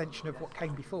an extension of what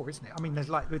came before, isn't it? I mean, there's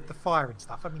like with the fire and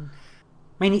stuff. I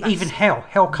mean, even hell.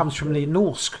 Hell comes from the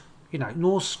Norse, you know,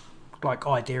 Norse like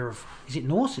idea of... Is it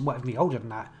Norse? It might even be older than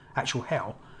that. Actual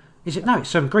hell. Is it? No, it's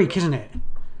some Greek, isn't it?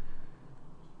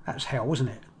 That was hell,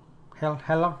 wasn't it? Helen?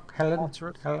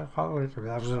 Tartarus? I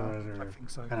think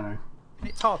so. I don't know. Isn't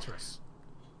it Tartarus?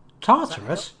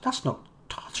 Tartarus? That's not...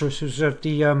 Tartarus Tartarus was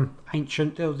the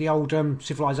ancient, the old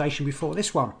civilization before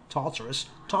this one. Tartarus.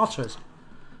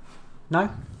 No?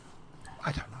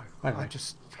 I don't know. Anyway. I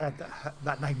just had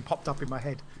that name popped up in my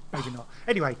head. Maybe not.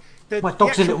 Anyway, my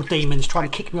dog's a little demon's trying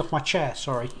to kick me off my chair.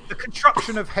 Sorry. The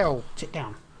construction of hell. Sit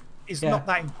down. Is not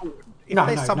that important. If No,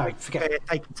 there's someone forget there,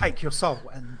 they can take your soul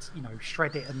and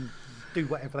shred it and do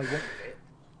whatever they want with it.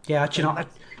 Yeah, do you know?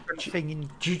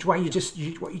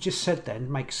 What you just said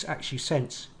then makes actually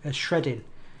sense as shredding,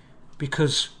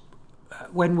 because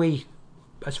when we,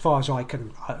 as far as I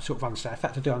can sort of understand, in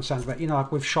fact I do understand, but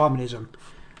like with shamanism,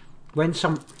 when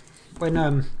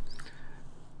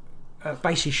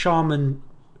basically shaman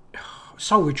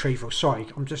soul retrieval. Sorry,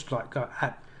 I'm just like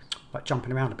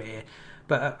jumping around a bit here,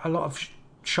 but a lot of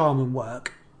shaman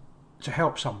work to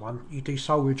help someone, you do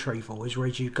soul retrieval, is where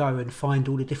you go and find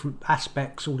all the different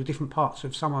aspects, all the different parts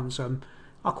of someone's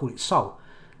I call it soul,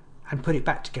 and put it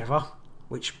back together,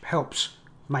 which helps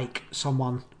make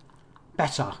someone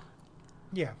better.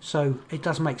 Yeah. So it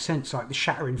does make sense, like the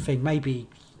shattering thing. Maybe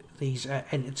these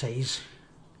entities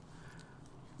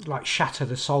like shatter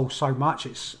the soul so much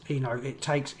it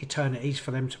takes eternities for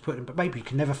them to put them, but maybe you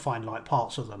can never find like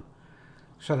parts of them,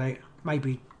 so they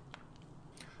maybe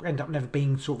end up never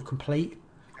being sort of complete.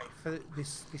 Okay, for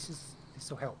this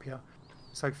will help you.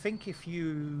 So think because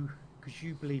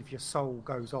you believe your soul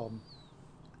goes on,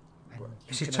 and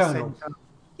it's eternal.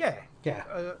 Yeah.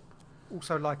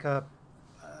 Also like a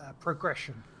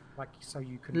progression, like so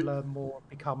you can learn more,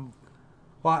 become.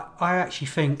 Well, I actually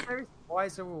think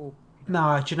wiser or.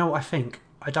 No, do you know what I think?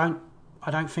 I don't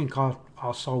think our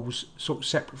souls sort of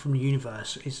separate from the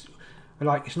universe. It's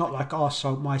not like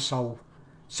my soul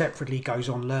separately goes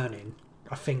on learning.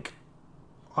 I think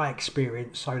I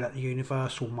experience so that the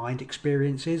universal mind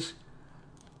experiences.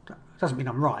 Doesn't mean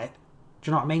I'm right. Do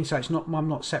you know what I mean? So I'm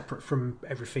not separate from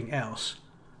everything else.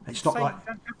 It's not like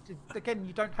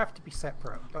you don't have to be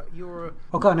separate, but you're.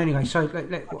 Oh, go on anyway. So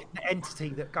an entity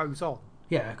that goes on.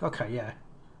 Yeah. Okay. Yeah.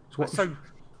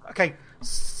 Okay,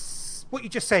 what you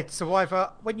just said. So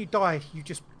either when you die, you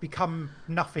just become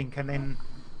nothing, and then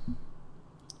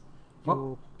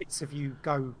bits of you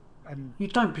go, and you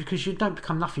don't, because you don't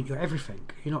become nothing. You're everything.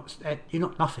 You're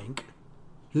not nothing.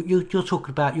 You're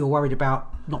talking about, you're worried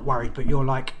about, not worried, but you're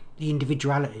like the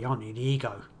individuality, aren't you? The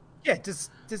ego. Yeah. Does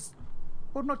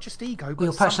well, not just ego, but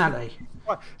your personality.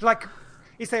 Like,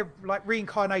 is there like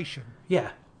reincarnation? Yeah.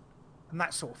 And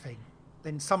that sort of thing.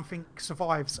 Then something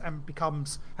survives and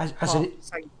becomes I know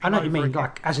what you mean, again.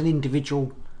 Like as an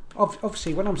individual.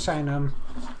 Obviously, when I'm saying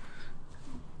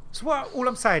So all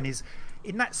I'm saying is,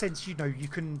 in that sense, you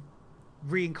can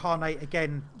reincarnate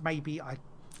again. Maybe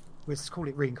let's call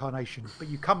it reincarnation, but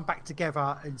you come back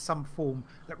together in some form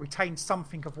that retains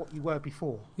something of what you were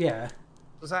before. Yeah.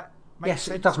 Does that make sense?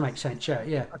 Yes, it does make sense. Yeah.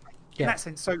 Okay. In that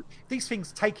sense, so these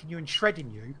things taking you and shredding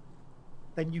you,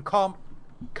 then you can't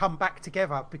come back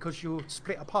together because you're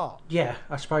split apart. Yeah,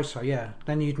 I suppose so. Yeah,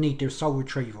 then you'd need to do soul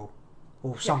retrieval,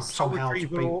 or somehow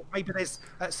or maybe there's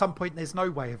at some point there's no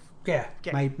way of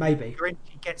maybe your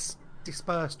energy gets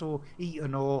dispersed or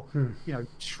eaten or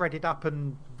shredded up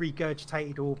and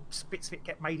regurgitated, or bits of it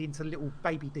get made into little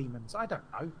baby demons. I don't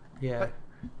know. Yeah. But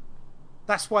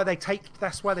that's why they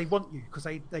want you, because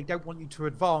they don't want you to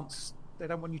advance. They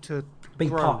don't want you to be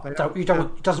grow. part.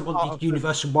 It doesn't want the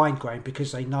universal mind growing,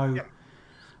 because they know. Yeah.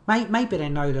 Maybe they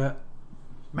know that.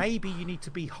 Maybe you need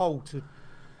to be whole to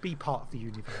be part of the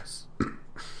universe,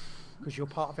 because you're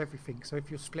part of everything. So if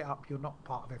you're split up, you're not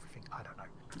part of everything. I don't know.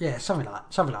 Yeah, something like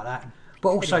that. But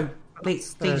also, anyway,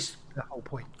 the whole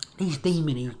point. These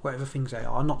demony, whatever things they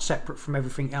are not separate from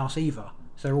everything else either.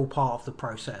 So they're all part of the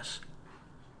process.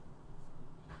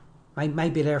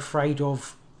 Maybe they're afraid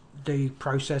of the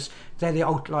process. They're the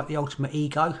ultimate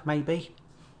ego. Maybe.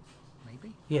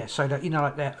 Yeah. So that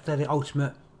they're the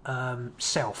ultimate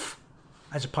self,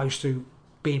 as opposed to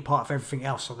being part of everything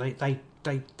else. So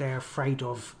they're afraid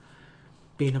of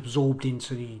being absorbed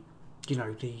into the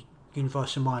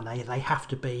universal mind. They have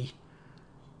to be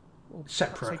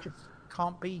separate. They just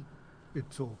can't be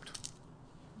absorbed.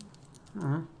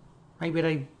 Maybe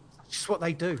they. It's just what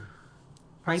they do.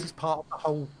 This is part of the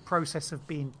whole process of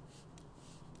being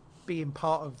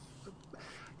part of.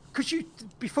 Because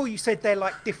before you said they're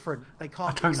like different, they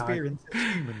can't experience it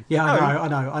as human. Yeah, I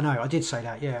know. I did say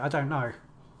that. Yeah, I don't know.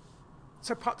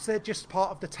 So perhaps they're just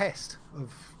part of the test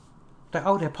of.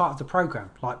 They're part of the program,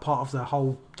 like part of the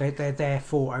whole. They're there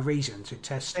for a reason, to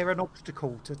test. They're an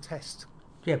obstacle to test.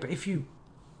 Yeah, but if you.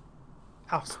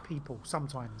 Us people,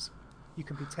 sometimes you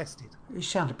can be tested. You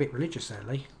sound a bit religious there,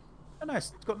 Lee. No,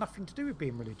 it's got nothing to do with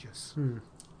being religious.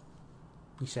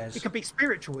 He says it could be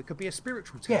spiritual. It could be a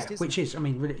spiritual test. Yeah, which is, I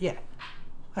mean, yeah.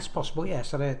 That's possible, yeah.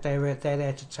 So they're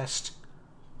there to test,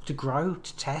 to grow,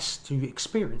 to test, to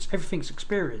experience. Everything's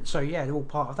experience. So yeah, they're all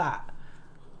part of that.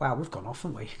 Wow, we've gone off,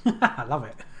 haven't we? I love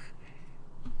it.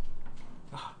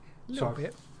 A little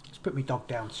bit. Let's put my dog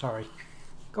down. Sorry.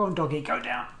 Go on, doggy, go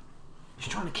down. He's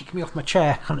trying to kick me off my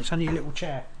chair, and it's only a little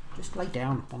chair. Just lay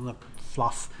down on the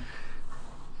fluff.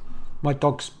 My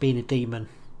dog's being a demon.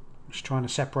 It's trying to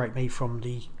separate me from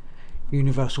the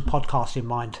universal podcasting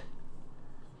mind.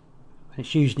 And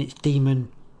it's using its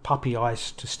demon puppy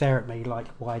eyes to stare at me like,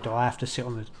 why do I have to sit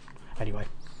on the... Anyway,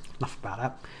 enough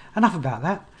about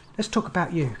that. Let's talk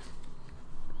about you.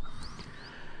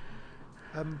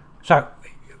 So,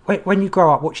 when you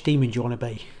grow up, which demon do you want to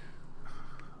be?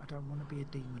 I don't want to be a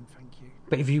demon, thank you.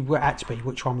 But if you were at to be,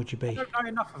 which one would you be? I don't know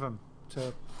enough of them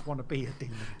to want to be a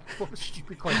demon. What a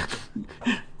stupid question.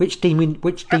 Which demon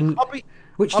would you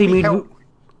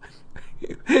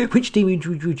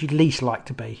least like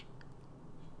to be?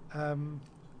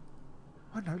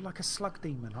 I know, like a slug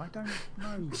demon. I don't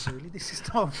know, really. This is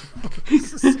not.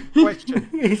 This is a question.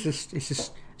 It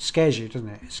just scares you, doesn't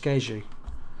it? It scares you.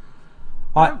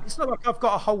 It's not like I've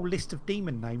got a whole list of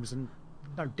demon names and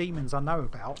demons I know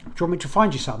about. Do you want me to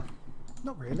find you some?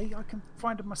 Not really. I can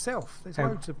find them myself. There's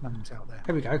loads of names out there.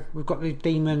 Here we go. We've got the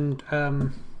demon.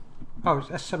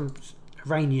 That's some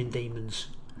Iranian demons.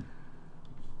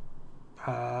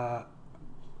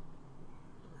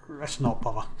 Let's not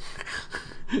bother.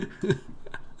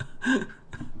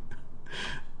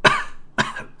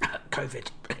 COVID.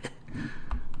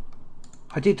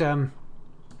 I did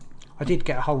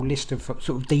get a whole list of sort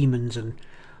of demons and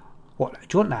what.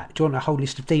 Do you want that? Do you want a whole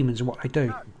list of demons and what they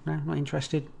do? No, not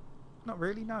interested. Not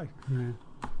really. No. No.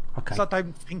 Okay. Because I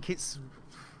don't think it's.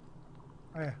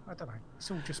 Yeah, I don't know. It's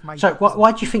all just made. So,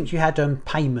 why do you think you had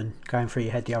Payman going through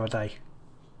your head the other day?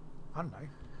 I don't know.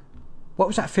 What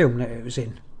was that film that it was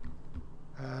in?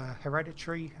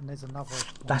 Hereditary, and there's another.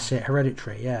 That's it,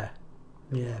 Hereditary. Yeah.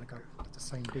 Yeah. Got the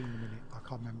same demon in it. I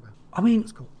can't remember. I mean,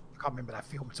 it's cool. I can't remember that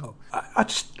film at all. I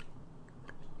just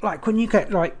like when you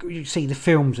get you see the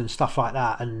films and stuff like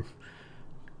that, and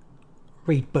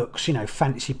read books,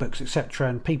 fantasy books, etc.,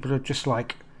 and people are just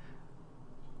like.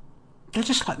 They're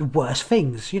just like the worst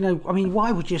things, I mean,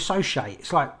 why would you associate?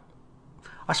 It's like,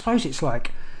 I suppose it's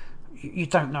like, you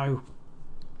don't know.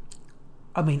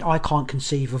 I mean, I can't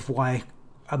conceive of why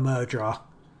a murderer,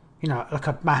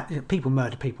 people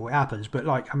murder people, it happens, but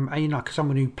like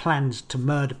someone who plans to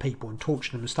murder people and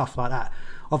torture them and stuff like that,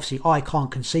 obviously I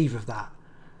can't conceive of that,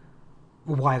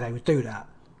 why they would do that.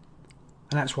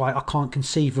 And that's why I can't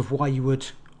conceive of why you would,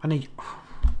 I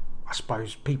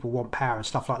suppose people want power and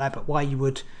stuff like that, but why you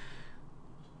would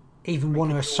even want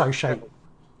to associate.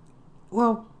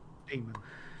 Well, demon.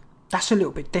 That's a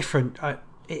little bit different.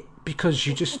 Because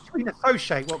you just. What do you mean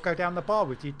associate? What, go down the bar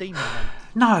with your demon?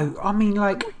 No, I mean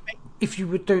like, if you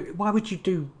would do, why would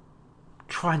you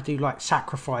try and do like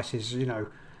sacrifices,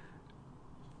 and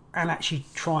actually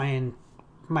try and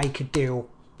make a deal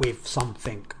with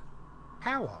something?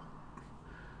 Power.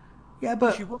 Yeah,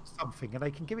 but you want something and they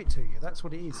can give it to you. That's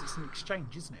what it is. It's an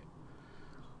exchange, isn't it?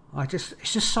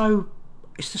 It's just so.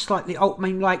 It's just like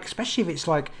especially if it's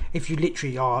like, if you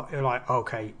literally are like,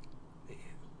 okay,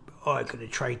 I'm going to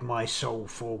trade my soul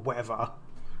for whatever.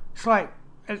 It's like,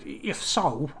 your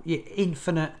soul, your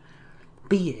infinite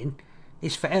being,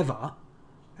 is forever,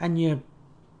 and your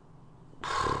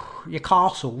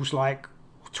castle's like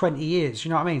 20 years, you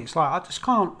know what I mean? It's like, I just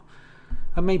can't,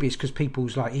 and maybe it's because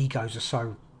people's like egos are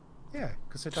so. Yeah,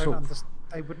 because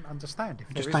they wouldn't understand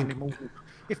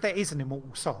if there is an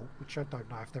immortal soul, which I don't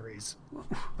know if there is.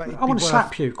 But I want to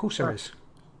slap you. Of course there is.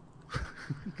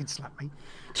 You can slap me.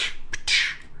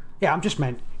 Yeah, I'm just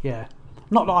meant. Yeah,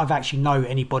 not that I've actually know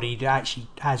anybody that actually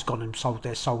has gone and sold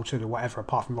their soul to the whatever,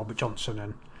 apart from Robert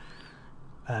Johnson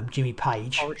and Jimmy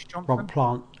Page, Robert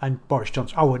Plant, and Boris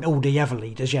Johnson. Oh, and all the other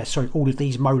leaders. Yeah, sorry, all of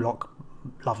these Moloch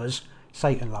lovers,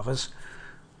 Satan lovers.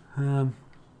 I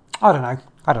don't know.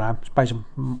 I suppose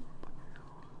I'm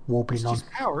warbling on. It's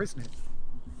just power, isn't it?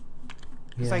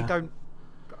 Because they don't.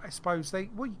 I suppose they.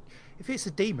 Well, if it's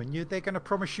a demon, they're going to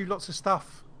promise you lots of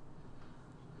stuff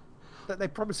that they're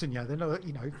promising you. They're not.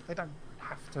 They don't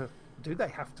have to. Do they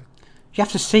have to? You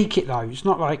have to seek it though. It's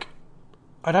not like.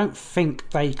 I don't think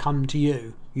they come to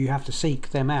you. You have to seek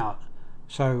them out.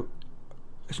 So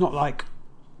it's not like.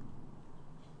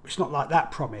 It's not like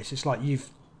that promise. It's like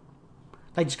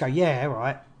they just go, yeah,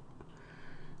 right.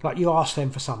 Like you ask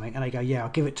them for something and they go, yeah, I'll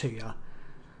give it to you.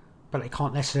 But they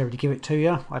can't necessarily give it to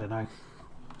you. I don't know.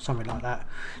 Something like that.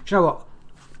 Do you know what?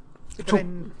 Yeah, but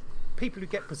then people who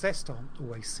get possessed aren't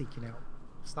always seeking out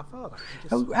stuff, are they?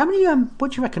 How many,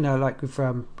 what do you reckon like with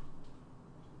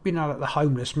like the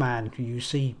homeless man who you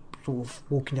see sort of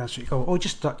walking down the street, or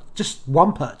just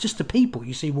one person, just the people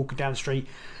you see walking down the street,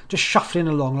 just shuffling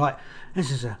along like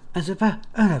Shanamana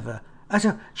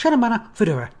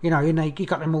Fedora, and you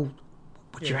got them all.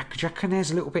 Do you reckon there's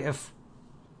a little bit of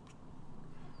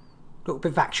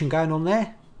action going on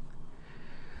there?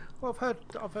 Well,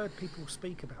 I've heard people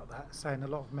speak about that, saying a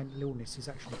lot of mental illness is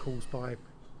actually caused by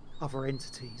other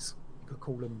entities. You could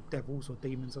call them devils or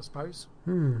demons, I suppose,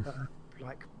 that are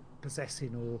like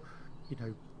possessing or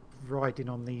riding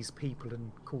on these people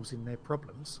and causing their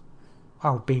problems.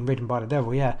 Oh, being ridden by the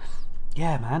devil, yeah,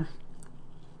 man.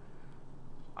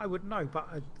 I wouldn't know, but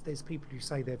there's people who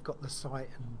say they've got the sight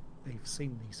and they've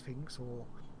seen these things or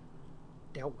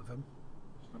dealt with them.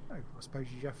 I don't know. I suppose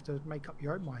you have to make up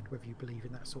your own mind whether you believe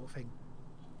in that sort of thing.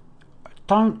 I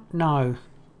don't know.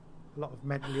 A lot of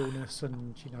mental illness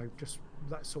and just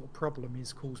that sort of problem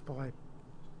is caused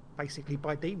basically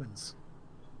by demons.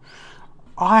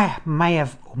 I may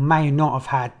have or may not have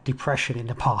had depression in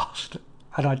the past,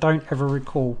 and I don't ever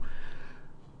recall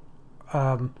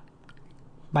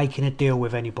making a deal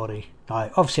with anybody.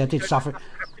 Like, obviously, I did suffer.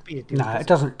 Have to be a deal, no, it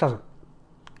doesn't.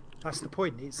 That's the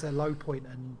point. It's a low point,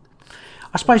 and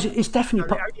I suppose it's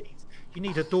definitely. You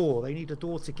need a door. They need a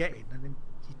door to get in, and then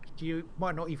you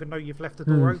might not even know you've left the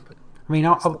door open. I mean,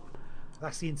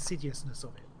 that's the insidiousness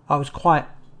of it. I was quite.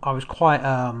 I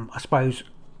suppose,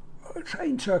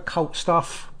 into occult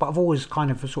stuff, but I've always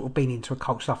kind of sort of been into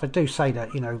occult stuff. I do say that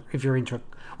if you're into,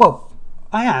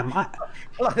 I am.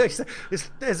 It's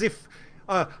as if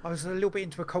I was a little bit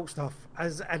into occult stuff,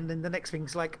 and then the next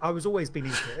thing's like I was always been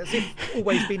into it, as if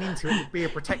always been into it would be a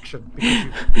protection because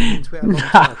you've been into it a long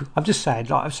time. I'm just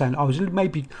saying, I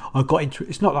got into it.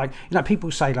 It's not like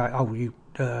people say like, oh, you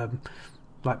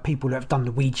like people that have done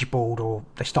the Ouija board or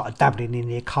they started dabbling in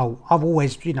the occult. I've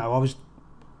always,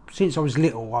 since I was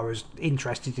little, I was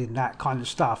interested in that kind of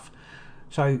stuff.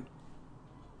 So,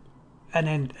 and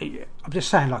then I'm just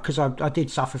saying, like, because I did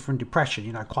suffer from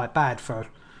depression, quite bad for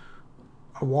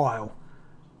a while,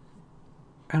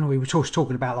 and we were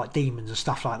talking about like demons and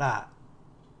stuff like that,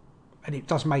 and it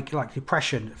does make like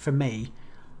depression for me.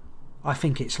 I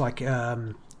think it's like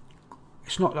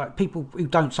it's not like people who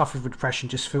don't suffer from depression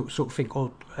just sort of think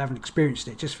or haven't experienced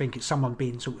it, just think it's someone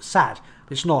being sort of sad.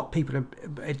 But it's not.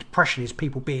 Depression is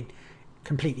people being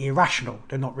completely irrational.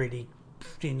 They're not really,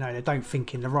 they don't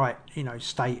think in the right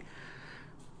state.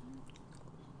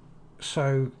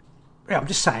 So yeah, I'm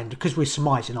just saying, because we're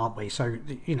surmising, aren't we? So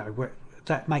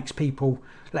that makes people,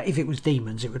 like, if it was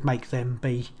demons, it would make them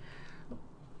be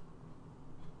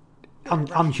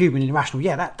unhuman and irrational.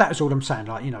 Yeah, that was all I'm saying.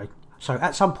 Like, so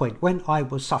at some point when I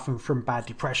was suffering from bad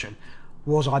depression,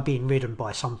 was I being ridden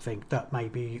by something that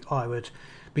maybe I would,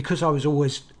 because I was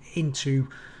always into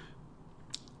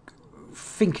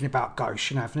thinking about ghosts,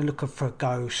 having a look for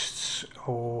ghosts,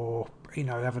 or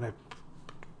having a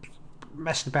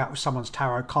messing about with someone's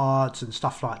tarot cards and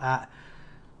stuff like that.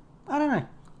 I don't know.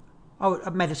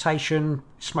 Meditation,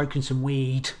 smoking some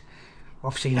weed.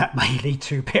 Obviously, that may lead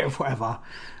to a bit of whatever.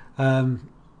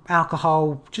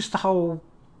 Alcohol, just the whole,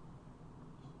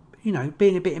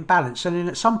 being a bit imbalanced. And then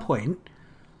at some point,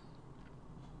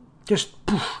 just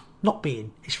not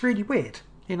being. It's really weird,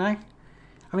 I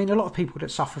mean, a lot of people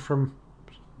that suffer from,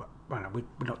 well, we're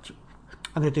not.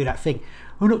 I'm going to do that thing.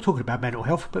 We're not talking about mental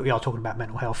health, but we are talking about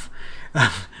mental health.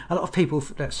 A lot of people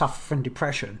that suffer from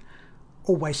depression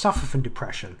always suffer from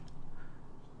depression.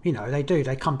 They do.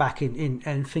 They come back in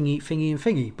and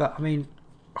thingy. But I mean,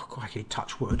 crikey,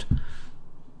 touch wood.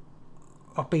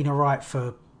 I've been alright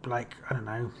for like, I don't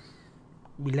know,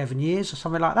 11 years or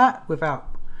something like that without,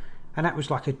 and that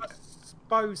was like a. I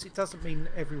suppose it doesn't mean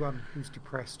everyone who's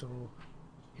depressed or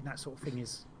in that sort of thing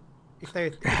is. If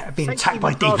they're being attacked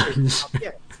by demons.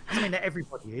 Yeah, doesn't mean that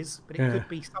everybody is, but it could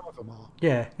be some of them are.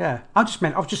 Yeah. I was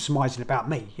just surmising about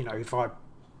me. If I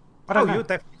don't know. You're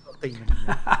definitely got a demon in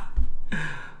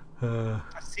there.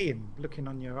 I see him looking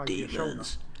on your shoulder.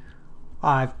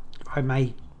 I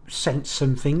may sense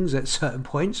some things at certain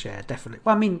points. Yeah, definitely.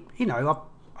 Well, I mean,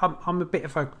 I'm a bit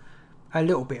of a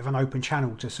little bit of an open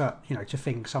channel to to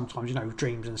things sometimes.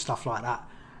 Dreams and stuff like that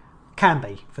can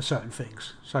be for certain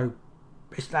things. So.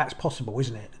 That's possible,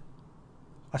 isn't it?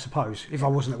 I suppose, if I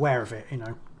wasn't aware of it,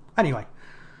 Anyway.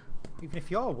 Even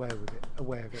if you are aware of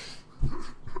it.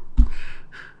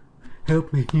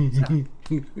 Help me.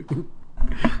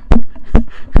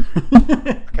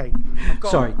 Okay.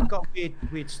 I've got a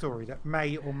weird story that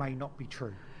may or may not be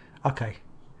true. Okay,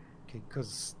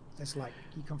 because there's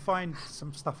you can find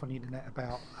some stuff on the internet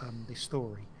about this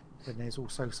story, but there's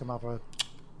also some other.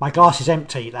 My glass is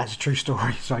empty. That's a true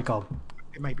story. Sorry, go on.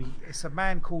 It's a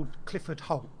man called Clifford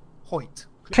Hoyt.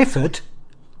 Clifford?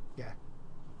 Yeah.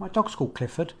 My dog's called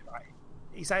Clifford. Right.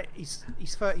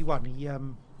 He's 31.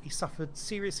 He suffered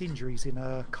serious injuries in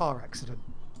a car accident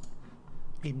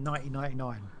in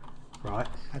 1999. Right.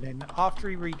 And then after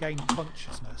he regained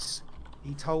consciousness,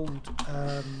 he told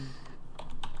the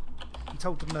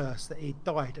nurse that he'd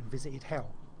died and visited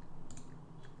hell.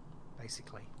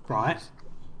 Basically, Right. He was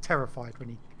terrified when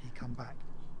he come back.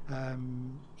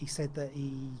 He said that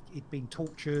he'd been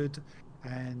tortured,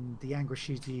 and the anguish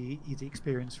he'd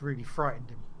experienced really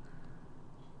frightened him.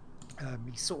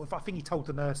 I think he told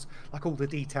the nurse like all the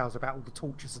details about all the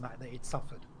tortures and that he'd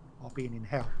suffered while being in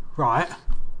hell. Right.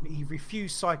 He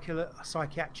refused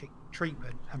psychiatric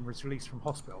treatment and was released from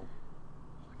hospital.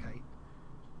 Okay.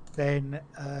 Then,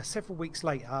 several weeks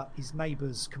later, his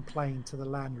neighbours complained to the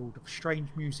landlord of strange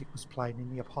music was playing in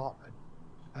the apartment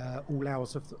all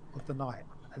hours of the night.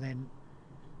 And then,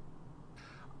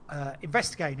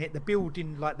 investigating it, the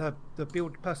building, like the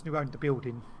person who owned the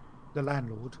building, the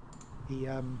landlord, he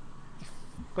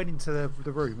went into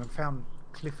the room and found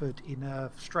Clifford in a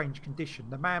strange condition.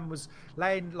 The man was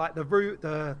laying like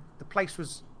the place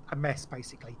was a mess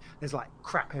basically. There's like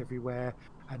crap everywhere,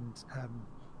 and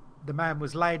the man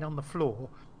was laying on the floor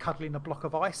cuddling a block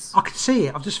of ice. I can see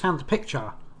it. I've just found the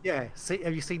picture. Yeah,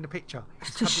 have you seen the picture?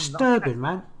 It's disturbing,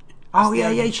 man. Oh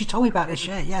yeah. She told me about this.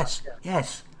 Yeah, yes.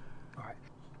 All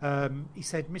right. He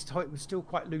said Mr. Hoyt was still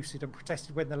quite lucid and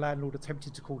protested when the landlord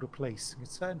attempted to call the police.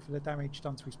 Concerned for the damage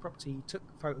done to his property, he took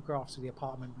photographs of the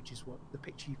apartment, which is what the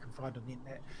picture you can find on the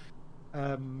internet.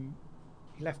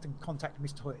 He left and contacted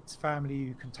Mr. Hoyt's family,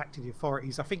 who contacted the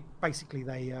authorities. I think basically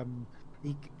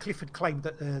Clifford claimed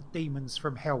that the demons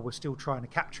from hell were still trying to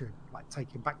capture him, like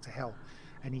take him back to hell.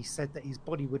 And he said that his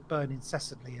body would burn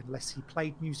incessantly unless he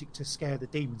played music to scare the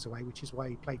demons away, which is why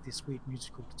he played this weird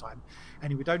music all the time.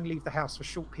 And he would only leave the house for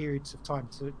short periods of time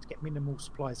to get minimal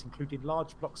supplies, including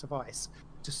large blocks of ice,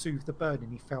 to soothe the burning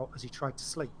he felt as he tried to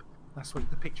sleep. That's what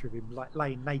the picture of him, like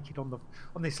laying naked on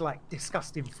this like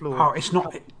disgusting floor. Oh, it's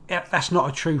not. That's not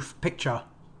a true picture.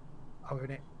 Oh,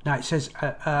 isn't it? No, it says.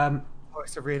 It's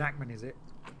a reenactment, is it?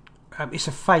 It's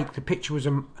a fake. The picture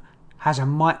has a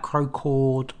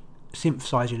microchord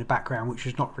synthesizer in the background, which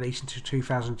was not released until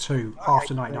 2002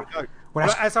 after 1999.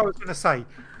 Well, as I was going to say,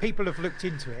 people have looked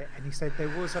into it, and he said there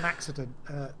was an accident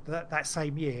that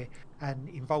same year and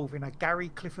involving a Gary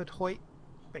Clifford Hoyt,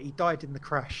 but he died in the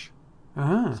crash.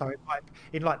 Uh-huh. So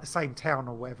in like the same town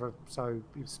or whatever. So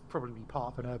it was probably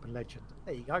part of an urban legend.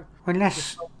 There you go.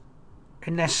 Unless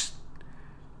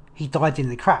he died in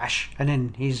the crash and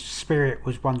then his spirit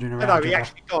was wandering around. No, he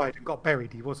actually died and got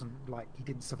buried. He wasn't like he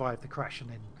didn't survive the crash and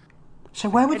then. So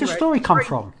where would the story come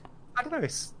from? I don't know.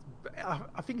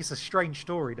 I think it's a strange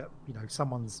story that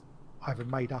someone's either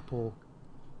made up or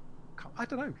I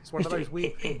don't know. It's one of those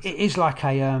weird things. It is like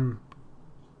a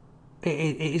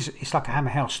it's like a Hammer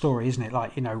House story, isn't it?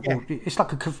 Like it's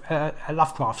like a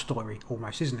Lovecraft story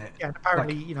almost, isn't it? Yeah. And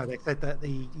apparently, they said that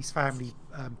his family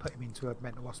put him into a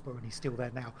mental hospital and he's still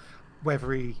there now.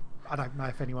 Whether I don't know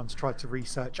if anyone's tried to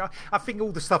research. I think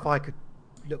all the stuff I could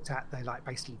looked at, they like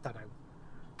basically don't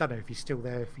know if he's still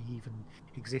there, if he even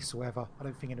exists or whatever. I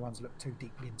don't think anyone's looked too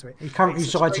deeply into it. He currently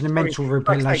resides in a mental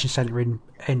rehabilitation centre in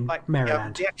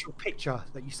Maryland. The actual picture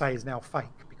that you say is now fake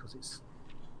because it's.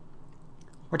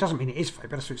 Well, it doesn't mean it is fake,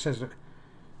 but that's what it says.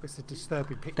 It's a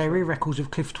disturbing picture. There are records of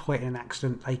Clifford Hoyt in an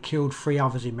accident. They killed 3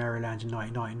 others in Maryland in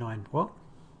 1999. What?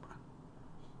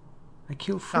 They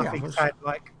killed 3 others? Had,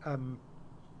 like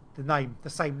the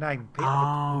same name.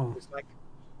 Oh. It's like,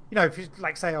 if you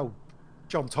like say,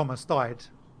 John Thomas died,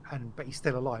 but he's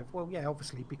still alive. Well, yeah,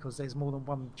 obviously because there's more than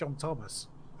one John Thomas.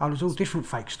 Oh, there's all different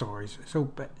fake stories.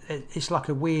 It's like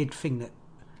a weird thing that.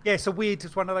 Yeah, it's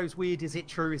one of those weird. Is it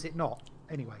true? Is it not?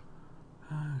 Anyway.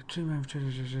 One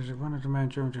of the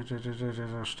men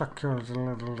stuck.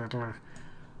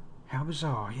 How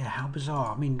bizarre! Yeah, how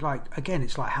bizarre. I mean, like again,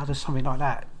 it's like how does something like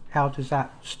that? How does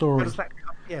that story?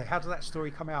 How does that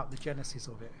story come out? The genesis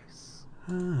of it.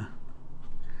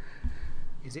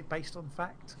 Is it based on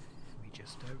fact? We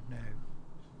just don't know.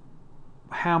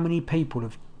 How many people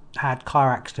have had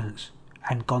car accidents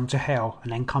and gone to hell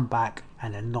and then come back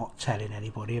and are not telling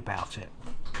anybody about it?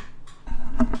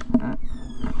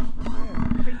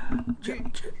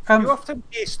 You often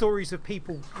hear stories of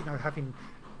people, having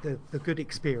the good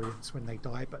experience when they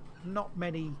die, but not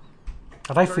many.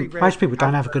 I don't think most people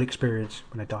don't have a good experience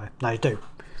when they die. No, they do.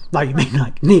 No, you mean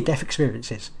like near-death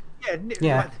experiences?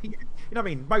 Yeah. Like, what I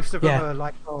mean? Most of them are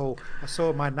like, I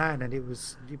saw my nan and it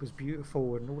was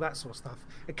beautiful and all that sort of stuff.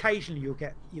 Occasionally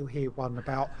you'll hear one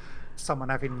about someone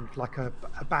having like a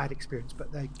bad experience,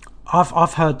 but they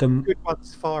I've heard them. good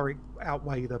ones far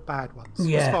outweigh the bad ones, as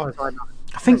Yeah, far as I know.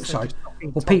 I think Unless they're so. just not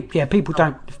being Well, told. people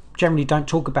generally don't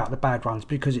talk about the bad ones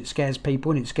because it scares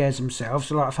people and it scares themselves.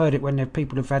 So, like, I've heard it when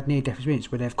people have had near-death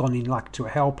experience where they've gone in like to a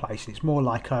hell place. And it's more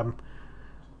like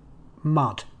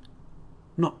mud,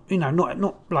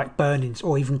 not like burnings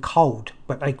or even cold,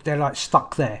 but they're like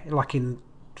stuck there, like in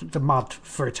the mud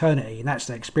for eternity, and that's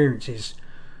their experiences.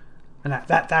 And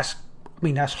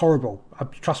that's horrible.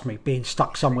 Trust me, being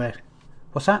stuck somewhere.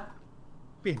 What's that?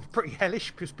 Being pretty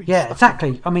hellish. Just being Yeah, stuck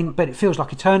exactly. But it feels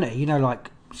like eternity.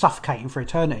 Like suffocating for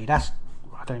eternity. I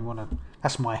don't want to.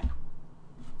 That's my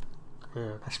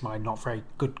not very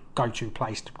good go-to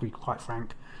place, to be quite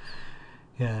frank.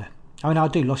 Yeah, I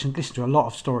do listen to a lot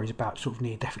of stories about sort of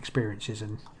near-death experiences,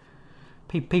 and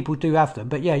people do have them.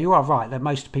 But yeah, you are right that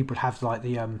most people have like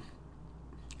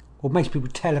most people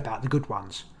tell about the good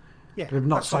ones. Yeah,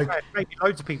 not so. Maybe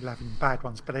loads of people having bad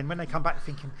ones, but then when they come back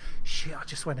thinking, "Shit, I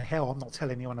just went to hell," I'm not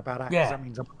telling anyone about that because that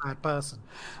means I'm a bad person.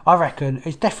 I reckon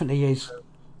it definitely is.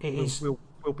 So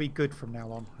we'll be good from now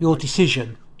on. Your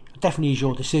decision definitely is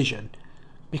your decision,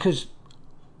 because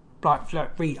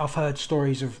I've heard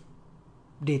stories of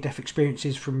near-death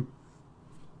experiences from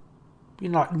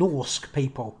like Norse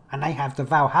people, and they have the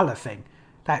Valhalla thing.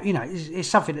 That is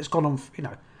something that's gone on.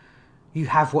 You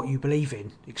have what you believe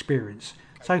in experience.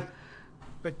 Okay. So.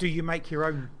 But do you make your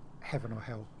own heaven or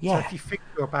hell? Yeah. So if you think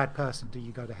you're a bad person, do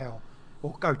you go to hell?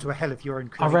 Or go to a hell of your own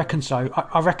creation? I reckon so.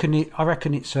 I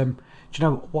reckon it's do you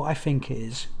know what I think it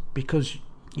is? Because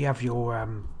you have your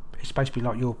it's supposed to be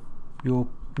like your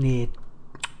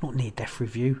not near death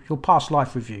review, your past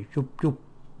life review,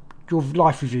 your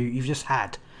life review you've just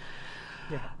had.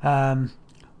 Yeah.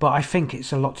 But I think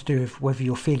it's a lot to do with whether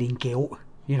you're feeling guilt.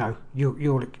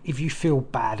 You'll if you feel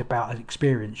bad about an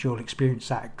experience, you'll experience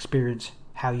that experience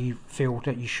how you feel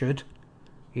that you should,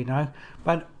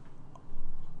 But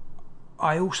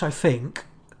I also think,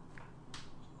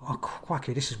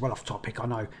 quacky, this is well off topic, I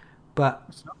know, but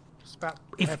It's not just about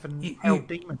if heaven, hell,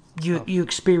 demons. you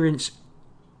experience,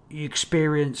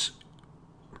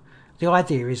 the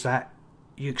idea is that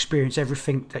you experience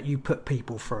everything that you put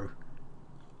people through.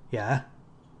 Yeah,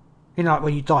 like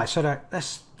when you die. So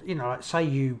that's like say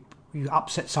you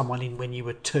upset someone in when you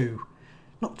were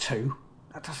not 2.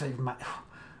 That doesn't even matter.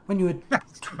 When you were That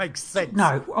makes sense.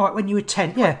 No, all right, when you were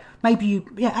 10, maybe you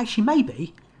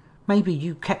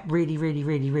kept really, really,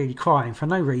 really, really crying for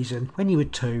no reason when you were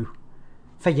 2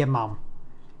 for your mum,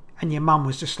 and your mum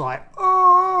was just like,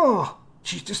 oh,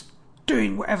 she's just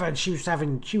doing whatever, and she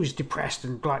was depressed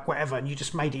and like whatever, and you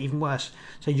just made it even worse.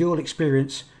 So you'll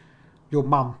experience your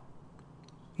mum.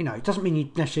 It doesn't mean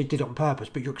you necessarily did it on purpose,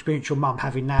 but you experience your mum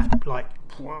having that, like,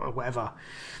 whatever.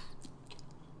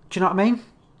 Do you know what I mean?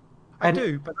 I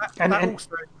do, but that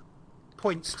also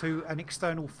points to an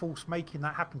external force making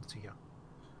that happen to you.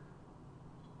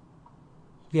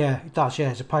 Yeah, it does.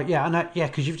 Yeah, I know. Yeah,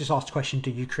 because you've just asked the question: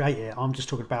 do you create it? I'm just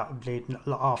talking about the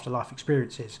afterlife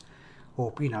experiences,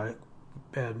 or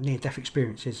near-death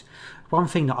experiences. One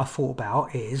thing that I thought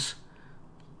about is,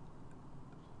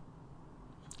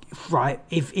 right,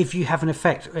 if you have an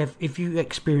effect, if you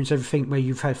experience everything where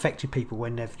you've affected people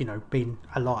when they've been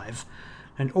alive,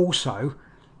 and also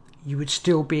you would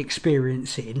still be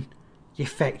experiencing the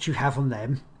effect you have on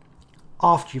them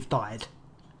after you've died.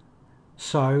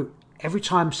 So every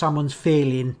time someone's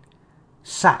feeling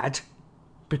sad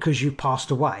because you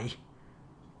passed away,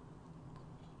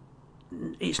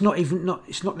 it's not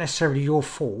necessarily your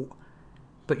fault,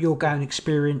 but you're going to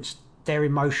experience their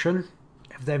emotion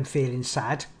of them feeling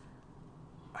sad.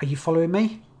 Are you following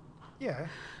me? Yeah.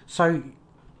 So,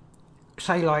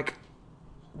 say like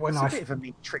when it's a bit of a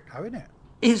neat trick, though, isn't it?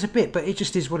 It is a bit, but it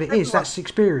just is what it is. That's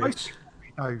experience.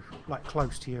 Most people, like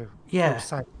close to you. Yeah.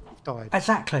 Sad you've died.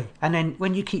 Exactly. And then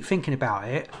when you keep thinking about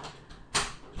it,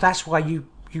 that's why you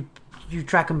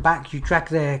drag them back. You drag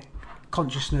their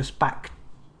consciousness back.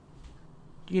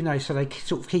 So they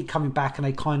sort of keep coming back, and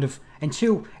they kind of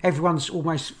until everyone's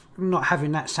almost not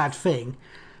having that sad thing,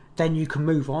 then you can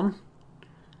move on.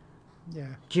 Yeah.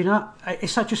 Do you know?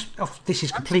 It's not just. This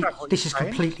is complete. This is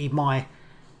completely my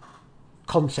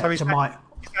concept. So is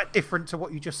that different to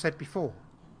what you just said before?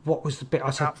 What was the bit I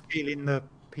said? About feeling the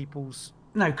people's.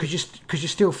 No, because you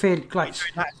still feel like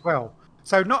doing that as well.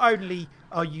 So not only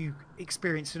are you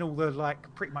experiencing all the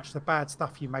pretty much the bad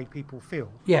stuff you made people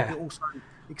feel, yeah, you're also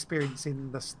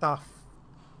experiencing the stuff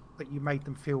that you made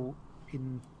them feel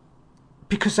in.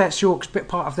 Because that's your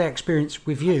part of their experience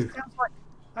with you.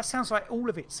 That sounds like all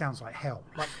of it sounds like hell.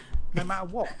 Like no matter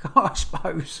what. I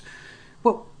suppose.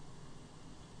 Well,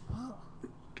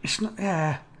 it's not.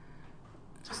 Yeah.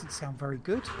 Doesn't sound very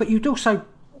good. But you'd also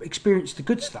experience the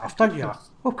good stuff, don't you?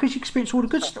 Well, because you experience all the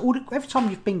good stuff. Every time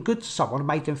you've been good to someone and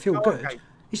made them feel good, Okay.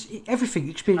 it's everything.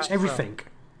 You experience everything.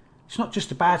 It's not just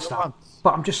the bad stuff.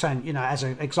 But I'm just saying, as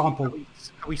an example.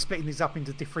 Are we splitting these up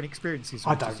into different experiences?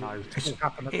 I don't know.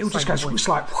 It'll just go. It's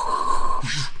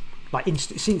like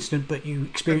it's instant, but you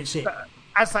experience it. But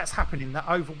as that's happening, that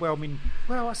overwhelming.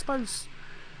 Well, I suppose.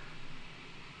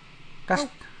 That's.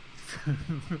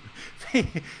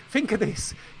 Think of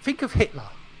this. Think of Hitler.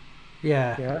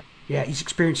 Yeah. He's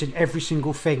experiencing every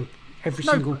single thing,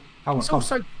 single.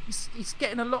 He's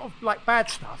getting a lot of bad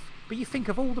stuff. But you think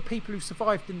of all the people who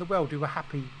survived in the world who were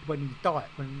happy when he died,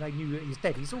 when they knew that he's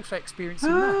dead. He's also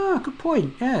experiencing that. Good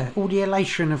point. Yeah, all the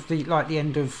elation of the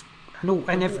end of and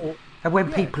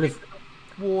when people have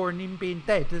war and him being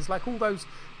dead. There's all those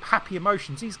happy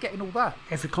emotions. He's getting all that.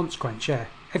 Every consequence.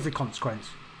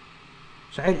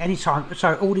 So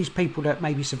so all these people that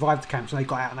maybe survived the camps and they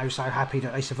got out and they were so happy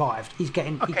that they survived, he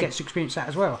gets to experience that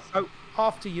as well. So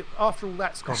after all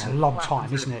that's gone, that's a long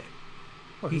time, isn't it?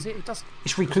 Well, is it? It does.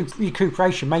 It's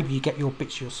recuperation. Maybe you get your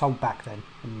bits of your soul back then.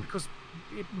 Because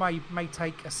it may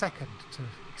take a second to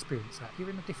experience that.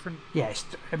 You're in a different. Yes,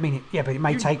 but it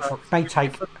may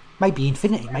take maybe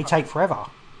infinity. May take forever.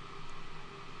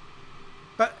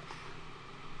 But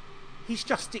it's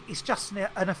just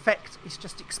an effect. It's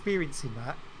just experiencing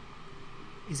that.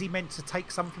 Is he meant to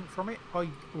take something from it? Well,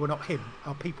 not him.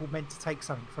 Are people meant to take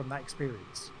something from that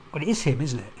experience? Well, it is him,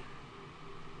 isn't it?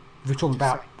 If we're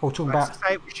talking about,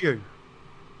 say it was you.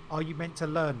 Are you meant to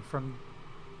learn from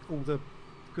all the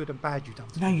good and bad you've done?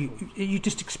 No, you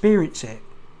just experience it.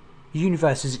 The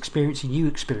universe is experiencing you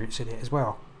experiencing it as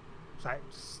well. So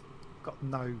it's got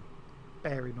no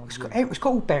bearing on you. It's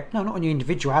got all bearing. No, not on your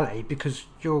individuality, because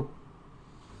you're.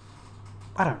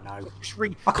 I don't know.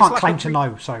 I can't claim to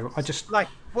know, so I just no.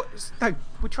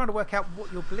 We're trying to work out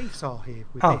what your beliefs are here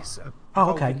with this.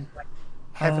 Okay.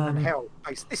 Heaven and hell.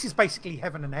 This is basically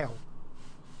heaven and hell.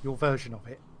 Your version of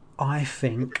it. I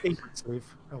think.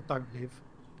 Live or don't live.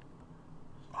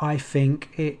 I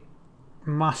think it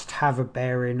must have a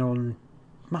bearing on.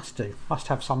 Must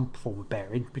have some form of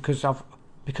bearing because I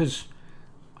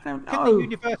don't know. Can the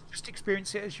universe just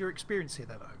experience it as you're experiencing it,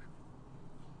 though?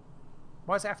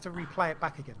 Why does it have to replay it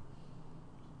back again?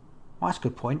 Well, that's a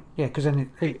good point. Yeah, because then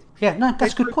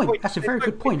that's a good point. That's a very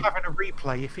good point. Having a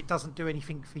replay if it doesn't do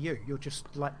anything for you, you're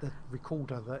just like the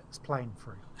recorder that's playing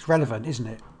through. It's relevant, isn't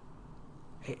it?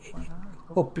 Is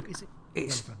it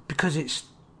it's relevant? Because it's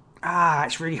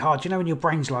really hard. You know when your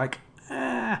brain's like.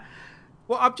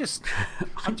 Well, I'm just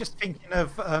thinking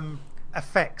of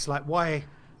effects, like why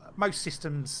most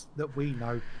systems that we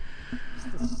know,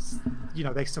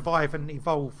 they survive and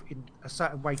evolve in a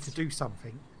certain way to do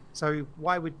something. So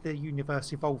why would the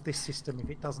universe evolve this system if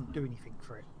it doesn't do anything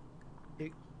for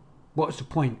it? What's the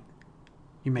point?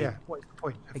 You mean? Yeah, what is the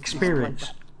point?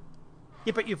 Experience.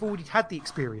 Yeah, but you've already had the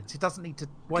experience. It doesn't need to.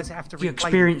 Why does it have to? You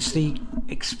experience the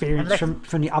experience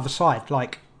from the other side.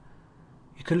 Like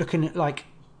you could look in it like.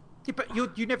 Yeah, but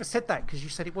you never said that because you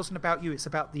said it wasn't about you. It's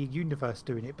about the universe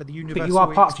doing it. But the universe. But you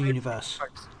are part of the universe.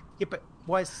 Yeah, but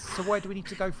why do we need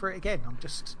to go for it again?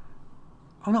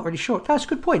 I'm not really sure. That's a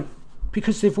good point.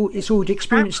 Because it's already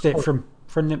experienced it from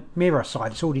the mirror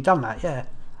side. It's already done that, yeah.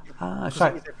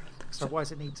 So why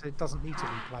does it doesn't need to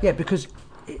replay? Yeah, because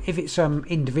if it's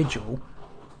individual,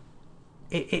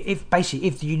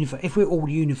 if we're all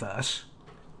the universe,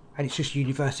 and it's just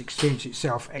universe experience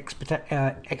itself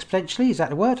exponentially, is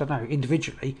that the word? I don't know.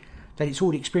 Individually, then it's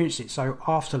already experienced it. So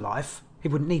afterlife,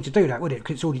 it wouldn't need to do that, would it?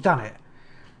 Because it's already done it.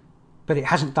 But it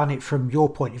hasn't done it from your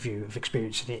point of view of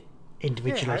experiencing it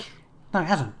individually. Yeah, no, it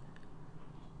hasn't.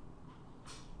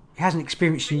 It hasn't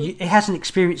experienced you. It hasn't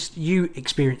experienced you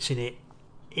experiencing it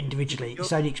individually.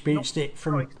 It's only experienced it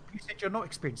from. You said you're not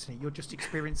experiencing it. You're just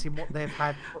experiencing what they've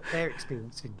had, what they're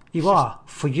experiencing. You are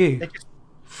for you.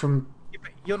 From. Yeah,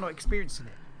 but you're not experiencing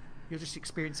it. You're just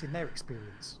experiencing their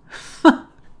experience.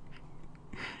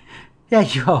 Yeah,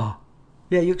 you are.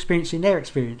 Yeah, you're experiencing their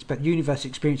experience, but the universe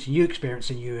experiencing you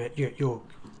experiencing your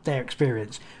their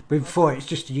experience. But before it's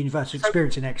just the universe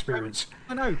experiencing their experience.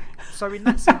 I know. So in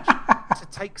that sense, you have to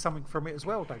take something from it as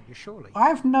well, don't you? Surely. I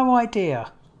have no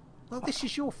idea. Well, this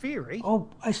is your theory. Oh,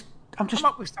 I'm just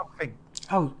come up with something.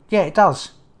 Oh, yeah, it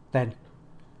does. Then.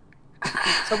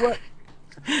 So what?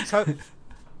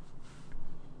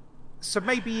 So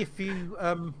maybe if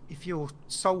your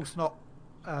soul's not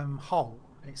whole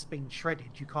and it's been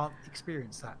shredded, you can't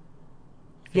experience that.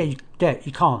 Yeah,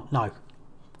 you can't. No.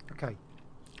 Okay.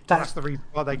 That's the reason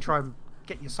why they try and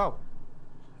get your soul.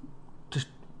 Just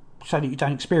so that you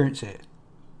don't experience it.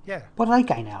 Yeah. What do they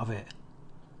gain out of it?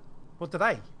 What do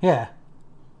they? Yeah.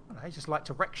 I don't know, they just like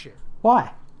to wreck shit.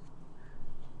 Why?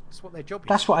 That's what their job is.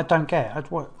 That's what I don't get. I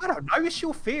don't know. It's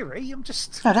your theory. I'm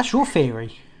just. No, that's your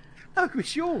theory. No,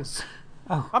 it's yours.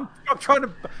 Oh. I'm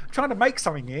trying to make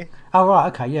something here. Oh, right,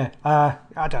 okay, yeah.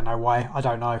 I don't know why. I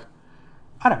don't know.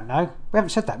 We haven't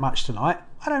said that much tonight.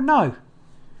 I don't know.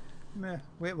 Yeah,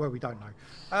 well, we don't know.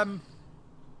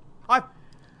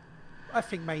 I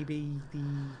think maybe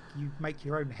you make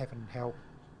your own heaven and hell.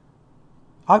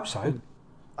 I hope so.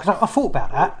 'Cause I thought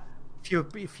about that.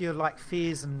 If your like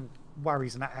fears and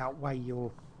worries and that outweigh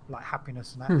your like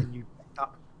happiness and that, then you end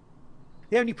up.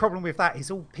 The only problem with that is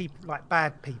all people, like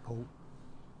bad people,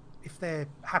 if they're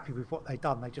happy with what they've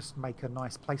done, they just make a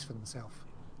nice place for themselves.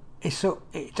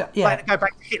 Yeah. Like, go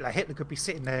back to Hitler. Hitler could be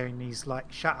sitting there in his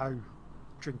like chateau,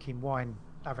 drinking wine,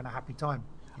 having a happy time.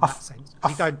 In that sense,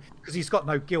 because he's got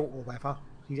no guilt or whatever.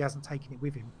 He hasn't taken it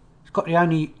with him. He's got the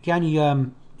only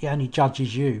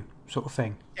judges you sort of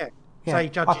thing. Yeah. Yeah, So he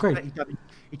judges. I agree.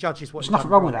 He judges what. There's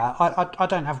nothing wrong with that. I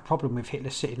don't have a problem with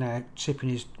Hitler sitting there sipping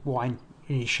his wine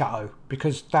in his chateau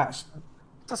because that's.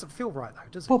 It doesn't feel right though,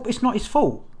 does it? Well, it's not his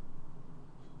fault.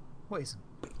 What isn't?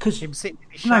 Because him sitting in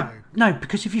his chateau. No,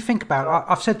 because if you think about it,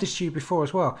 I've said this to you before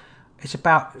as well. It's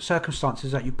about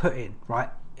circumstances that you put in, right?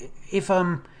 If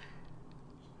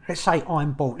let's say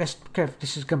I'm born. This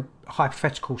is a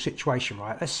hypothetical situation,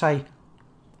 right? Let's say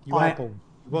you are born.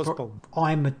 You was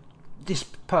born. This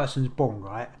person's born,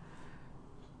 right?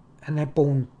 And they're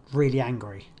born really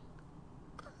angry.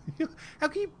 How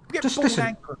can you get Just born listen,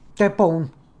 angry? They're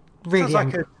born really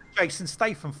angry. Sounds like a Jason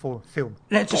Statham film.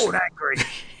 Born angry.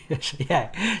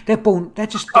 Yeah, they're born. They're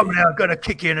just. I'm now going to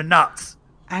kick you in the nuts.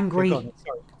 Angry.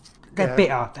 They're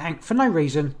bitter for no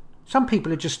reason. Some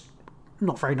people are just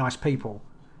not very nice people.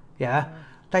 Yeah,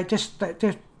 I'm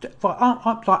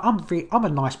a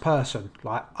nice person.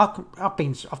 Like I've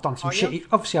done some shitty.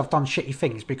 Obviously, I've done shitty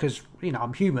things because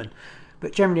I'm human.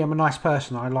 But generally, I'm a nice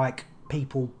person. I like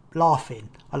people laughing.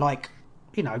 I like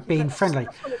being friendly.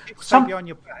 Some behind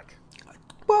your back.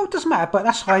 Well, it doesn't matter. But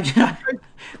that's how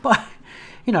But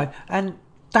and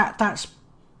that's.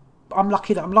 I'm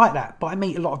lucky that I'm like that. But I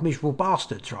meet a lot of miserable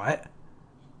bastards, right?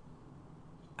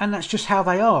 And that's just how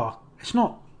they are. It's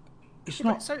not.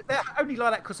 So they're only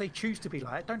like that because they choose to be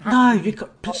like that. Don't have. You've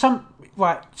got some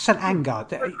right. Saint Anger.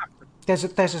 There's a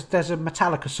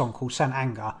Metallica song called Saint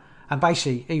Anger, and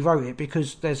basically he wrote it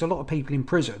because there's a lot of people in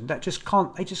prison that just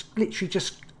can't. They just literally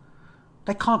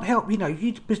they can't help.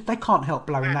 They can't help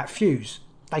blowing that fuse.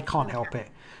 They can't help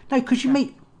it. No, because you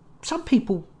meet some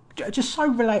people are just so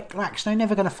relaxed. They're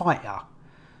never going to fight you.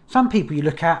 Some people you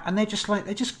look at and they're just right.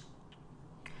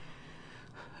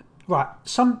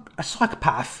 A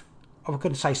psychopath. I was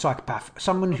going to say psychopath.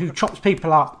 Someone who chops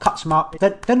people up, cuts them up.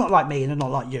 They're not like me and they're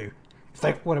not like you. If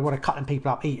they want to cut them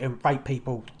people up, eat them, rape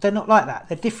people, they're not like that.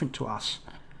 They're different to us.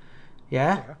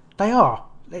 Yeah. They are.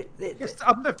 And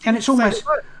it's almost...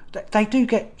 They do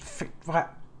get... Right,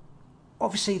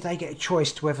 obviously, they get a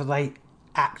choice to whether they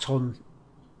act on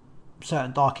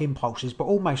certain dark impulses, but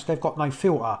almost they've got no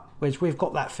filter, whereas we've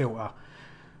got that filter.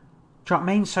 Do you know what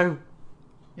I mean? So...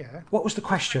 Yeah. What was the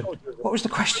question?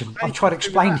 I'm trying to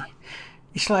explain it.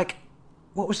 It's like,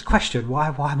 what was the question? Why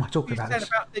am I talking about this?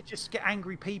 About they just get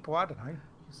angry people. I don't know.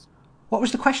 What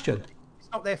was the question? It's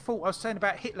not their fault. I was saying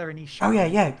about Hitler and his show. Oh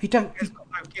yeah. You don't. He's got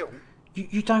no guilt.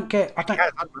 You don't get. I don't.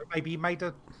 Maybe he made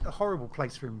a horrible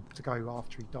place for him to go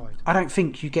after he died. I don't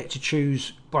think you get to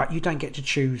choose. Right, you don't get to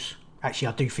choose. Actually,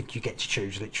 I do think you get to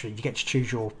choose. Literally, you get to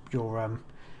choose your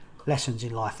lessons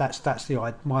in life. That's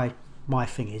my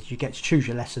thing is you get to choose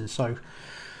your lessons. So,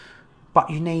 but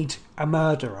you need a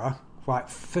murderer, right?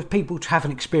 For people to have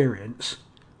an experience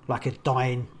like a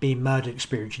being murdered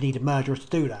experience, you need a murderer to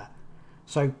do that.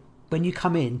 So when you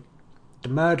come in, the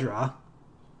murderer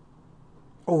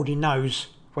already knows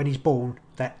when he's born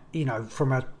that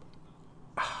from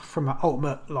an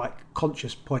ultimate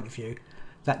conscious point of view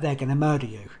that they're going to murder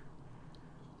you,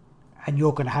 and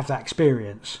you're going to have that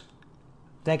experience.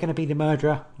 They're going to be the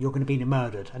murderer, you're going to be the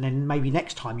murdered, and then maybe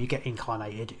next time you get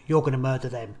incarnated, you're going to murder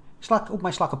them. It's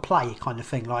almost like a play kind of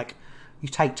thing. Like you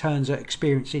take turns at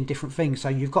experiencing different things. So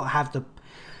you've got to have the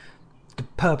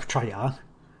perpetrator,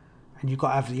 and you've got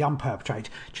to have the unperpetrated.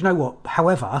 Do you know what?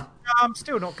 However, I'm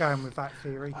still not going with that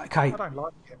theory. Okay, I don't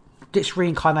like it. This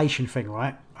reincarnation thing,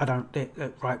 right?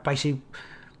 Right. Basically,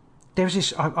 there's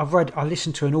this. I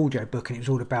listened to an audio book, and it was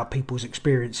all about people's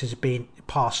experiences of being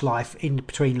past life, in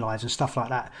between lives, and stuff like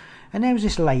that. And there was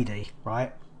this lady,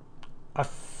 right? I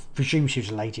presume she was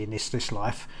a lady in this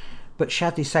life, but she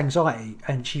had this anxiety,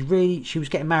 and she was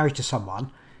getting married to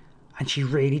someone, and she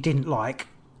really didn't like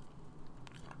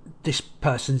this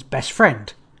person's best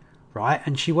friend, right?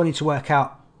 And she wanted to work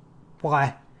out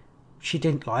why she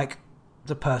didn't like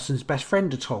the person's best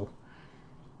friend at all.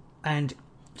 And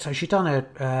so she'd done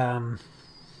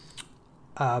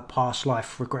a past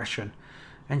life regression,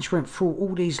 and she went through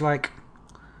all these, like,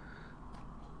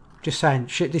 just saying,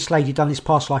 this lady done this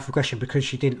past life regression because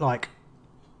she didn't like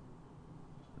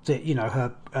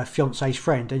her fiance's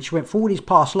friend, and she went through all these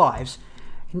past lives.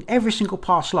 In every single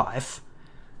past life,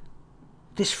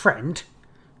 this friend,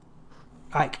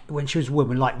 like when she was a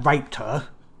woman, like raped her.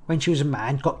 When she was a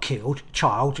man, got killed,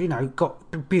 child, got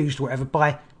abused or whatever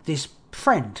by this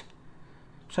friend.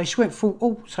 So she went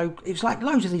through so it was like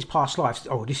loads of these past lives.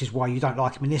 Oh, this is why you don't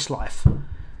like him in this life.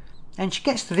 And she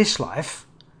gets to this life,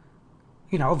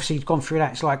 obviously he's gone through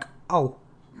that. It's like, oh,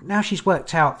 now she's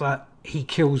worked out that he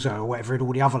kills her or whatever in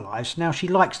all the other lives. Now she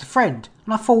likes the friend.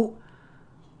 And I thought,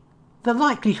 the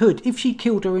likelihood, if she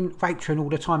killed her and raped her in all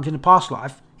the times in the past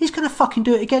life, he's going to fucking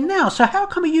do it again now. So how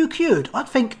come are you cured? I'd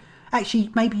think, actually,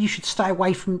 maybe you should stay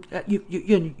away from...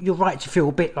 you're right to feel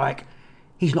a bit like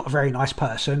he's not a very nice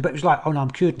person, but it was like, oh no, I'm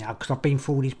cured now because I've been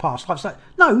through all these past lives. Like,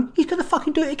 no, he's going to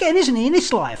fucking do it again, isn't he, in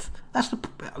this life? I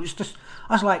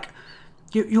was like,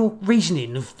 your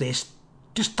reasoning of this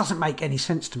just doesn't make any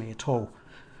sense to me at all.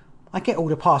 I get all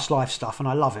the past life stuff and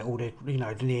I love it, all the,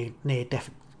 the near death,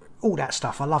 all that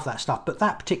stuff. I love that stuff. But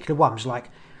that particular one was like,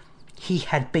 he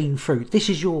had been through, this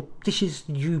is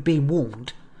you being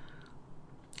warned.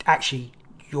 Actually,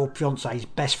 your fiance's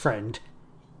best friend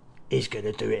is going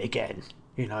to do it again,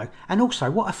 And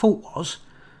also, what I thought was,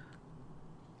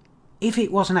 if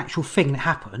it was an actual thing that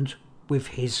happened with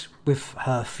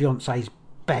her fiance's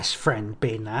best friend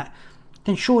being that,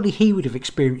 then surely he would have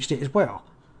experienced it as well.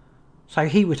 So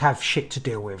he would have shit to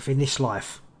deal with in this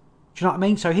life. Do you know what I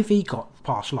mean? So if he got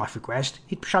past life regressed,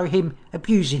 it'd show him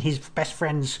abusing his best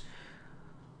friend's.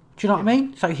 Do you know what I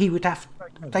mean? So he would have.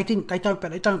 They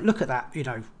don't look at that.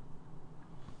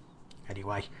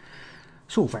 Anyway,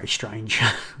 it's all very strange.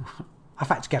 I've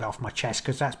had to get it off my chest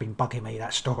because that's been bugging me.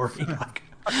 That story.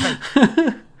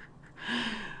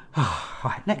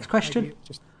 Right, next question.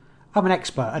 I'm an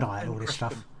expert, and I at all this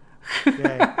stuff.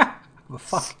 Yeah.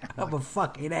 I'm a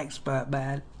fucking expert,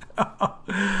 man.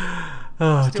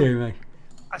 Oh, dear me.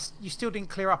 You still didn't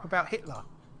clear up about Hitler.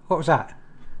 What was that?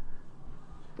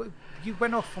 You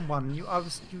went off on one. You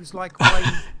was like,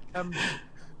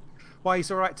 why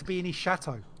he's all right to be in his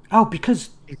chateau. Oh,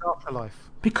 because his afterlife.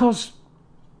 Because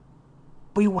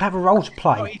we all have a role to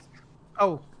play.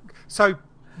 So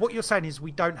what you're saying is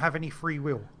we don't have any free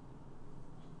will.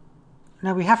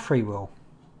 No, we have free will.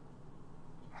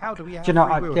 How do we have free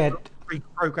will? Yeah,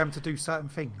 pre-programmed to do certain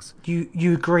things.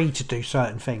 You agree to do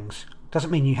certain things. Doesn't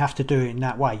mean you have to do it in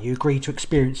that way. You agree to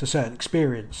experience a certain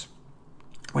experience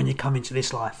when you come into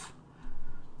this life.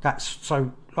 That's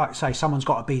so, like say, someone's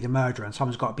got to be the murderer and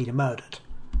someone's got to be the murdered.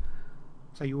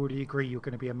 So you already agree you're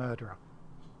going to be a murderer?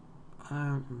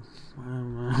 I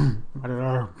don't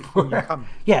know.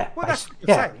 Yeah. Well, that's what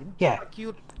you're saying. Yeah. Like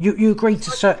you agree to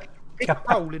certain. Pick a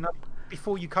role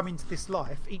before you come into this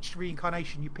life. Each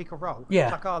reincarnation, you pick a role.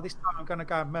 Yeah. It's like, this time I'm going to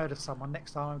go and murder someone.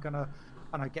 Next time I'm going to,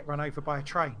 get run over by a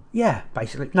train. Yeah,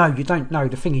 basically. No, you don't know.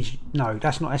 The thing is, no,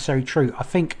 that's not necessarily true. I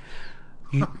think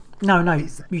you. No,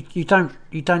 you don't.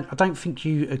 I don't think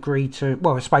you agree to.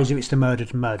 Well, I suppose if it's the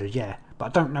murdered, yeah. But I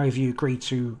don't know if you agree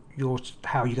to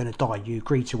how you're going to die. You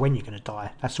agree to when you're going to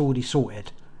die. That's already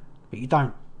sorted. But you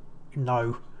don't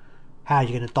know how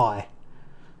you're going to die.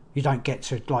 You don't get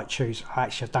to choose.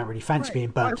 Actually, I don't really fancy being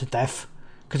burnt to death,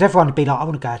 because everyone would be like, I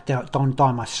want to go die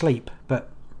in my sleep.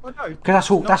 But because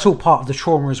that's all part of the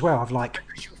trauma as well. I've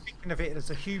because you're thinking of it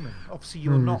as a human. Obviously,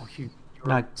 you're not a human.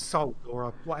 You're a soul or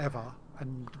a whatever.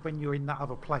 And when you're in that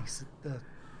other place,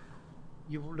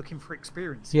 you're looking for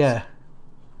experiences. Yeah.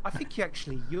 I think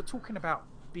you're talking about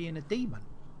being a demon.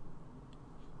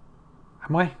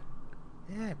 Am I?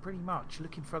 Yeah, pretty much.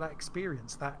 Looking for that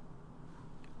experience, that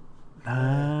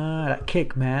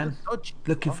kick, man.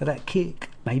 Looking for that kick.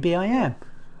 Maybe I am.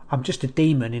 I'm just a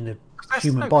demon in a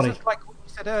human body. That's like what you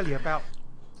said earlier about,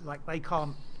 they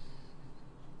can't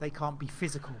be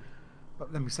physical,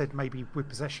 but then we said maybe with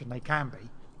possession they can be.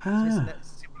 So isn't it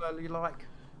similarly like?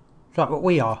 It's like what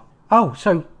we are. Oh,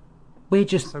 so we're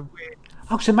just.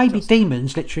 So maybe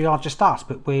demons literally are just us,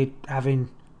 but we're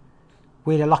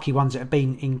the lucky ones that have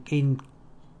been in.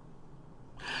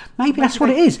 Maybe that's what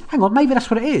it is. Hang on, maybe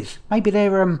that's what it is. Maybe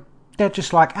they're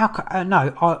just like,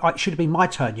 it should have been my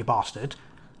turn, you bastard,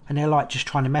 and they're just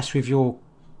trying to mess with your.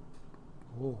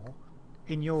 Or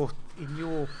in your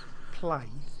play,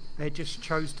 they just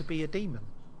chose to be a demon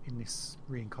in this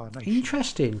reincarnation.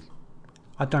 Interesting.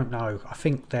 I don't know. I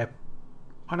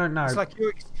don't know.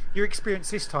 It's your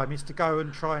experience this time is to go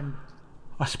and try and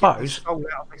I suppose get the soul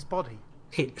out of his body.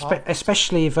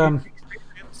 Especially if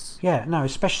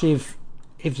especially if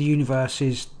the universe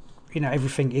is,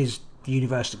 everything is the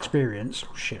universe experience.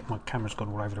 Oh shit, my camera's gone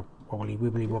all over the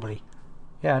wibbly.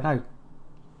 Yeah, no.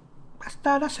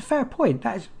 That's a fair point.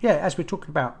 That is, as we're talking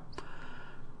about,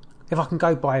 if I can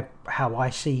go by how I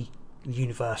see the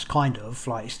universe, kind of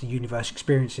like it's the universe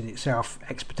experiencing itself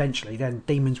exponentially, then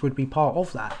demons would be part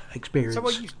of that experience. So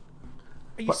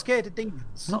are you scared of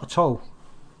demons? Not at all.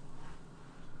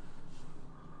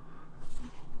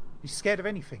 You scared of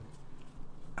anything?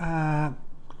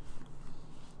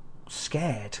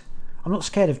 Scared. I'm not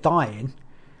scared of dying.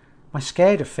 I'm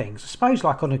scared of things. I suppose,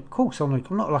 like I'm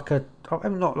not like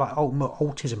ultimate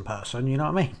autism person. You know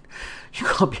what I mean? You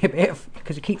got to be a bit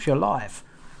because it keeps you alive.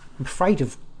 I'm afraid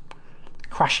of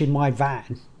crashing my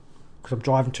van because I'm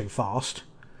driving too fast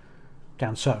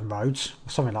down certain roads or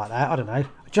something like that. I don't know. Do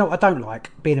you know what I don't like?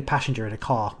 Being a passenger in a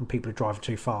car when people are driving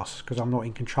too fast because I'm not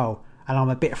in control, and I'm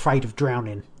a bit afraid of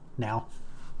drowning now.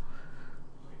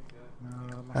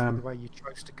 No, must be the way you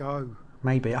chose to go.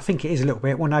 Maybe. I think it is a little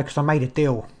bit. Well, no, because I made a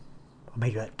deal. I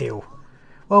made that deal.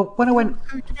 Well, when I went...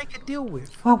 Who did you make a deal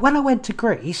with? Well, when I went to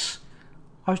Greece,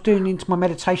 I was doing into my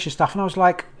meditation stuff, and I was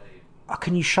like,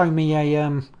 can you show me a...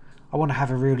 I want to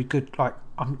have a really good...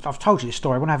 I've told you this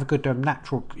story. I want to have a good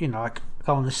natural...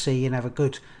 go on the sea and have a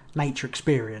good nature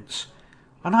experience.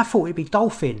 And I thought it'd be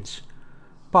dolphins.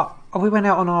 But we went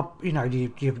out on our...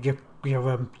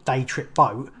 your day trip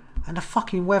boat, and the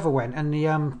fucking weather went, and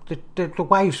the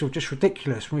waves were just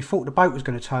ridiculous. When we thought the boat was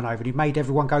going to turn over, he made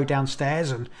everyone go downstairs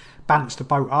and balance the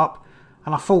boat up.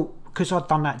 And I thought, because I'd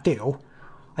done that deal,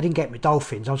 I didn't get my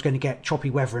dolphins. I was going to get choppy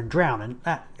weather and drown, and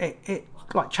that it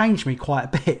changed me quite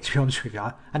a bit, to be honest with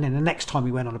you. And then the next time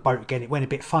we went on a boat again, it went a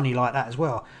bit funny like that as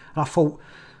well. And I thought,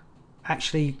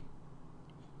 actually,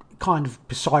 kind of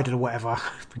Poseidon or whatever,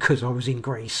 because I was in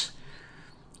Greece.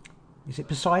 Is it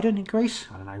Poseidon in Greece?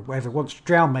 I don't know, whoever wants to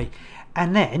drown me.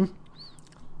 And then,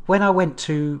 when we went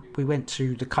to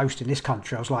the coast in this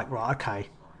country, I was like, right, okay,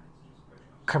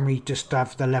 can we just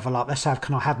have the level up?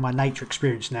 Can I have my nature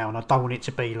experience now? And I don't want it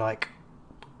to be like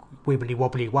wibbly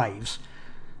wobbly waves.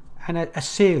 And a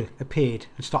seal appeared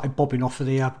and started bobbing off of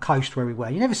the coast where we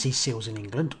were. You never see seals in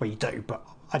England. Well, you do, but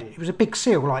I did. It was a big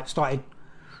seal, started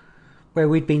where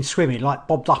we'd been swimming,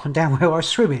 bobbed up and down where I was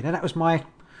swimming. And that was my...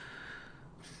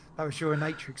 That was your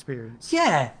nature experience.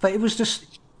 Yeah, but it was just...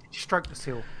 Did you stroke the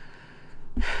seal?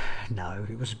 No,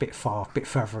 it was a bit further.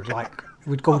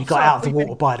 We'd already got out of the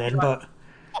water by then, but...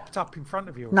 Popped up in front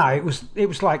of you? No, it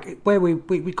was like where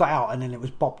we got out, and then it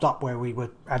was bobbed up where we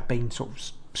had been sort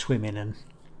of swimming. And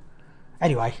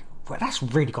anyway, well, that's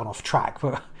really gone off track,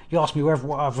 but you asked me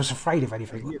whether I was afraid of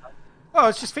anything. Yeah. Well, I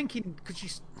was just thinking, because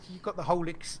you got the whole...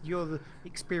 you're the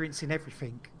experiencing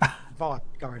everything vibe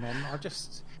going on.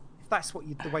 If that's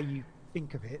the way you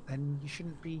think of it, then you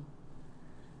shouldn't be...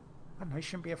 I don't know, you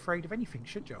shouldn't be afraid of anything,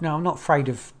 should you? No, I'm not afraid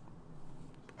of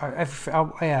everything.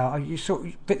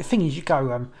 But the thing is, you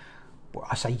go...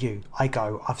 I say you. I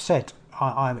go. I've said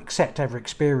I accept every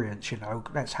experience.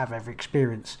 Let's have every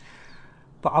experience.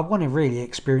 But I want to really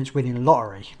experience winning the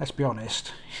lottery. Let's be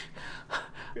honest.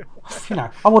 I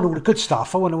want all the good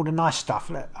stuff. I want all the nice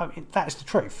stuff. I mean, that's the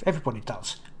truth. Everybody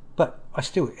does. But I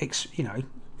still,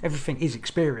 everything is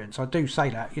experience. I do say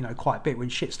that, quite a bit when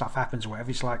shit stuff happens or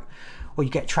whatever. It's like, or you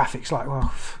get traffic. It's like,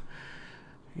 well,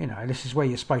 this is where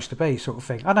you're supposed to be, sort of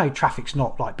thing. I know traffic's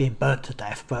not like being burnt to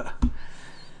death, but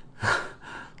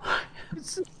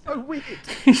it's so weird.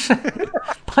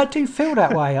 But I do feel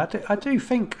that way. I do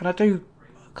think, and I do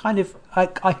kind of,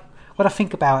 I when I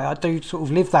think about it, I do sort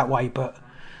of live that way, but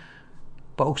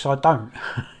also I don't.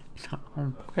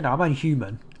 I'm only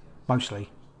human, mostly.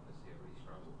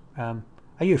 Are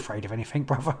you afraid of anything,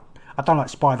 brother? I don't like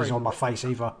spiders on my face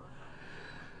either.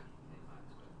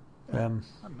 I don't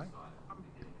know.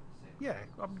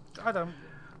 I don't.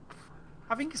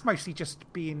 I think it's mostly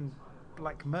just being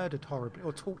murdered horribly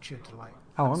or tortured,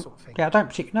 that sort of thing. Yeah, I don't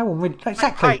particularly. No one really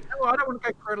exactly. No, I don't want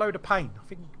to go through a load of pain. I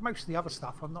think most of the other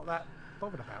stuff I'm not that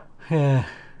bothered about. Yeah,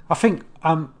 I think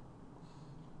I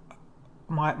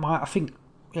think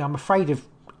I'm afraid of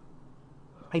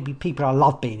maybe people I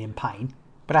love being in pain,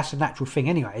 but that's a natural thing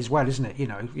anyway, as well, isn't it? You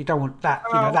don't want that.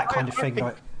 That kind of thing.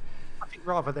 I think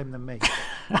rather them than me.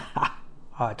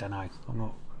 I don't know.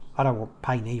 I don't want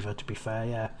pain either. To be fair,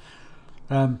 yeah.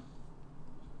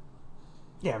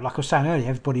 Yeah, like I was saying earlier,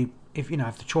 everybody, if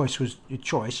the choice was your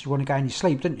choice, you want to go in your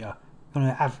sleep, didn't you? You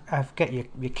want to get your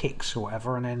kicks or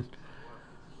whatever, and then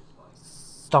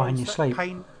die in your sleep.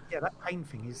 Pain, that pain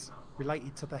thing is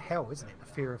related to the hell, isn't it? The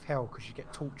fear of hell, because you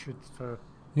get tortured for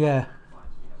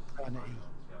eternity.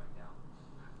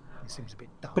 It seems a bit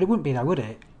dumb. But it wouldn't be though, would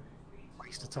it? Well,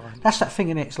 waste of time. That's that thing,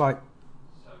 innit? It's like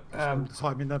all the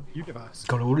time in the universe.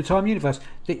 got all the time universe.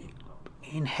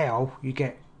 In hell, you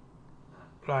get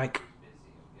like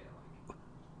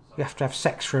you have to have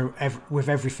sex with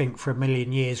everything for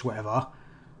 1,000,000 years, whatever,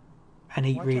 and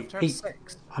eat. Why do you have to have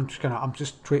sex? I'm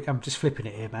just flipping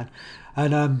it here, man,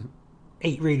 and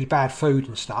eat really bad food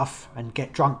and stuff, and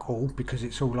get drunk all because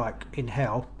it's all like in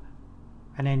hell,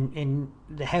 and then in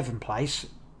the heaven place,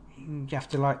 you have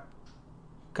to like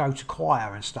go to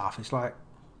choir and stuff. It's like.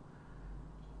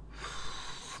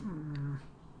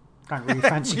 Don't really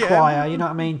fancy choir, you know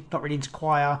what I mean? Not really into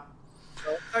choir.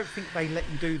 Well, I don't think they let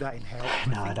you do that in hell.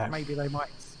 No, I don't. Maybe they might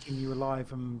skin you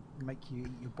alive and make you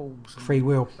eat your balls. And free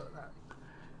will.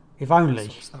 If only.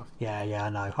 Sort of stuff.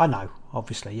 Yeah, I know.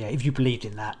 Obviously, yeah. If you believed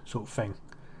in that sort of thing.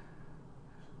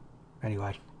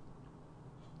 Anyway.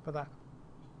 But that,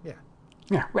 yeah.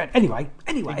 Yeah. Well, anyway.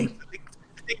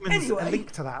 Demons are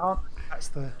linked to that, aren't they? That's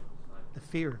the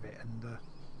fear of it. And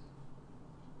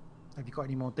have you got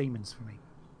any more demons for me?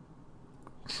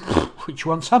 Which you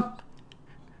want some?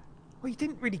 Well, you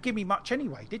didn't really give me much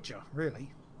anyway, did you?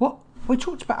 Really? What? We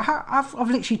talked about how I've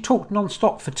literally talked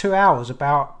non-stop for 2 hours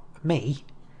about me.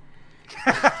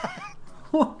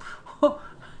 What?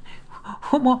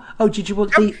 Oh, did you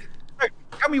want the?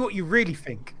 Tell me what you really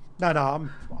think. No,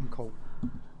 I'm cool.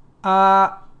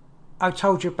 I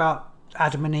told you about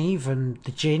Adam and Eve and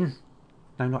the jinn.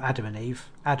 No, not Adam and Eve.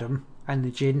 Adam and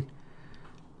the jinn.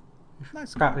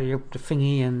 That's about the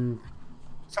thingy and.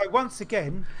 So once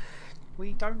again,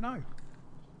 we don't know.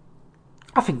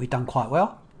 I think we've done quite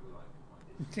well.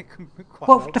 Quite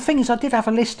well, the thing is, I did have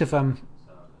a list of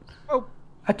Well,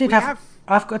 I did have.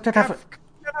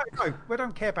 No, we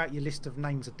don't care about your list of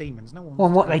names of demons. No one. Well,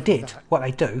 what they did, what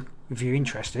they do, if you're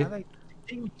interested. No, they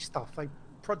demon stuff. They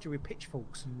prod you with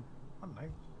pitchforks and I don't know,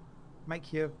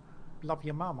 make you love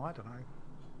your mum. I don't know.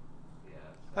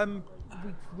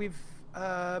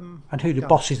 And who the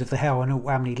bosses of the hell and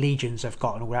how many legions they've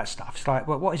got and all that stuff. It's like,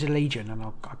 well, what is a legion? And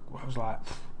I was like,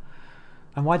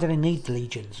 and why do they need the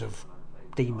legions of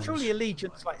demons? Surely a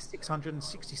legion's like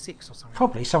 666 or something.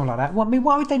 Probably something like that. Well, I mean,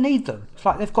 why would they need them? It's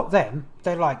like they've got them.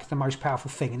 They're like the most powerful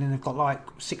thing, and then they've got like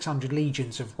 600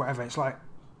 legions of whatever. It's like,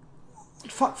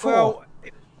 fuck for. Well,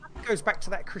 it goes back to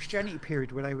that Christianity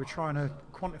period where they were trying to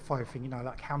quantify everything. You know,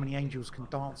 like how many angels can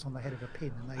dance on the head of a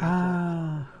pin, and they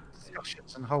had like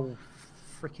discussions and whole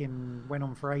freaking went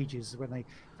on for ages when they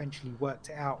eventually worked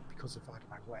it out because of I don't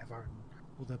know whatever and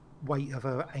all the weight of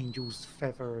an angel's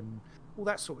feather and all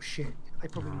that sort of shit. They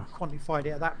probably quantified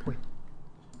it at that point.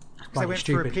 They went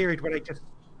through a period where they just,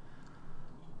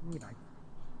 you know,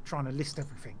 trying to list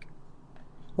everything.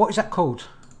 What is that called?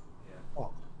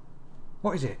 What?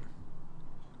 What is it?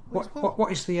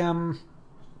 What is the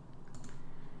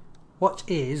What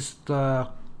is the?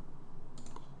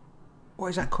 What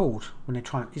is that called when they're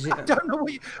trying? Is it? I don't know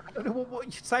what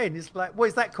you're saying. It's like, what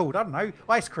is that called? I don't know.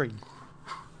 Ice cream.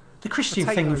 The Christian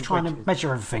thing of trying to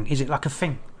measure everything. Is it like a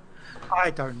thing? I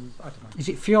don't know. Is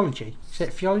it theology? Is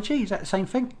it theology? Is that the same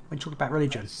thing? When you talk about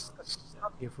religion.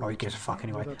 Oh, he gives a fuck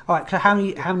anyway. All right. So how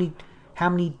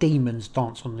many demons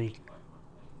dance on the?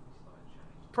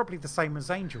 Probably the same as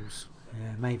angels.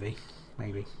 Yeah, maybe.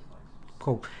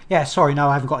 Cool. Yeah. Sorry. No,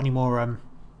 I haven't got any more.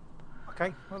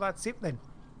 Okay. Well, that's it then.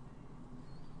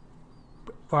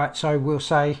 Right. So we'll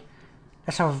say,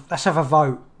 let's have a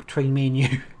vote between me and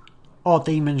you. Are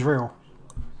demons real?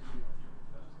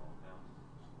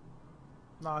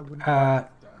 No, I wouldn't.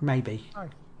 Maybe. No.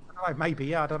 Maybe.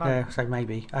 Yeah, I don't know. Yeah, so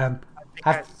maybe. Have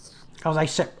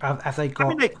they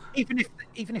got? I mean,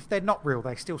 even if they're not real,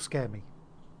 they still scare me.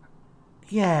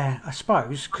 Yeah, I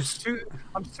suppose because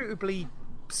I'm suitably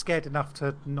scared enough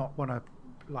to not want to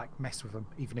like mess with them,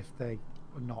 even if they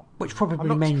are not. Which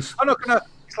probably means I'm not gonna.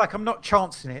 It's like I'm not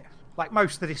chancing it. Like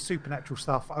most of this supernatural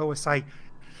stuff, I always say,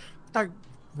 don't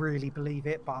really believe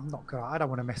it, but I'm not gonna. I don't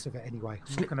want to mess with it anyway.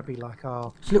 I'm not gonna be like,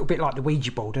 oh. It's a little bit like the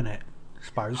Ouija board, isn't it? I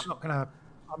suppose.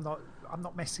 I'm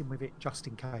not messing with it just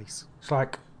in case. It's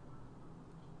like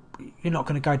you're not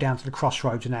going to go down to the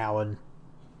crossroads now and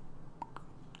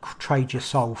trade your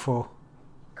soul for.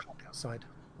 Cold outside.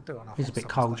 I'll do it on a it's a bit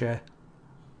cold, day.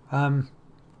 yeah.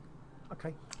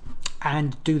 Okay.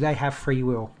 And do they have free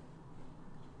will?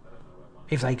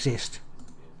 If they exist.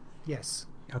 Yes.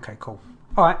 Okay, cool.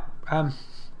 All right.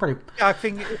 Brilliant. Yeah, I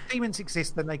think if demons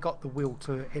exist, then they got the will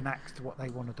to enact what they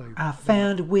want to do. I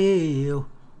found a will.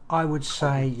 I would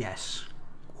say yes.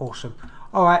 Awesome.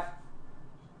 All right.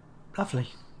 Lovely.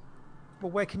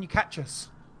 Well, where can you catch us?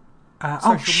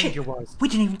 Oh shit! Media-wise? We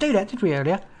didn't even do that, did we,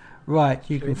 earlier? Right.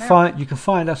 You can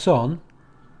find us on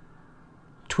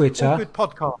Twitter. All good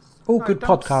podcasts. All good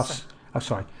podcasts. Oh,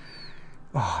 sorry.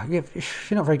 Oh, you're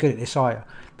not very good at this, are you?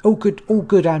 All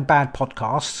good and bad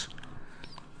podcasts.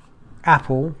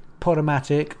 Apple,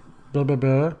 Podomatic, blah blah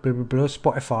blah blah blah blah.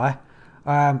 Spotify,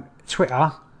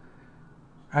 Twitter,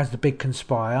 as the Big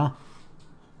Conspire.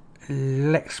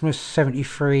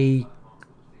 Lexmas73.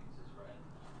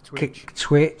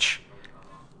 Twitch.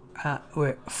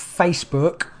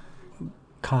 Facebook,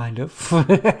 kind of,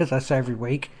 as I say every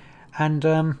week, and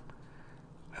I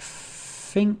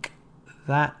think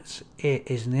that's it,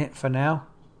 isn't it, for now?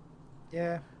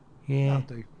 Yeah. That'll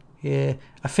do. Yeah,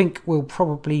 I think we'll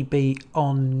probably be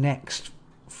on next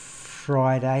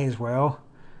Friday as well.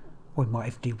 We might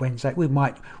even do Wednesday. We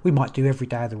might do every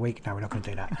day of the week. No, we're not going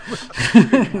to do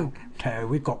that. No,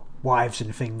 we've got wives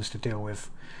and things to deal with.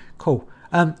 Cool.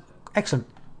 Excellent.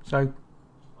 So,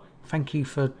 thank you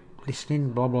for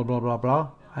listening. Blah blah blah blah blah.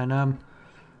 And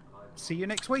see you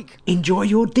next week. Enjoy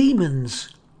your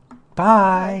demons.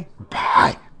 Bye.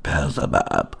 Bye.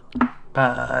 Beelzebub.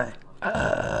 Bye.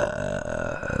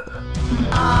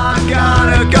 I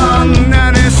got a gun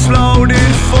and it's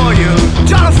loaded for you.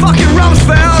 John fucking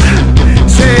Rumsfeld.